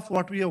stuff,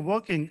 what we are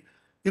working,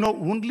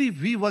 only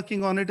we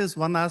working on it is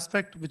one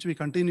aspect which we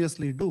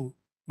continuously do.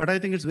 But I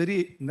think it's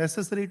very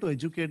necessary to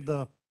educate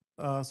the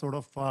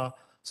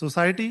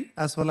society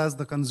as well as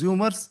the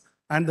consumers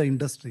and the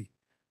industry.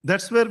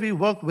 That's where we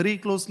work very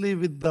closely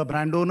with the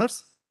brand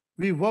owners.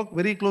 We work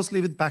very closely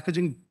with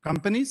packaging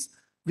companies.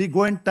 We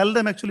go and tell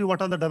them actually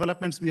what are the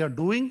developments we are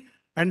doing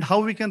and how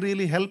we can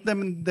really help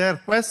them in their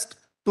quest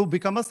to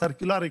become a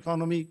circular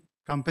economy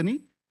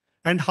company,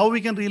 and how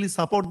we can really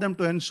support them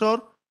to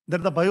ensure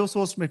that the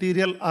biosourced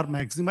material are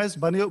maximized,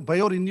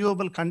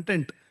 bio-renewable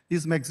content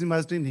is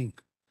maximized in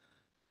ink.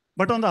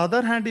 But on the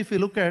other hand, if you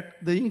look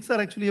at, the inks are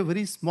actually a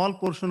very small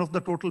portion of the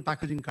total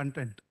packaging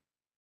content.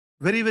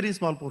 Very, very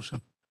small portion.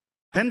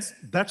 Hence,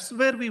 that's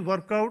where we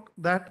work out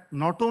that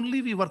not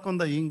only we work on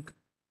the ink,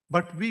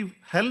 but we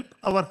help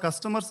our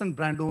customers and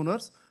brand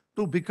owners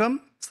to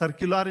become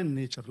circular in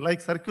nature,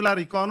 like circular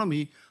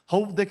economy,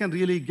 how they can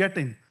really get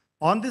in.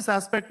 On this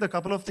aspect, the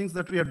couple of things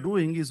that we are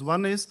doing is,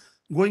 one is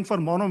going for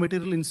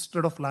mono-material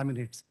instead of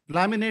laminates.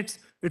 Laminates,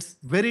 it's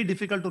very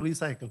difficult to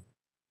recycle.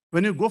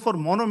 When you go for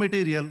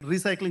mono-material,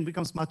 recycling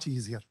becomes much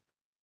easier.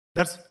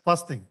 That's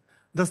first thing.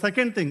 The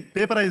second thing,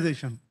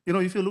 paperization.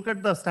 If you look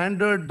at the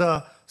standard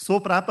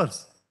soap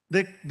wrappers,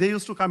 they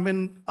used to come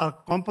in a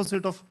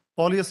composite of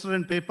polyester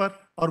and paper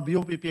or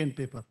BOPP and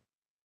paper.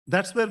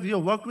 That's where we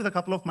have worked with a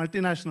couple of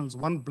multinationals,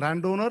 one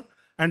brand owner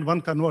and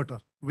one converter,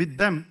 with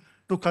them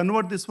to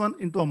convert this one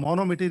into a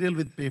monomaterial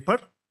with paper,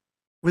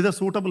 with a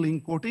suitable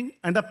ink coating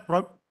and a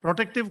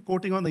protective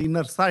coating on the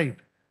inner side.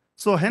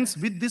 So hence,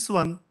 with this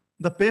one,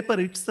 the paper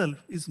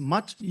itself is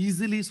much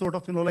easily sort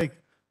of,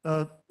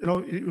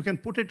 you can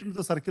put it into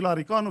the circular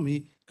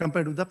economy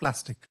compared with the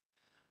plastic.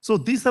 So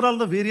these are all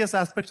the various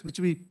aspects which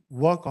we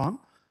work on.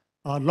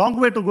 A long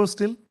way to go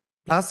still.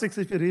 Plastics,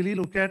 if you really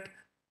look at,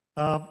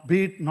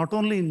 be it not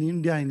only in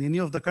India, in any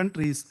of the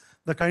countries,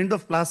 the kind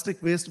of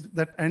plastic waste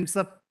that ends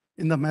up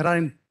in the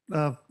marine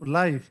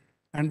life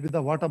and with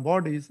the water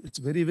bodies, it's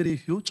very, very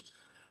huge.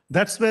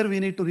 That's where we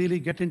need to really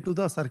get into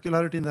the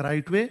circularity in the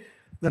right way.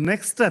 The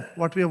next step,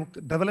 what we are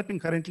developing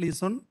currently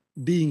is on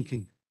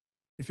de-inking.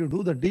 If you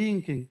do the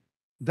de-inking,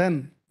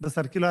 then the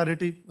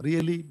circularity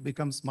really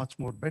becomes much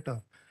more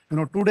better.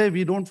 Today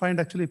we don't find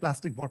actually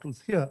plastic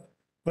bottles here,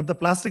 but the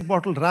plastic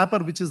bottle wrapper,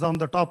 which is on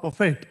the top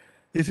of it,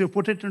 if you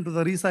put it into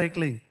the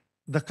recycling,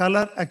 the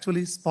color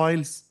actually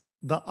spoils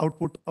the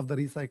output of the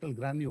recycled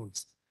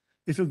granules.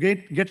 If you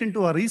get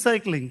into a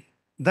recycling,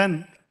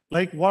 then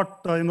like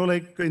what,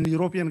 like in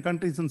European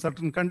countries, in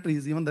certain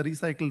countries, even the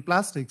recycled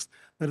plastics,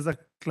 there is a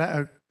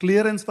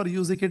clearance for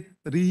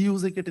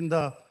reusing it in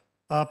the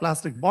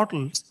plastic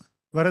bottles.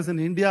 Whereas in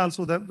India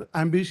also, the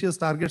ambitious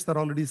targets are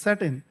already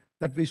set in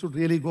that we should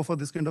really go for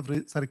this kind of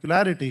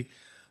circularity.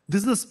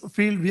 This is a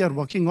field we are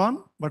working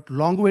on, but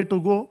long way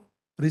to go.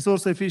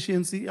 Resource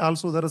efficiency,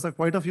 also there is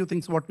quite a few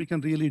things what we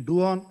can really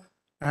do on.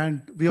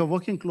 And we are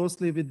working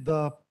closely with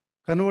the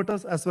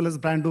converters as well as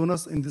brand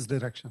owners in this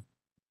direction.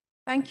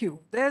 Thank you.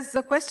 There's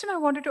a question I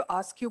wanted to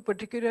ask you,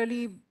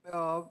 particularly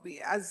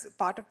as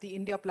part of the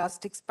India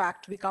Plastics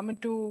Pact, we come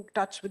into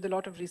touch with a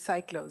lot of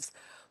recyclers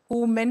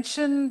who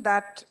mention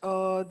that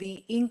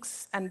the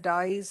inks and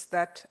dyes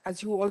that,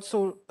 as you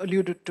also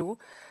alluded to,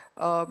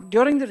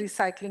 during the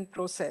recycling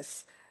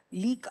process,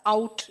 leak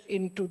out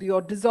into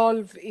or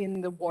dissolve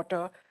in the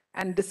water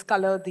and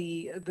discolor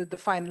the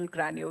final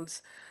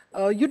granules.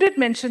 You did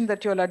mention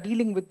that you all are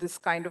dealing with this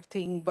kind of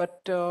thing,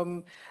 but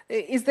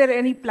is there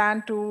any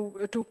plan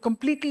to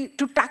completely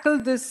tackle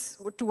this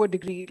to a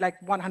degree,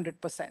 like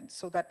 100%,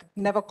 so that it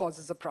never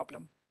causes a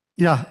problem?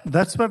 Yeah,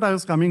 that's what I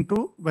was coming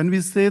to. When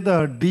we say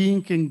the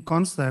de-inking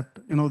concept,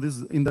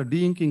 this in the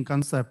de-inking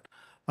concept,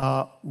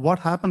 what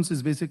happens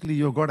is basically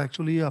you got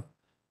actually a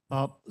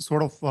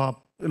sort of,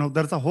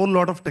 there's a whole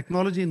lot of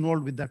technology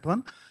involved with that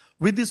one.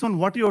 With this one,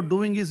 what you're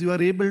doing is you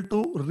are able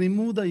to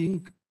remove the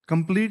ink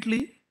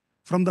completely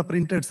from the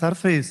printed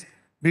surface,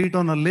 be it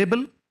on a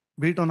label,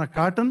 be it on a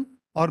carton,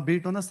 or be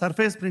it on a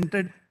surface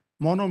printed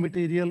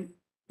monomaterial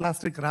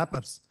plastic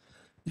wrappers.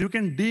 You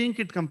can de-ink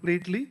it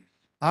completely.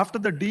 After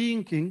the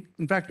de-inking,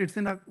 in fact, it's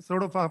in a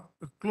sort of a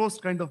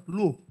closed kind of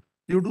loop.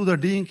 You do the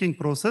de-inking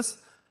process.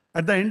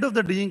 At the end of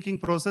the de-inking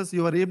process,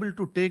 you are able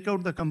to take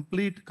out the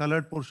complete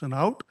colored portion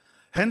out.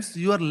 Hence,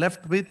 you are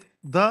left with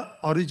the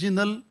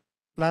original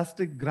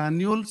plastic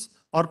granules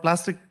or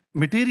plastic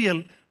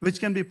material, which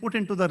can be put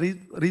into the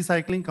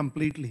recycling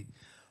completely.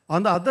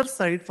 On the other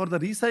side, for the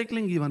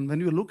recycling even, when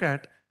you look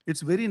at,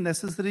 it's very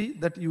necessary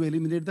that you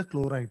eliminate the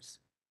chlorides.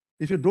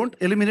 If you don't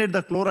eliminate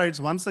the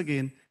chlorides once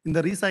again in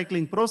the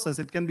recycling process,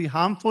 it can be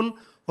harmful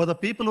for the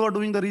people who are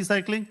doing the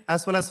recycling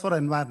as well as for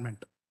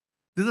environment.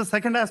 This is the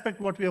second aspect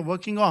what we are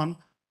working on.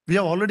 We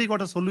have already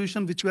got a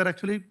solution which we are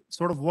actually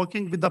sort of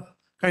working with the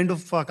kind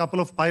of a couple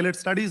of pilot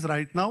studies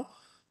right now,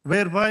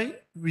 whereby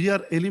we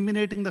are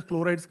eliminating the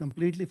chlorides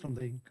completely from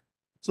the ink.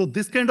 So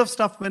this kind of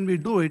stuff, when we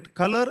do it,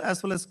 color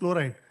as well as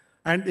chloride,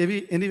 and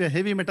anyway,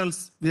 heavy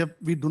metals,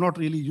 we do not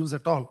really use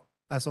at all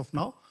as of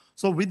now.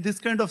 So with this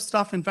kind of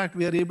stuff, in fact,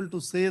 we are able to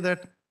say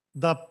that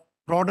the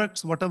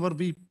products, whatever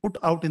we put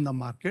out in the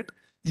market,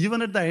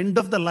 even at the end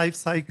of the life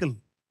cycle,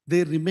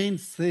 they remain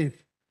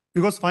safe.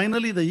 Because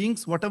finally, the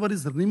inks, whatever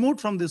is removed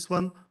from this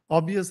one,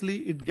 obviously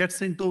it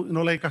gets into,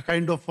 like a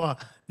kind of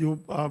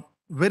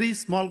very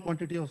small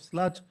quantity of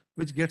sludge,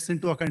 which gets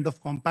into a kind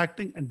of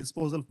compacting and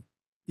disposal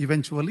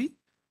eventually.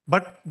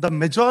 But the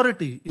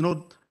majority,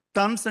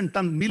 tons and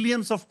tons,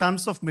 millions of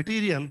tons of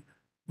material,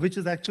 which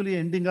is actually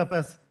ending up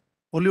as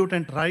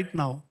pollutant right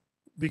now,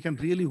 we can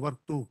really work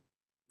to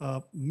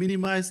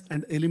minimize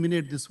and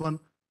eliminate this one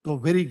to a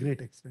very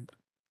great extent.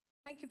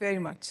 Thank you very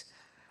much.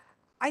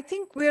 I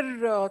think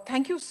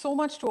thank you so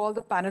much to all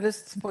the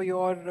panelists for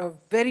your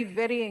very,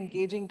 very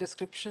engaging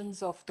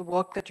descriptions of the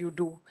work that you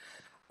do.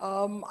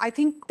 I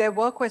think there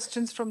were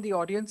questions from the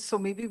audience, so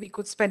maybe we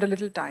could spend a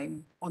little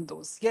time on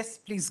those. Yes,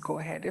 please go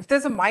ahead. If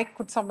there's a mic,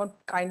 could someone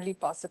kindly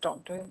pass it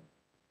on to him?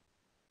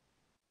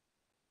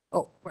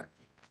 Oh, well.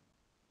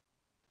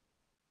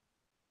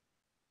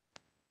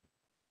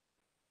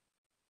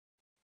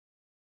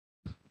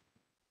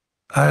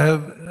 I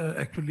have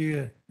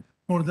actually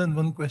more than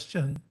one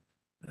question.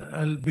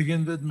 I'll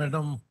begin with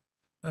Madam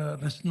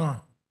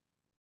Rachna.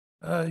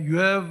 You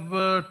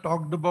have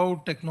talked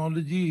about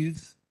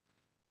technologies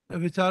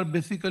which are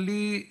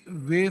basically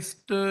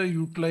waste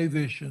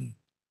utilization.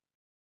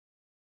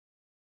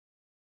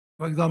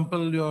 For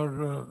example,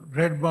 your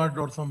red mud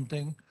or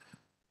something.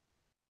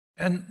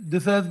 And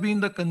this has been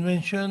the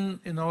convention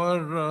in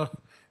our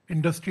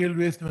industrial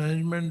waste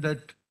management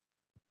that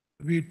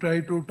we try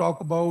to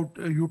talk about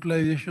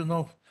utilization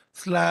of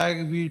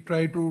slag, we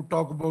try to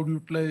talk about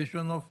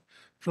utilization of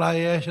fly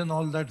ash and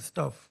all that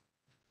stuff.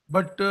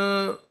 But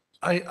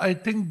I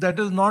think that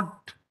is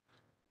not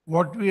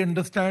what we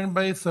understand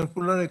by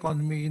circular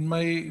economy. In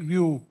my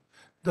view,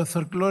 the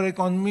circular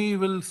economy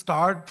will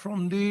start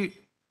from the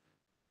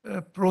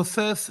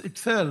process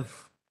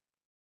itself.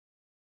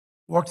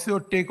 What's your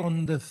take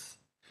on this?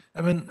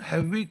 I mean,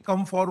 have we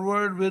come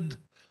forward with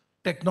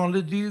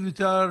technologies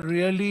which are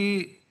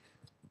really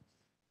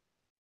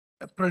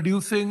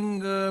producing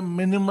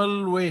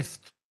minimal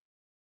waste?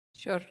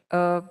 Sure.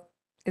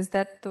 Is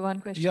that the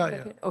one question? Yeah, that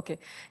yeah. you- Okay.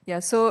 Yeah.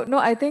 So, no,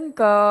 I think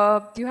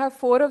you have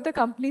 4 of the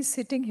companies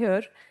sitting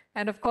here.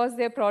 And of course,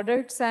 their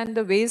products and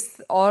the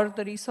waste or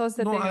the resource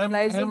that No, they're I'm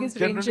utilizing is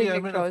generally, ranging I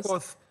mean, of across.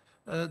 course,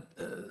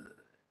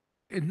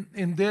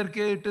 in their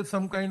case, it is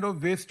some kind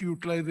of waste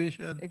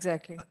utilization.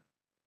 Exactly.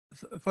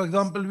 For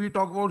example, we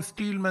talk about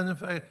steel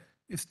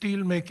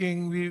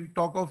making, we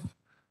talk of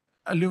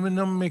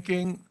aluminum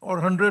making, or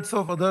hundreds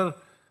of other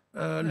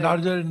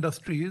larger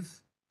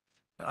industries.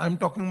 I'm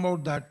talking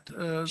about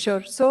that.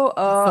 Sure. So,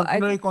 the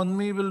circular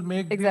economy will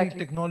make exactly.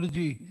 the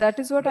technology That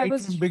is what I right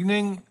was from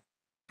beginning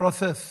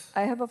process.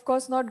 I have, of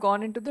course, not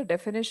gone into the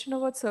definition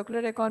of what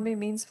circular economy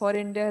means for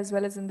India as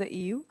well as in the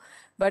EU.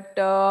 But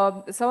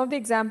some of the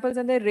examples,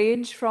 and they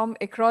range from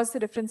across the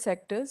different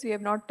sectors. We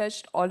have not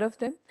touched all of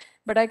them.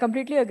 But I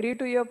completely agree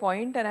to your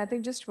point. And I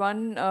think just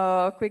one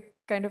quick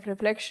kind of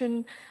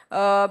reflection.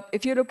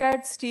 If you look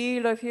at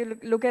steel or if you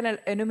look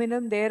at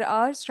aluminum, there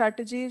are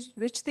strategies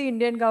which the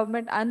Indian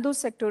government and those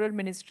sectoral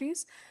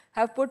ministries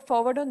have put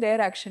forward on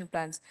their action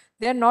plans.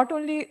 They are not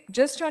only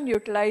just on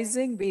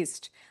utilizing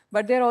waste,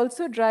 but they're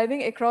also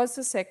driving across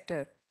the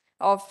sector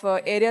of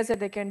areas that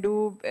they can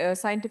do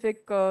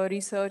scientific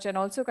research and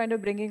also kind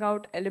of bringing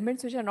out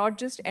elements which are not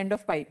just end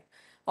of pipe.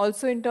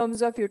 Also in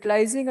terms of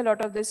utilizing a lot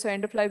of this, so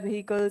end of life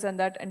vehicles and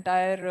that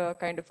entire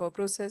kind of a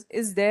process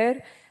is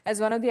there as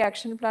one of the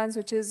action plans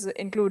which is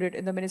included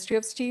in the Ministry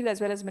of Steel as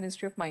well as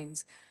Ministry of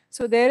Mines.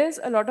 So there is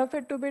a lot of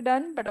it to be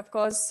done, but of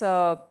course,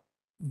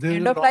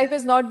 end of life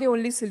is not the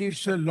only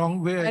solution. It's a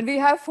long way. And we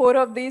have 4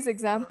 of these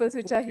examples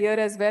which are here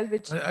as well,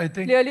 which I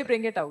think clearly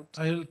bring it out.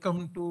 I'll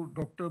come to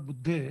Dr.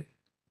 Buddhe.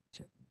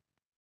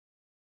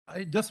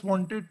 I just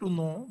wanted to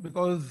know,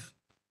 because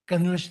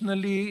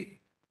conventionally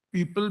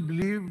people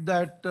believe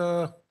that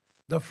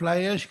the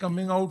fly ash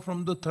coming out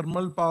from the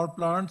thermal power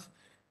plants,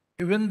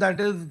 even that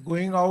is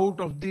going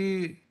out of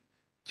the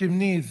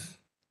chimneys,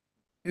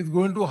 is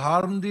going to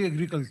harm the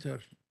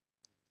agriculture.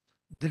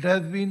 That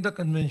has been the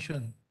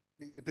convention.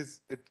 It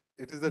is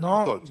the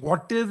Now, truth also.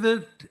 what is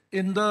it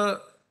in the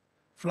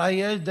fly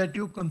ash that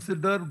you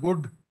consider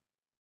good?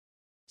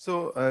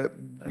 So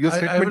your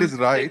statement is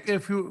right.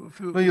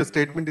 No, your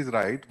statement is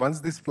right. Once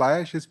this fly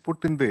ash is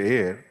put in the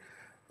air,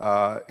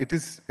 it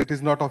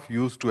is not of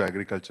use to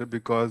agriculture,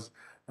 because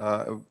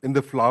in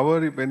the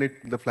flower, when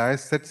the fly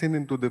ash sets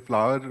into the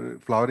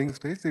flowering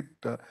stage,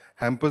 it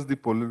hampers the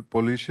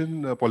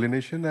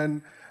pollination,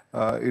 and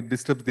it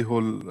disturbs the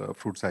whole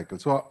fruit cycle.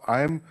 So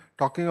I am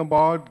talking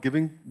about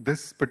giving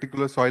this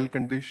particular soil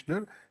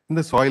conditioner in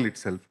the soil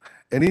itself.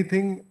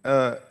 Anything,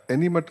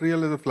 any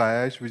material as a fly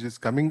ash which is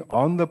coming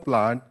on the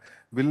plant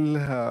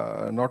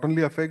will not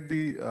only affect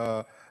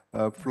the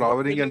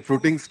flowering and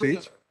fruiting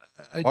stage,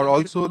 or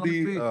also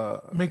the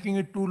making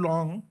it too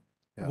long.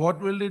 Yeah. What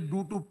will it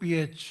do to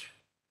pH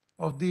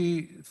of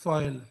the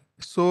soil?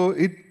 So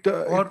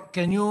or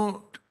can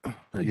you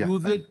Yeah.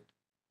 use it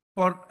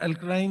for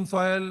alkaline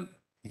soil?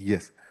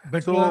 Yes.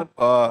 Better, So,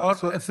 or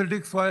so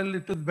acidic soil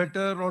it is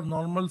better, or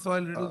normal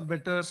soil it is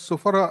better? So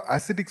for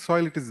acidic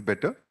soil, it is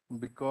better,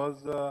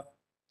 because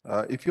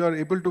if you are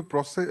able to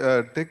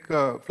take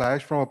fly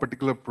ash from a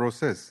particular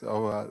process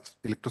or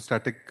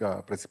electrostatic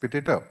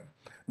precipitator,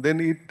 then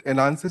it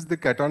enhances the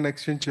cation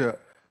exchange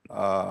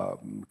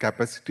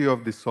capacity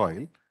of the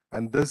soil,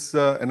 and this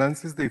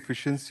enhances the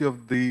efficiency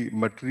of the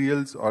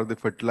materials or the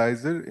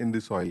fertilizer in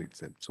the soil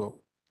itself. So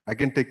I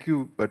can take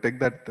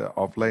that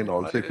offline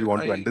also, if you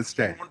want to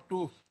understand. I want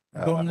to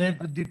dominate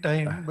with the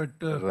time, but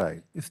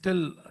Right.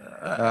 still,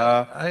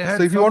 I had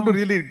So if you want to some-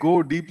 really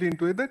go deeply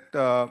into it,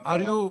 Are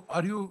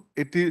you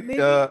it is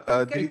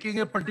taking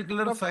a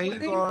particular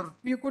size, or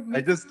you could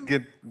I just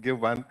give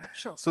one.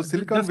 Sure. So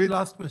silicon, Just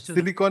last question.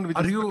 which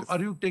are is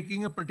you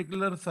taking a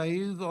particular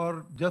size,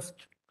 or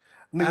just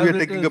no, as we are it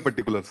taking a is?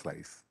 particular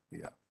slice.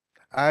 Yeah.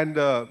 And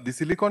the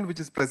silicon which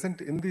is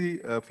present in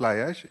the fly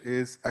ash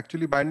is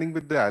actually binding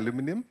with the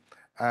aluminum,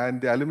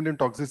 and the aluminum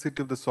toxicity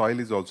of the soil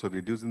is also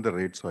reduced in the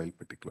red soil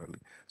particularly.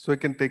 So I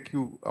can take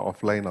you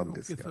offline on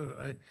this. Okay, Yeah.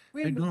 sir.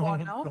 We'll I move don't on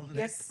want now. to dominate.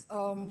 Yes,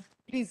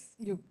 please,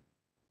 you.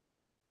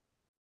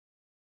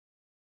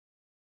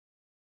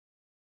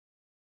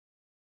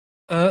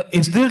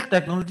 Is there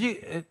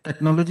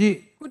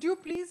technology? Could you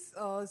please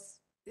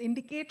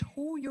indicate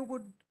who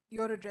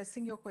you're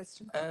addressing your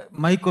question to.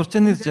 My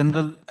question is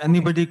general,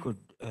 anybody could.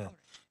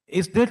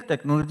 Is there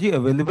technology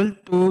available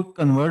to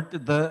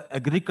convert the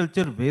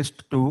agriculture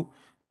waste to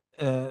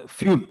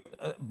fuel,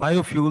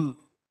 biofuel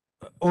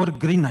or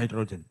green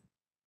hydrogen?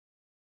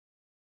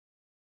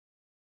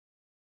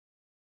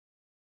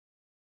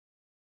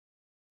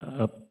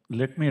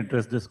 Let me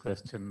address this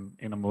question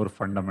in a more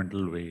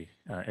fundamental way.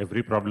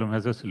 Every problem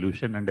has a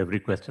solution and every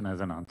question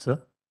has an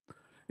answer.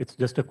 It's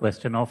just a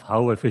question of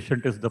how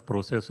efficient is the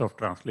process of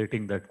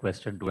translating that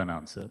question to an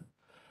answer.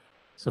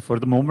 So for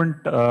the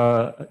moment,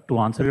 to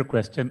answer your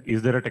question,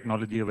 is there a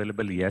technology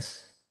available?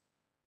 Yes.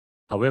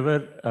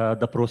 However,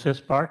 the process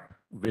part,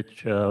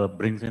 which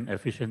brings in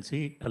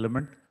efficiency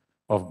element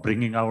of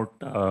bringing out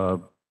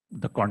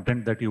the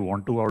content that you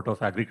want to out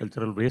of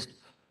agricultural waste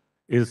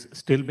is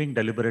still being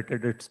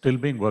deliberated. It's still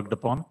being worked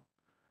upon.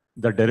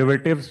 The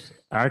derivatives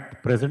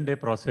at present day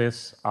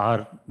process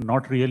are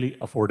not really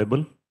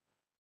affordable.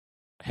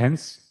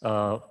 Hence,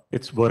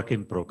 it's work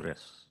in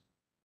progress.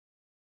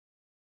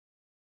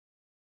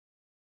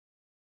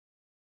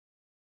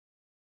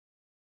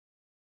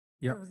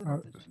 Yeah.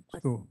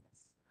 So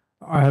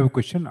I have a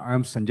question. I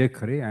am Sanjay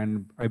Khare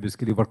and I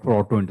basically work for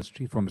auto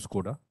industry from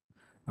Skoda.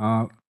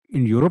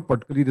 In Europe,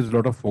 particularly, there's a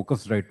lot of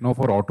focus right now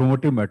for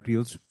automotive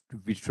materials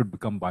which should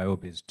become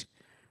bio-based.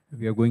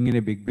 We are going in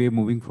a big way,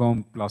 moving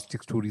from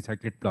plastics to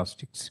recycled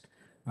plastics.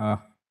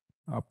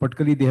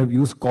 Particularly, they have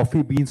used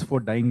coffee beans for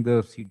dyeing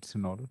the seeds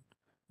and all.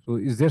 So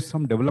is there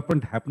some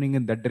development happening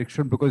in that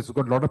direction? Because it's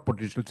got a lot of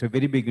potential. It's a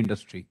very big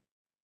industry.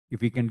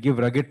 If we can give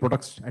rugged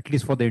products, at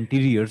least for the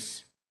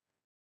interiors,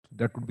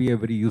 that would be a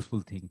very useful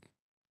thing.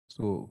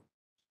 So,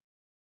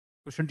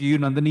 question to you,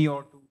 Nandini,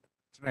 or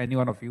to any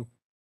one of you.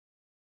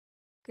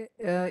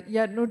 Okay.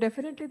 Yeah, no,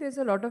 definitely there's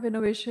a lot of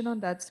innovation on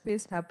that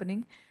space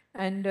happening.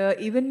 And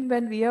even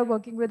when we are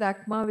working with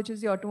ACMA, which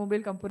is the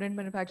automobile component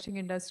manufacturing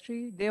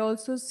industry, they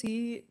also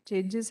see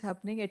changes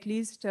happening. At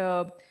least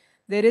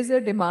there is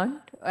a demand,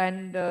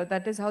 and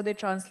that is how they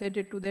translate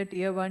it to their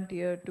tier 1,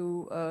 tier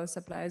 2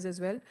 suppliers as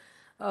well.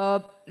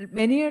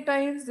 Many a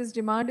times this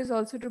demand is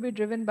also to be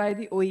driven by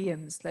the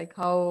OEMs, like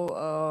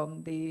how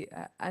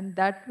and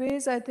that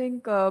ways I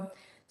think,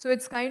 so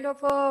it's kind of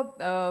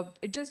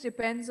it just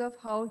depends of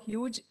how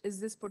huge is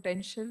this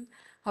potential,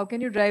 how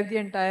can you drive the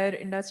entire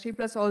industry,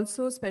 plus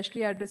also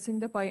especially addressing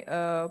the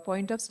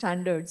point of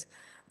standards.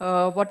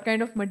 What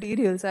kind of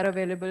materials are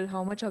available,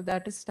 how much of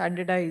that is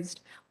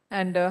standardized,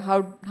 and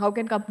how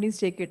can companies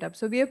take it up.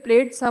 So we have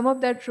played some of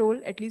that role,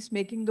 at least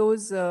making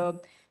those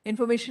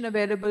information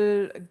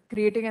available,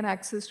 creating an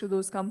access to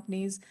those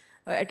companies,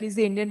 at least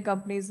the Indian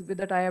companies with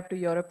a tie-up to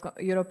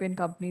European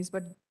companies.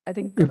 But I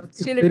think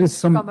still it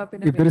needs to come up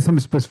in a if there is some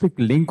specific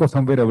link or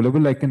somewhere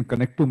available, I can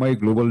connect to my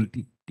global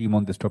team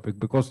on this topic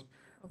because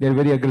they are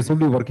very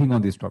aggressively working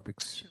on these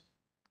topics.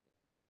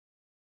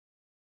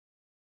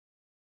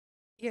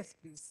 Yes,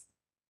 please.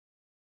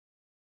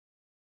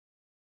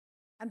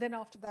 And then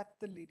after that,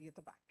 the lady at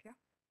the back, yeah?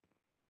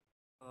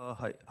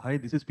 Hi,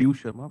 this is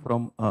Piyush Sharma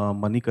from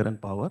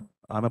Manikaran Power.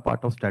 I'm a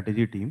part of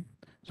strategy team.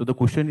 So the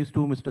question is to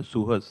Mr.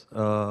 Suhas.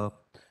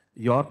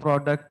 Your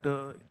product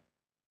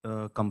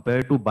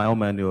compared to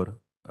biomanure,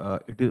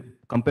 it is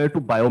compared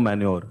to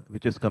biomanure,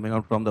 which is coming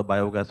out from the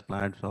biogas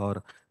plants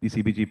or the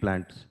CBG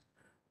plants.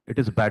 It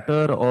is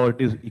better or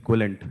it is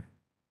equivalent?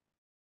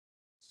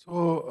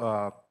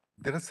 So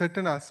there are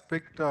certain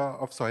aspect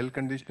of soil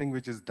conditioning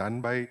which is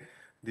done by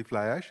the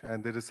fly ash,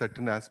 and there is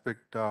certain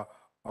aspect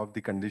of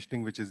the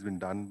conditioning which has been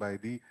done by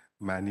the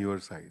manure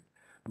side.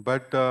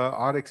 But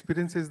our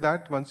experience is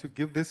that once you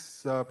give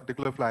this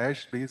particular fly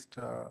ash based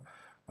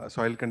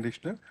soil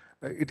conditioner,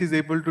 it is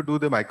able to do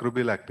the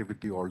microbial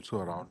activity also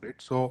around it.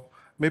 So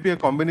maybe a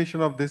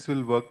combination of this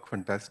will work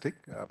fantastic,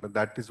 but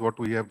that is what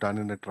we have done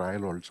in a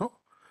trial also.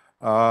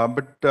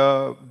 But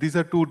these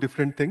are two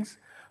different things.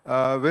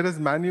 Whereas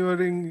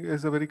manuring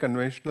is a very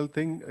conventional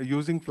thing,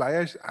 using fly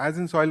ash as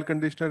in soil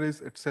conditioner is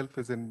itself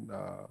is a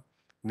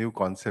new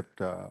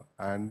concept,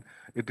 and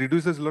it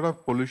reduces a lot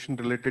of pollution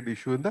related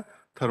issue in the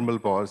thermal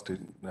power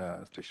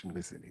station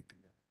vicinity.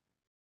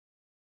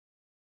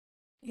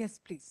 Yes,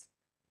 please.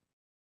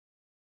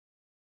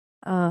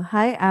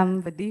 Hi,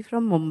 I'm Vidhi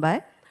from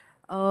Mumbai.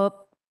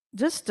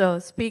 Just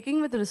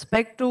speaking with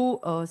respect to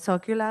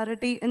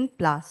circularity in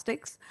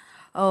plastics,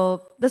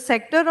 the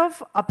sector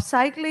of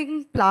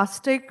upcycling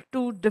plastic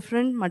to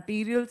different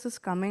materials is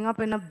coming up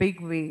in a big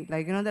way.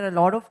 Like, there are a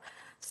lot of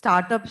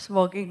startups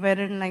working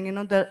wherein, like,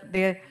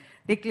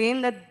 they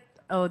claim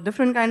that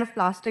different kind of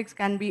plastics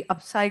can be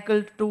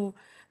upcycled to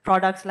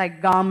products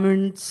like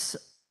garments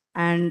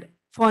and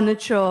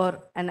furniture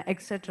and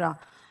etc.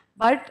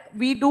 But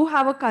we do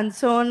have a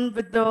concern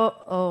with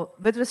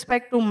with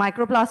respect to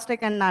microplastic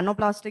and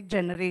nanoplastic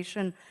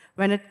generation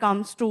when it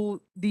comes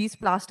to these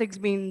plastics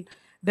being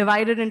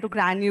divided into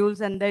granules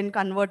and then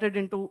converted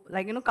into,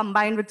 like,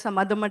 combined with some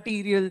other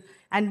material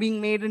and being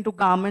made into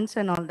garments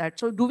and all that.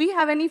 So do we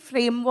have any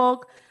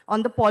framework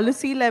on the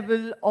policy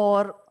level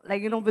or,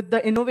 like, with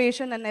the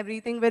innovation and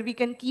everything where we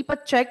can keep a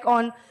check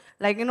on,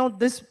 like,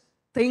 this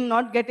thing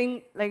not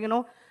getting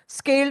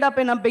scaled up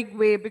in a big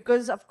way?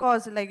 Because of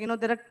course,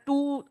 there are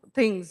two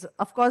things.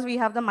 Of course, we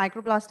have the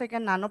microplastic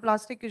and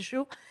nanoplastic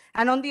issue.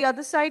 And on the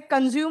other side,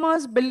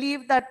 consumers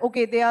believe that,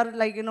 okay, they are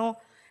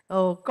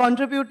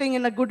contributing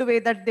in a good way,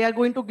 that they are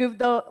going to give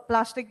the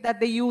plastic that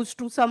they use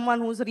to someone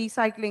who's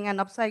recycling and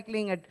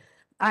upcycling it.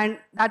 And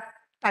that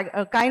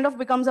kind of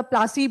becomes a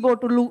placebo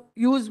to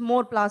use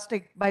more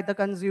plastic by the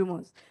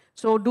consumers.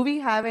 So do we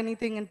have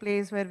anything in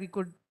place where we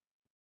could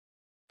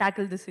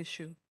tackle this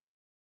issue?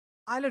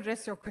 I'll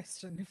address your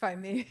question, if I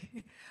may.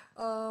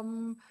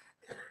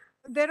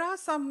 There are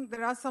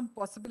some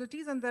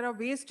possibilities, and there are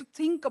ways to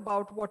think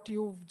about what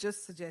you've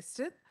just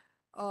suggested.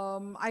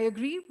 I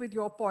agree with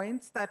your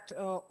points that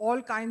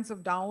all kinds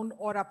of down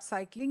or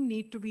upcycling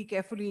need to be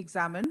carefully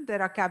examined.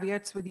 There are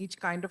caveats with each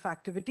kind of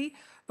activity.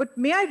 But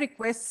may I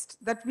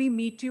request that we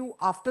meet you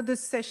after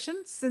this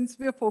session, since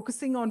we are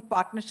focusing on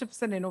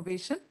partnerships and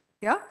innovation?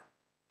 Yeah?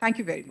 Thank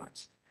you very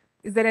much.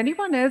 Is there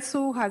anyone else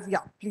who has?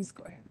 Yeah, please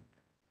go ahead.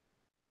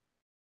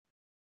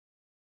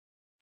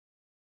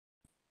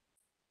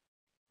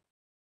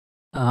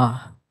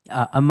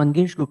 I'm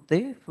Mangesh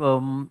Gupte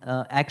from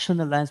Action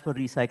Alliance for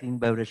Recycling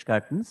Beverage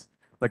Cartons,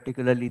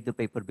 particularly the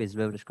paper-based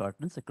beverage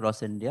cartons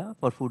across India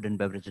for food and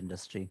beverage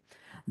industry.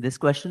 This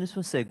question is for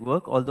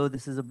SIGWork, although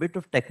this is a bit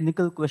of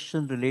technical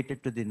question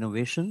related to the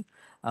innovation.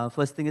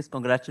 First thing is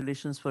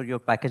congratulations for your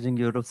Packaging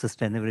Europe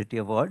Sustainability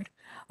Award.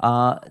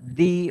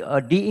 The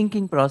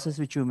de-inking process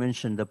which you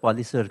mentioned, the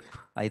Polycirc,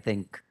 I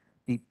think,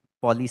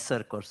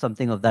 Polycirc or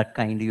something of that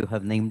kind you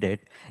have named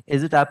it.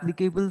 Is it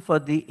applicable for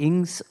the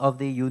inks of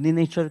the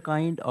uninature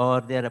kind, or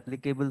they are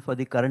applicable for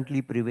the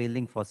currently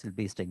prevailing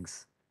fossil-based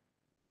inks?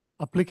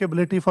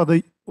 Applicability for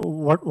the,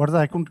 what is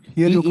I couldn't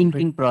hear you.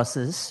 De-inking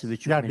process,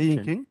 which you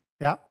mentioned. De-inking,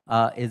 yeah.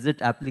 Is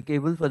it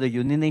applicable for the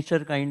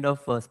uninature kind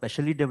of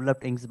specially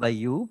developed inks by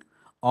you,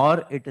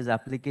 or it is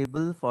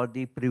applicable for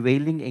the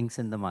prevailing inks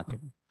in the market?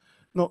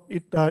 No,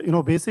 it,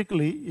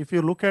 basically, if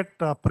you look at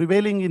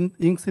prevailing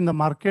inks in the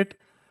market,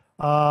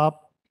 our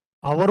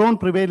own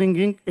prevailing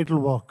ink, it will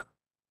work.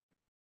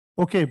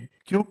 Okay,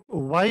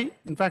 why?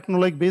 In fact,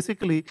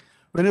 basically,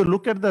 when you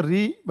look at the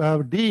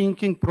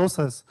de-inking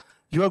process,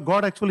 you have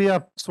got actually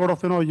a sort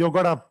of, you've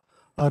got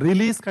a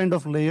release kind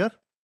of layer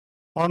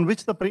on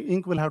which the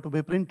ink will have to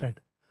be printed.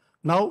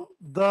 Now,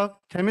 the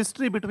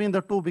chemistry between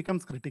the two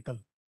becomes critical.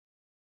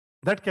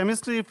 That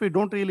chemistry, if we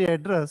don't really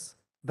address,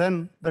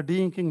 then the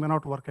de-inking may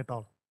not work at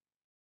all.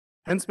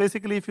 Hence,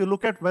 basically, if you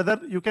look at whether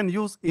you can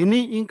use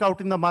any ink out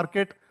in the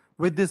market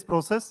with this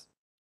process,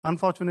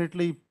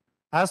 unfortunately,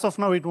 as of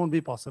now, it won't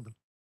be possible.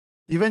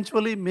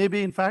 Eventually,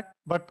 maybe in fact,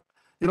 but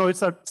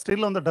it's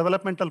still on the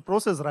developmental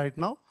process right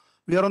now.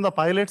 We are on the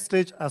pilot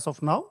stage as of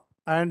now,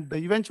 and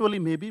eventually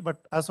maybe,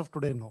 but as of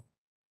today, no.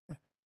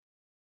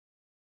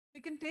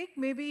 We can take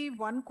maybe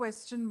one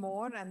question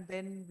more, and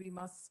then we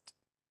must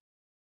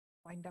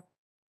wind up.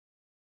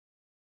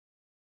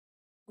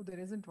 Oh, there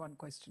isn't one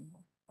question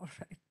more. All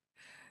right.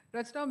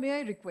 Rachna, may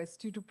I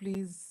request you to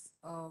please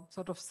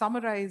sort of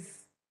summarize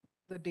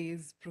the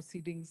day's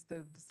proceedings,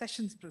 the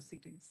session's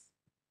proceedings?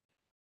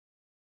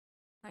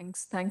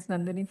 Thanks,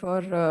 Nandini,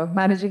 for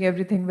managing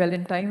everything well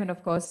in time, and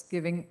of course,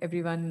 giving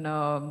everyone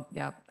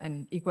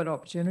an equal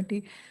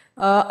opportunity.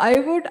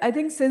 I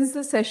think since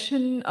the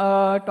session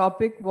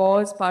topic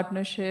was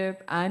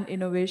partnership and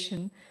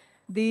innovation,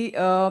 the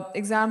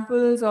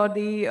examples or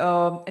the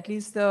at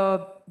least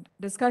the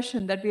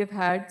discussion that we have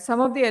had, some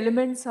of the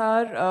elements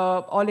are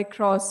all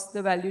across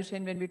the value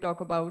chain when we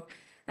talk about.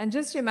 And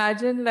just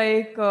imagine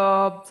like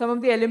some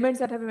of the elements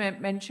that have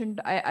been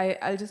mentioned,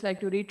 I'll just like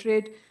to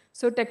reiterate.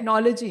 So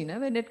technology,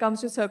 when it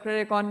comes to circular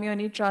economy or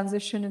any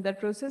transition in that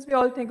process, we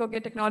all think, okay,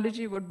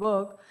 technology would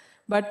work.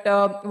 But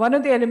one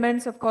of the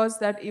elements, of course,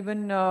 that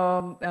even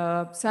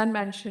San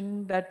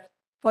mentioned, that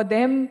for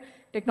them,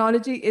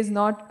 technology is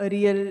not a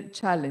real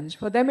challenge.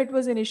 For them, it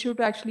was an issue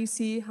to actually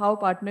see how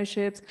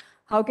partnerships,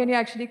 how can you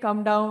actually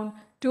come down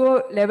to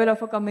a level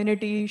of a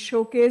community,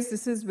 showcase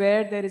this is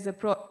where there is a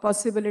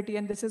possibility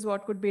and this is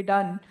what could be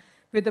done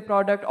with the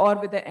product or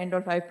with the end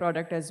of life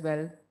product as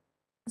well.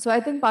 So I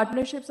think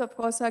partnerships, of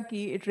course, are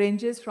key. It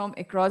ranges from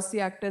across the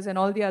actors, and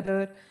all the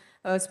other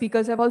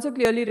speakers have also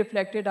clearly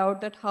reflected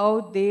out that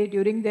how they,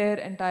 during their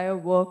entire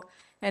work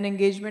and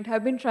engagement,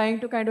 have been trying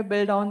to kind of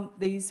build on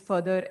these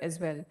further as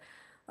well.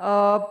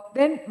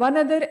 Then one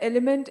other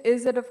element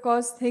is that, of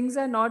course, things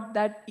are not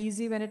that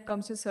easy when it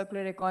comes to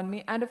circular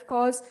economy. And of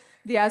course,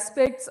 the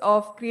aspects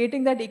of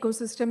creating that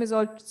ecosystem is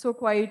also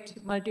quite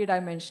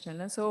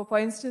multidimensional. So for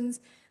instance,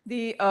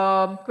 the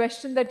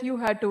question that you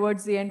had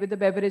towards the end with the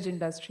beverage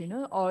industry,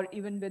 or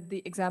even with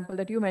the example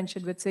that you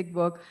mentioned with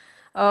SIGWork,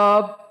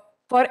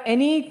 for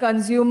any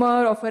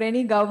consumer or for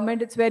any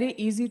government, it's very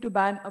easy to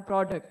ban a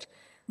product.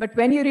 But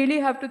when you really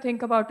have to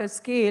think about a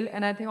scale,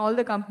 and I think all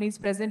the companies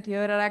present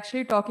here are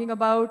actually talking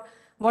about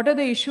what are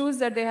the issues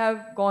that they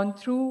have gone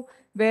through,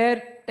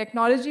 where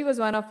technology was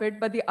one of it,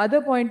 but the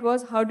other point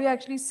was how do you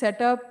actually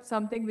set up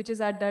something which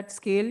is at that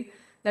scale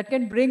that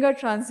can bring a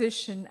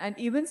transition, and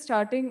even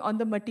starting on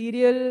the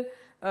material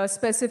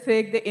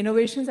specific, the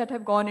innovations that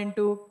have gone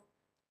into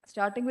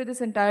starting with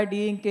this entire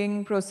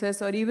de-inking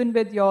process, or even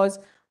with yours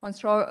on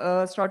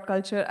straw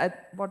culture,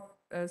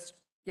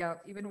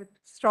 even with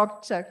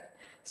structure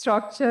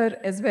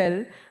as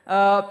well.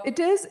 It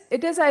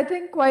is, I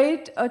think,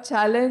 quite a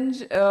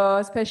challenge,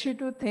 especially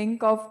to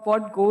think of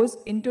what goes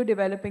into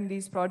developing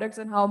these products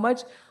and how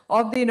much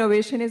of the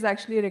innovation is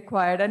actually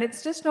required. And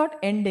it's just not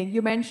ending.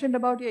 You mentioned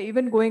about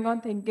even going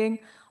on thinking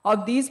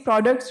of these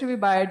products to be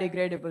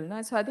biodegradable.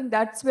 No? So I think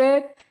that's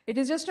where it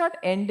is just not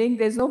ending.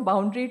 There's no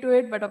boundary to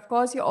it. But of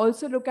course, you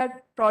also look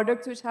at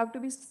products which have to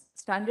be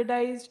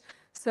standardized,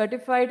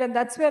 certified, and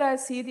that's where I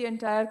see the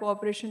entire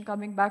cooperation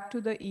coming back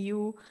to the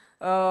EU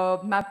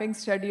mapping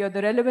study, or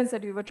the relevance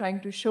that we were trying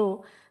to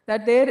show,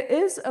 that there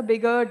is a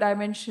bigger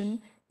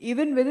dimension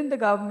even within the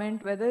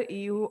government, whether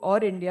EU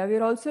or India.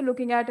 We're also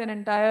looking at an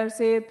entire,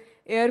 say,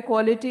 air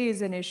quality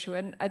is an issue.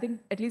 And I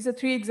think at least the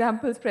 3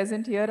 examples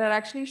present here are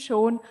actually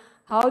shown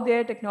how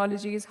their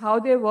technologies, how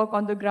they work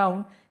on the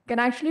ground can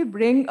actually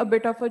bring a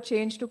bit of a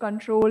change to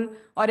control,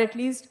 or at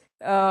least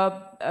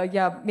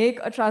make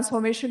a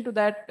transformation to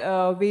that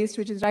waste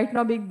which is right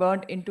now being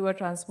burned into a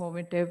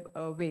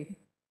transformative way.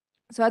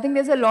 So I think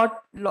there's a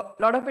lot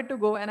of it to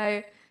go, and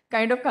I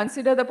kind of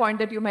consider the point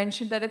that you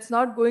mentioned, that it's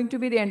not going to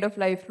be the end of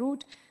life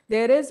route.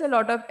 There is a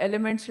lot of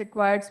elements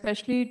required,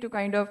 especially to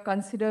kind of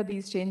consider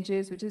these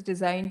changes, which is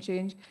design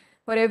change.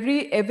 For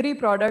every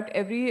product,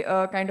 every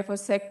kind of a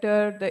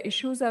sector, the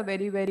issues are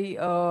very, very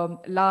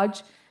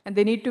large, and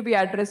they need to be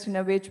addressed in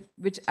a way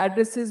which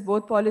addresses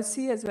both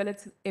policy as well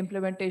as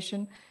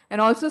implementation, and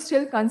also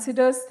still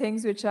considers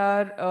things which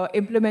are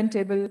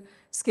implementable,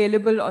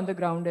 scalable on the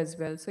ground as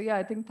well. So yeah,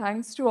 I think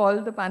thanks to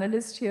all the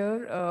panelists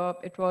here.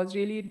 It was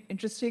really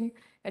interesting,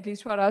 at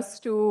least for us,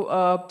 to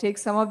take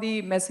some of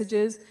the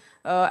messages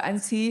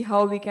and see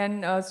how we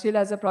can still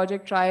as a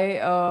project try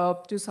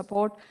to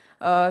support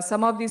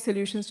some of these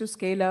solutions to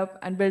scale up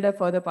and build up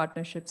further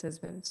partnerships as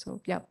well.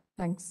 So yeah,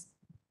 thanks.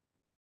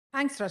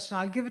 Thanks, Rachna.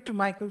 I'll give it to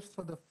Michael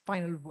for the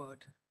final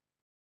word.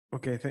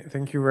 Okay,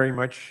 thank you very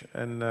much,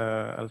 and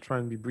I'll try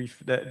and be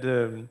brief.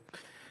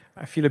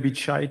 I feel a bit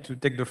shy to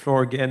take the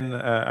floor again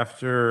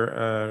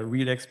after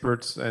real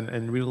experts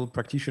and real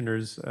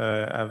practitioners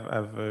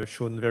have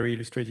shown very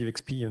illustrative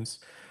experience.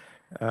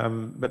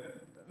 But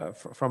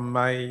from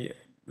my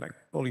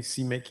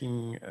policy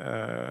making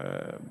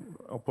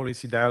or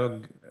policy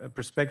dialogue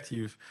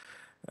perspective,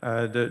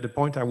 the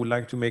point I would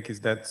like to make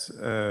is that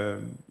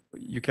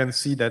you can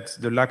see that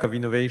the lack of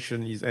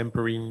innovation is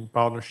hampering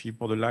partnership,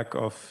 or the lack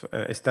of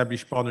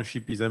established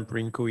partnership is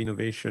hampering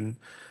co-innovation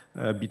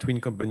between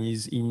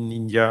companies in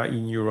India,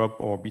 in Europe,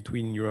 or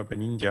between Europe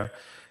and India.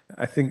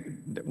 I think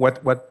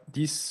what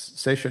this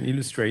session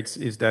illustrates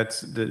is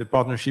that the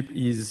partnership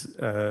is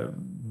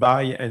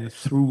by and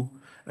through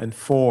and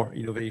for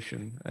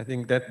innovation. I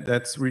think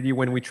that's really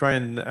when we try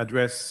and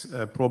address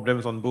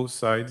problems on both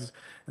sides,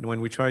 and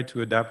when we try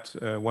to adapt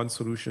one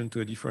solution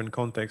to a different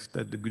context,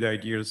 that the good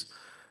ideas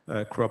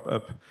crop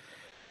up.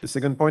 The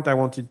second point I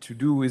wanted to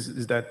do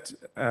is that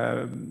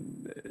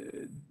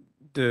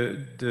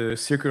the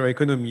circular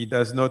economy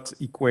does not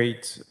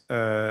equate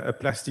a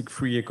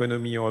plastic-free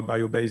economy or a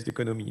bio-based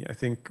economy. I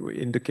think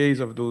in the case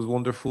of those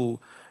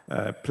wonderful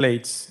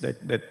plates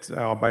that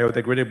are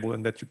biodegradable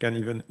and that you can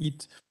even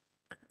eat,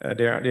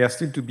 they are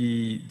still to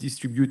be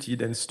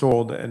distributed and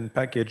stored and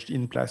packaged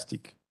in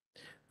plastic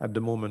at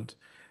the moment.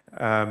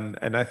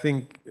 And I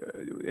think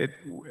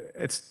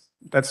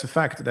that's a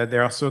fact, that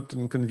there are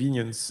certain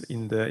convenience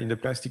in the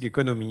plastic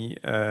economy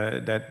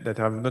that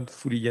have not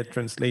fully yet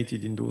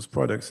translated in those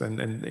products,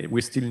 and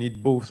we still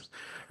need both.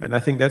 And I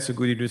think that's a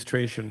good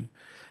illustration.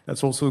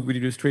 That's also a good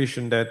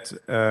illustration that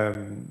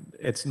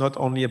it's not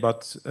only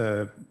about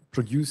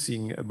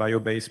producing a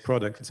bio-based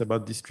product, it's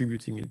about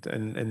distributing it,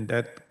 and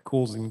that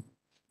calls in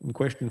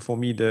question for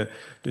me the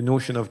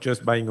notion of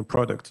just buying a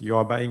product. You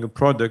are buying a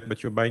product,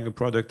 but you're buying a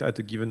product at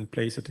a given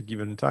place at a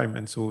given time,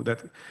 and so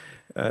that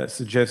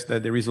suggests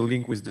that there is a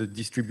link with the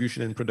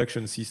distribution and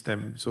production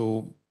system.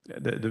 So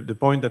the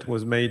point that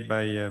was made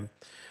by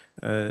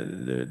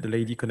the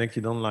lady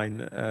connected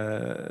online,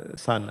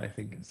 San, I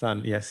think,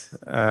 San, yes,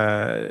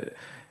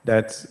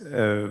 that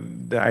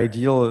the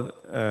ideal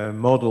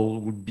model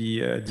would be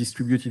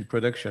distributed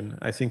production,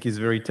 I think is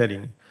very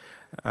telling.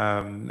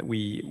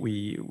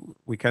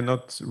 We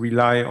cannot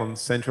rely on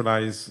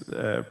centralized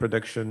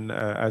production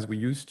as we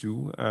used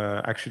to.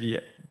 Actually,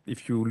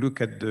 if you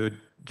look at the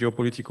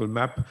geopolitical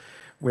map,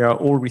 we are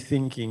all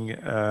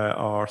rethinking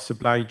our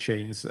supply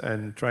chains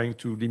and trying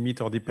to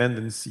limit our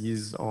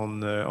dependencies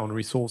on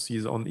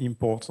resources, on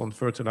imports, on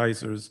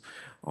fertilizers,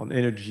 on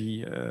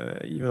energy,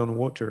 even on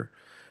water.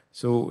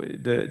 So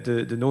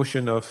the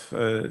notion of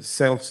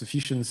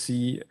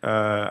self-sufficiency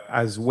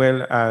as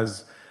well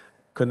as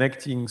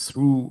connecting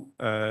through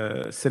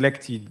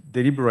selected,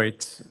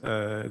 deliberate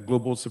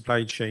global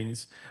supply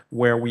chains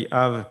where we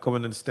have a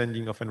common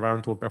understanding of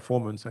environmental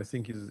performance, I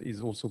think is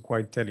also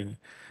quite telling.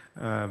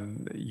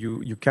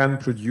 You can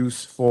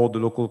produce for the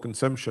local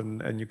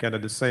consumption, and you can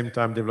at the same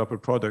time develop a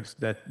product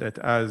that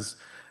has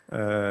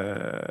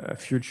a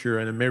future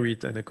and a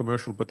merit and a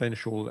commercial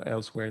potential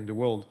elsewhere in the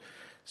world.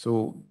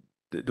 So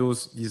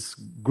these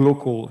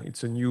glocal,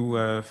 it's a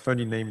new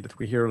funny name that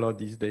we hear a lot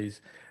these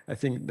days. I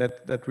think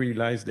that really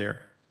lies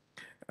there.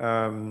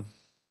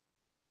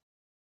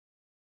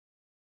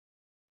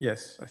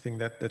 Yes, I think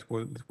that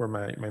were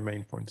my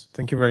main points.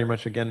 Thank you very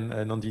much again,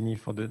 Nandini,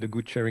 for the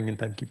good sharing and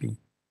timekeeping.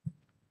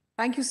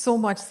 Thank you so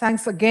much.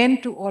 Thanks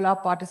again to all our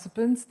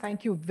participants.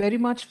 Thank you very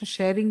much for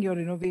sharing your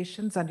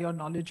innovations and your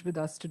knowledge with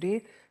us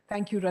today.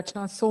 Thank you,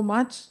 Rachna, so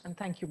much. And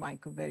thank you,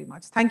 Michael, very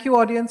much. Thank you,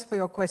 audience, for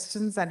your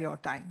questions and your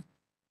time.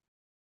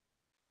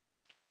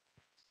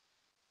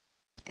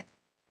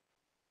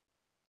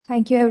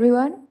 Thank you,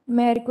 everyone.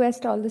 May I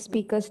request all the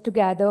speakers to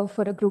gather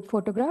for a group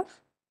photograph?